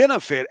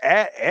benefit,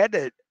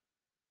 added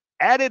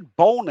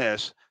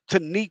bonus to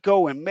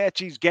Nico and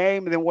Mechie's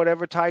game, and then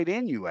whatever tight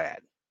end you add.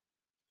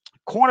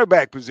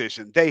 Cornerback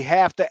position, they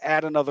have to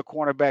add another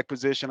cornerback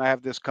position. I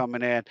have this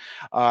coming in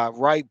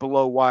right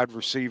below wide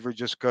receiver,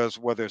 just because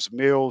whether it's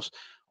Mills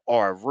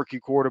or a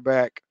rookie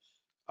quarterback,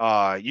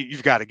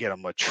 you've got to get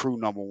them a true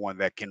number one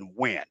that can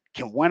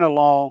win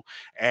along.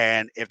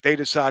 And if they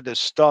decide to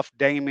stuff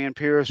Dameon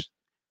Pierce,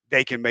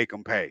 they can make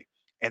them pay.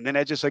 And then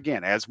that just,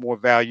 again, adds more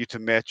value to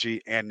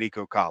Mechie and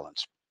Nico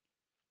Collins.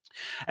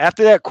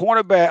 After that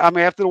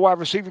after the wide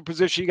receiver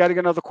position, you got to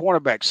get another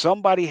cornerback.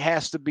 Somebody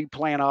has to be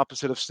playing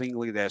opposite of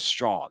Stingley that's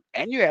strong.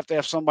 And you have to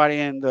have somebody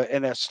in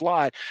that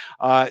slot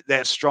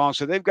that's strong.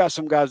 So they've got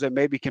some guys that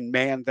maybe can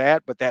man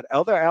that, but that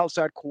other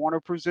outside corner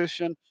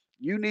position,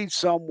 you need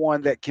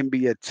someone that can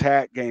be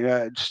attacked.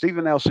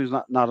 Steven Nelson's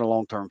not a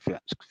long-term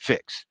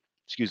fix.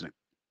 Excuse me.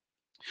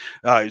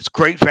 It's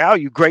great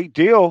value, great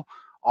deal.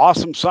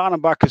 Awesome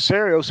signing by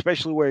Caserio,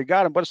 especially where he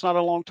got him, but it's not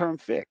a long-term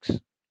fix.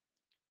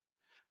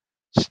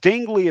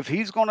 Stingley, if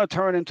he's going to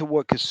turn into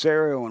what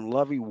Caserio and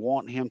Lovey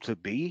want him to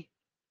be,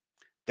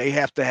 they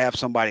have to have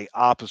somebody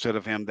opposite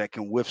of him that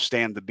can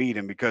withstand the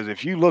beating. Because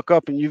if you look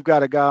up and you've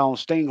got a guy on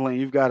Stingley, and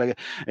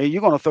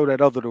you're going to throw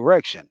that other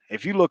direction.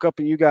 If you look up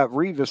and you got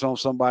Revis on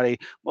somebody,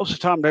 most of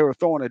the time they were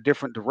throwing a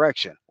different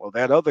direction. Well,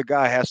 that other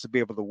guy has to be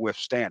able to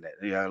withstand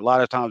it. A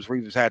lot of times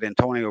Revis had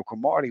Antonio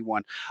Cromartie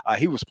when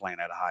he was playing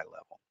at a high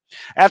level.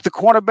 After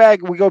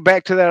cornerback, we go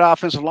back to that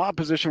offensive line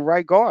position,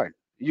 right guard.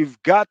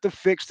 You've got to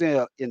fix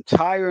the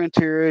entire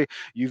interior.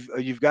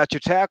 You've got your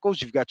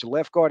tackles. You've got your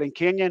left guard in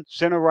Kenyon,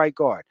 center right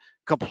guard.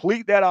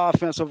 Complete that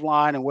offensive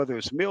line, and whether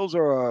it's Mills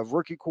or a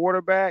rookie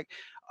quarterback,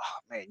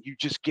 man, you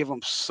just give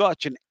them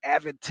such an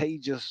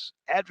advantageous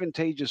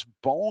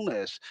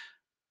bonus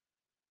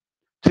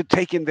to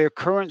taking their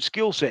current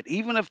skill set.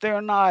 Even if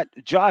they're not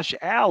Josh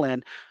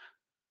Allen,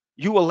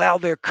 you allow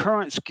their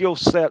current skill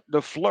set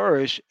to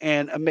flourish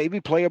and maybe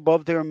play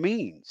above their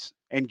means.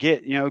 And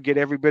get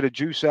every bit of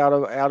juice out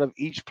of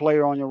each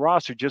player on your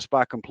roster just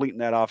by completing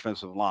that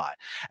offensive line.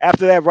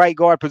 After that, right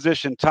guard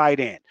position, tight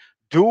end.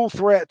 Dual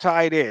threat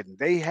tight end.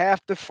 They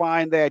have to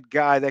find that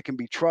guy that can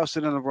be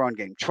trusted in the run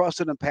game,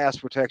 trusted in pass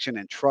protection,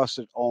 and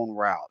trusted on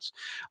routes.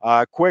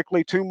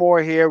 Quickly, 2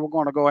 more here. We're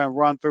going to go ahead and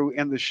run through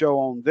in the show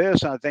on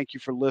this. I thank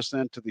you for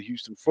listening to the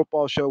Houston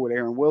Football Show with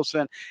Aaron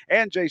Wilson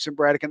and Jason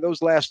Braddock. And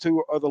those last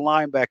 2 are the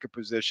linebacker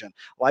position.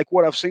 Like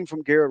what I've seen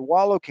from Garrett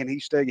Wallow, can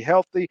he stay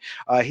healthy?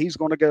 He's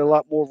going to get a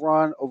lot more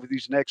run over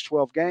these next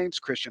 12 games.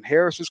 Christian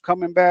Harris is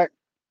coming back.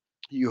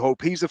 You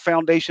hope he's a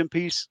foundation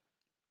piece.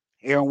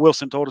 Aaron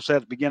Wilson told us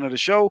at the beginning of the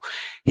show,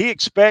 he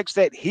expects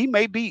that he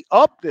may be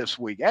up this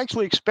week,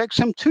 actually expects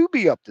him to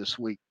be up this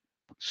week.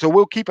 So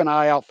we'll keep an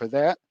eye out for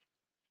that.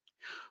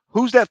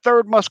 Who's that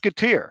third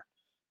musketeer?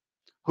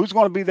 Who's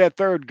going to be that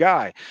third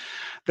guy?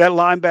 That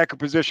linebacker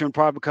position will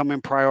probably come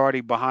in priority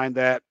behind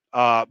the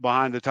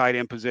tight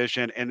end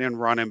position, and then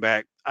running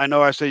back. I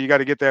know I say you got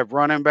to get that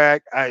running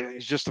back.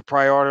 It's just a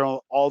priority on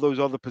all those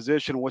other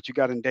positions. What you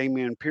got in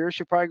Dameon Pierce,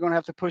 you're probably going to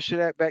have to push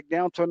that back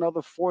down to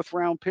another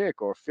 4th-round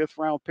pick or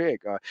 5th-round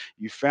pick.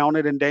 You found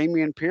it in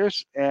Dameon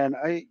Pierce, and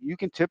you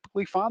can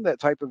typically find that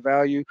type of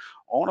value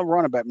on a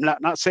running back.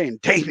 Not saying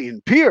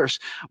Dameon Pierce,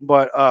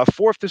 but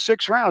 4th to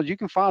 6th round, you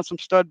can find some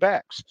stud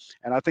backs.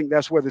 And I think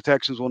that's where the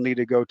Texans will need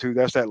to go to.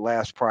 That's that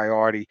last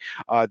priority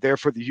there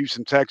for the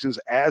Houston Texans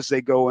as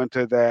they go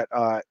into that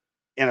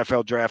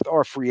NFL draft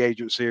or free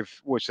agency,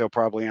 which they'll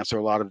probably answer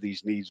a lot of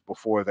these needs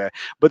before that.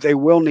 But they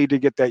will need to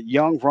get that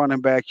young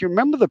running back. You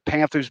remember the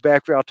Panthers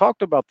backfield? I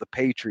talked about the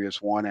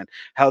Patriots one and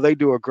how they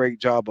do a great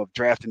job of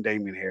drafting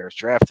Damien Harris,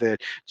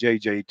 drafted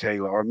J.J.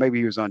 Taylor, or maybe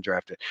he was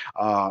undrafted,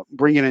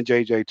 bringing in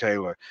J.J.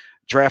 Taylor,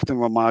 drafting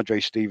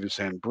Ramondre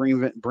Stevenson,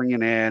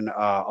 bringing in,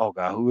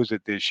 who is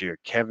it this year?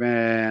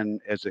 Kevin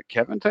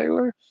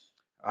Taylor?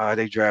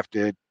 They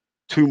drafted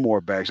 2 more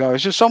backs.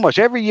 It's just so much.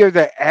 Every year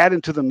they're adding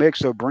to the mix,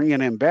 they're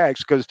bringing in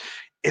backs because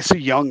it's a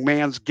young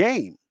man's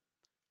game.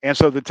 And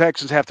so the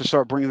Texans have to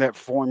start bringing that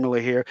formula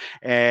here.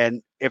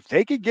 And if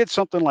they could get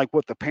something like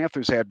what the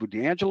Panthers had with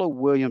D'Angelo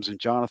Williams and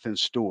Jonathan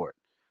Stewart,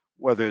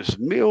 whether it's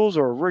Mills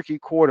or a rookie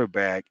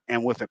quarterback,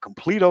 and with a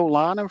complete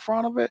O-line in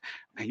front of it,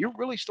 man, you're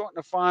really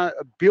starting to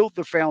build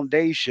the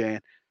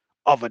foundation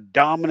of a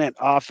dominant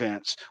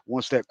offense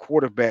once that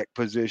quarterback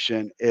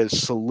position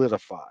is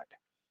solidified.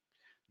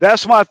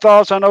 That's my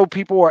thoughts. I know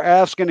people are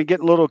asking and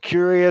getting a little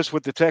curious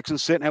with the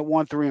Texans sitting at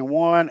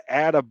 1-3-1,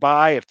 add a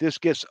bye. If this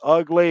gets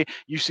ugly,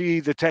 you see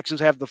the Texans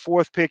have the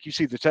 4th pick. You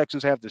see the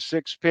Texans have the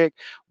 6th pick.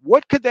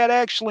 What could that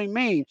actually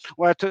mean?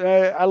 Well,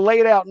 I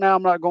laid out now.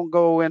 I'm not going to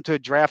go into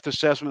draft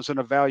assessments and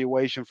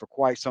evaluation for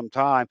quite some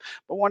time,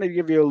 but I wanted to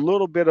give you a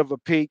little bit of a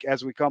peek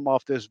as we come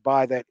off this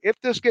bye that if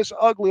this gets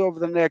ugly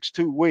over the next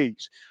 2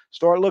 weeks,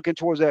 start looking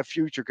towards that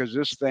future because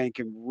this thing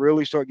can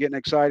really start getting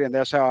exciting. And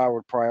that's how I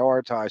would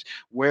prioritize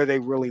where they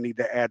really need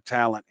to add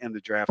talent in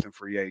the draft and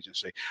free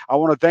agency. I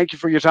want to thank you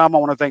for your time. I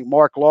want to thank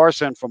Mark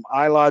Larson from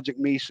iLogic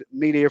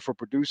Media for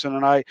producing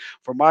tonight.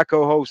 For my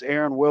co-host,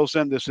 Aaron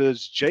Wilson, this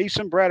is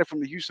Jason Braddock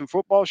from the Houston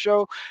Football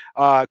Show.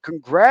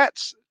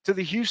 Congrats to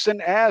the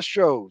Houston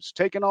Astros,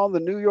 taking on the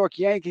New York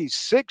Yankees,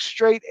 6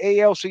 straight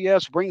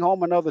ALCS, bring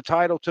home another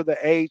title to the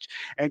H,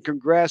 and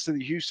congrats to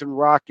the Houston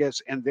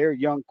Rockets and their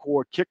young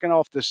core kicking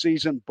off the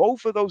season.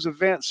 Both of those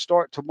events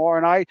start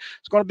tomorrow night.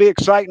 It's going to be an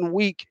exciting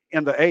week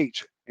in the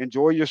H.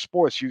 Enjoy your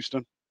sports,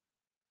 Houston.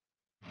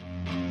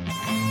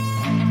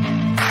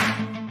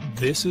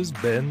 This has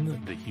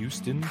been the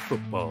Houston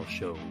Football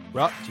Show,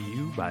 brought to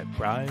you by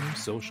Prime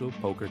Social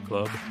Poker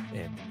Club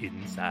and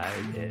Inside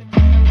Edge.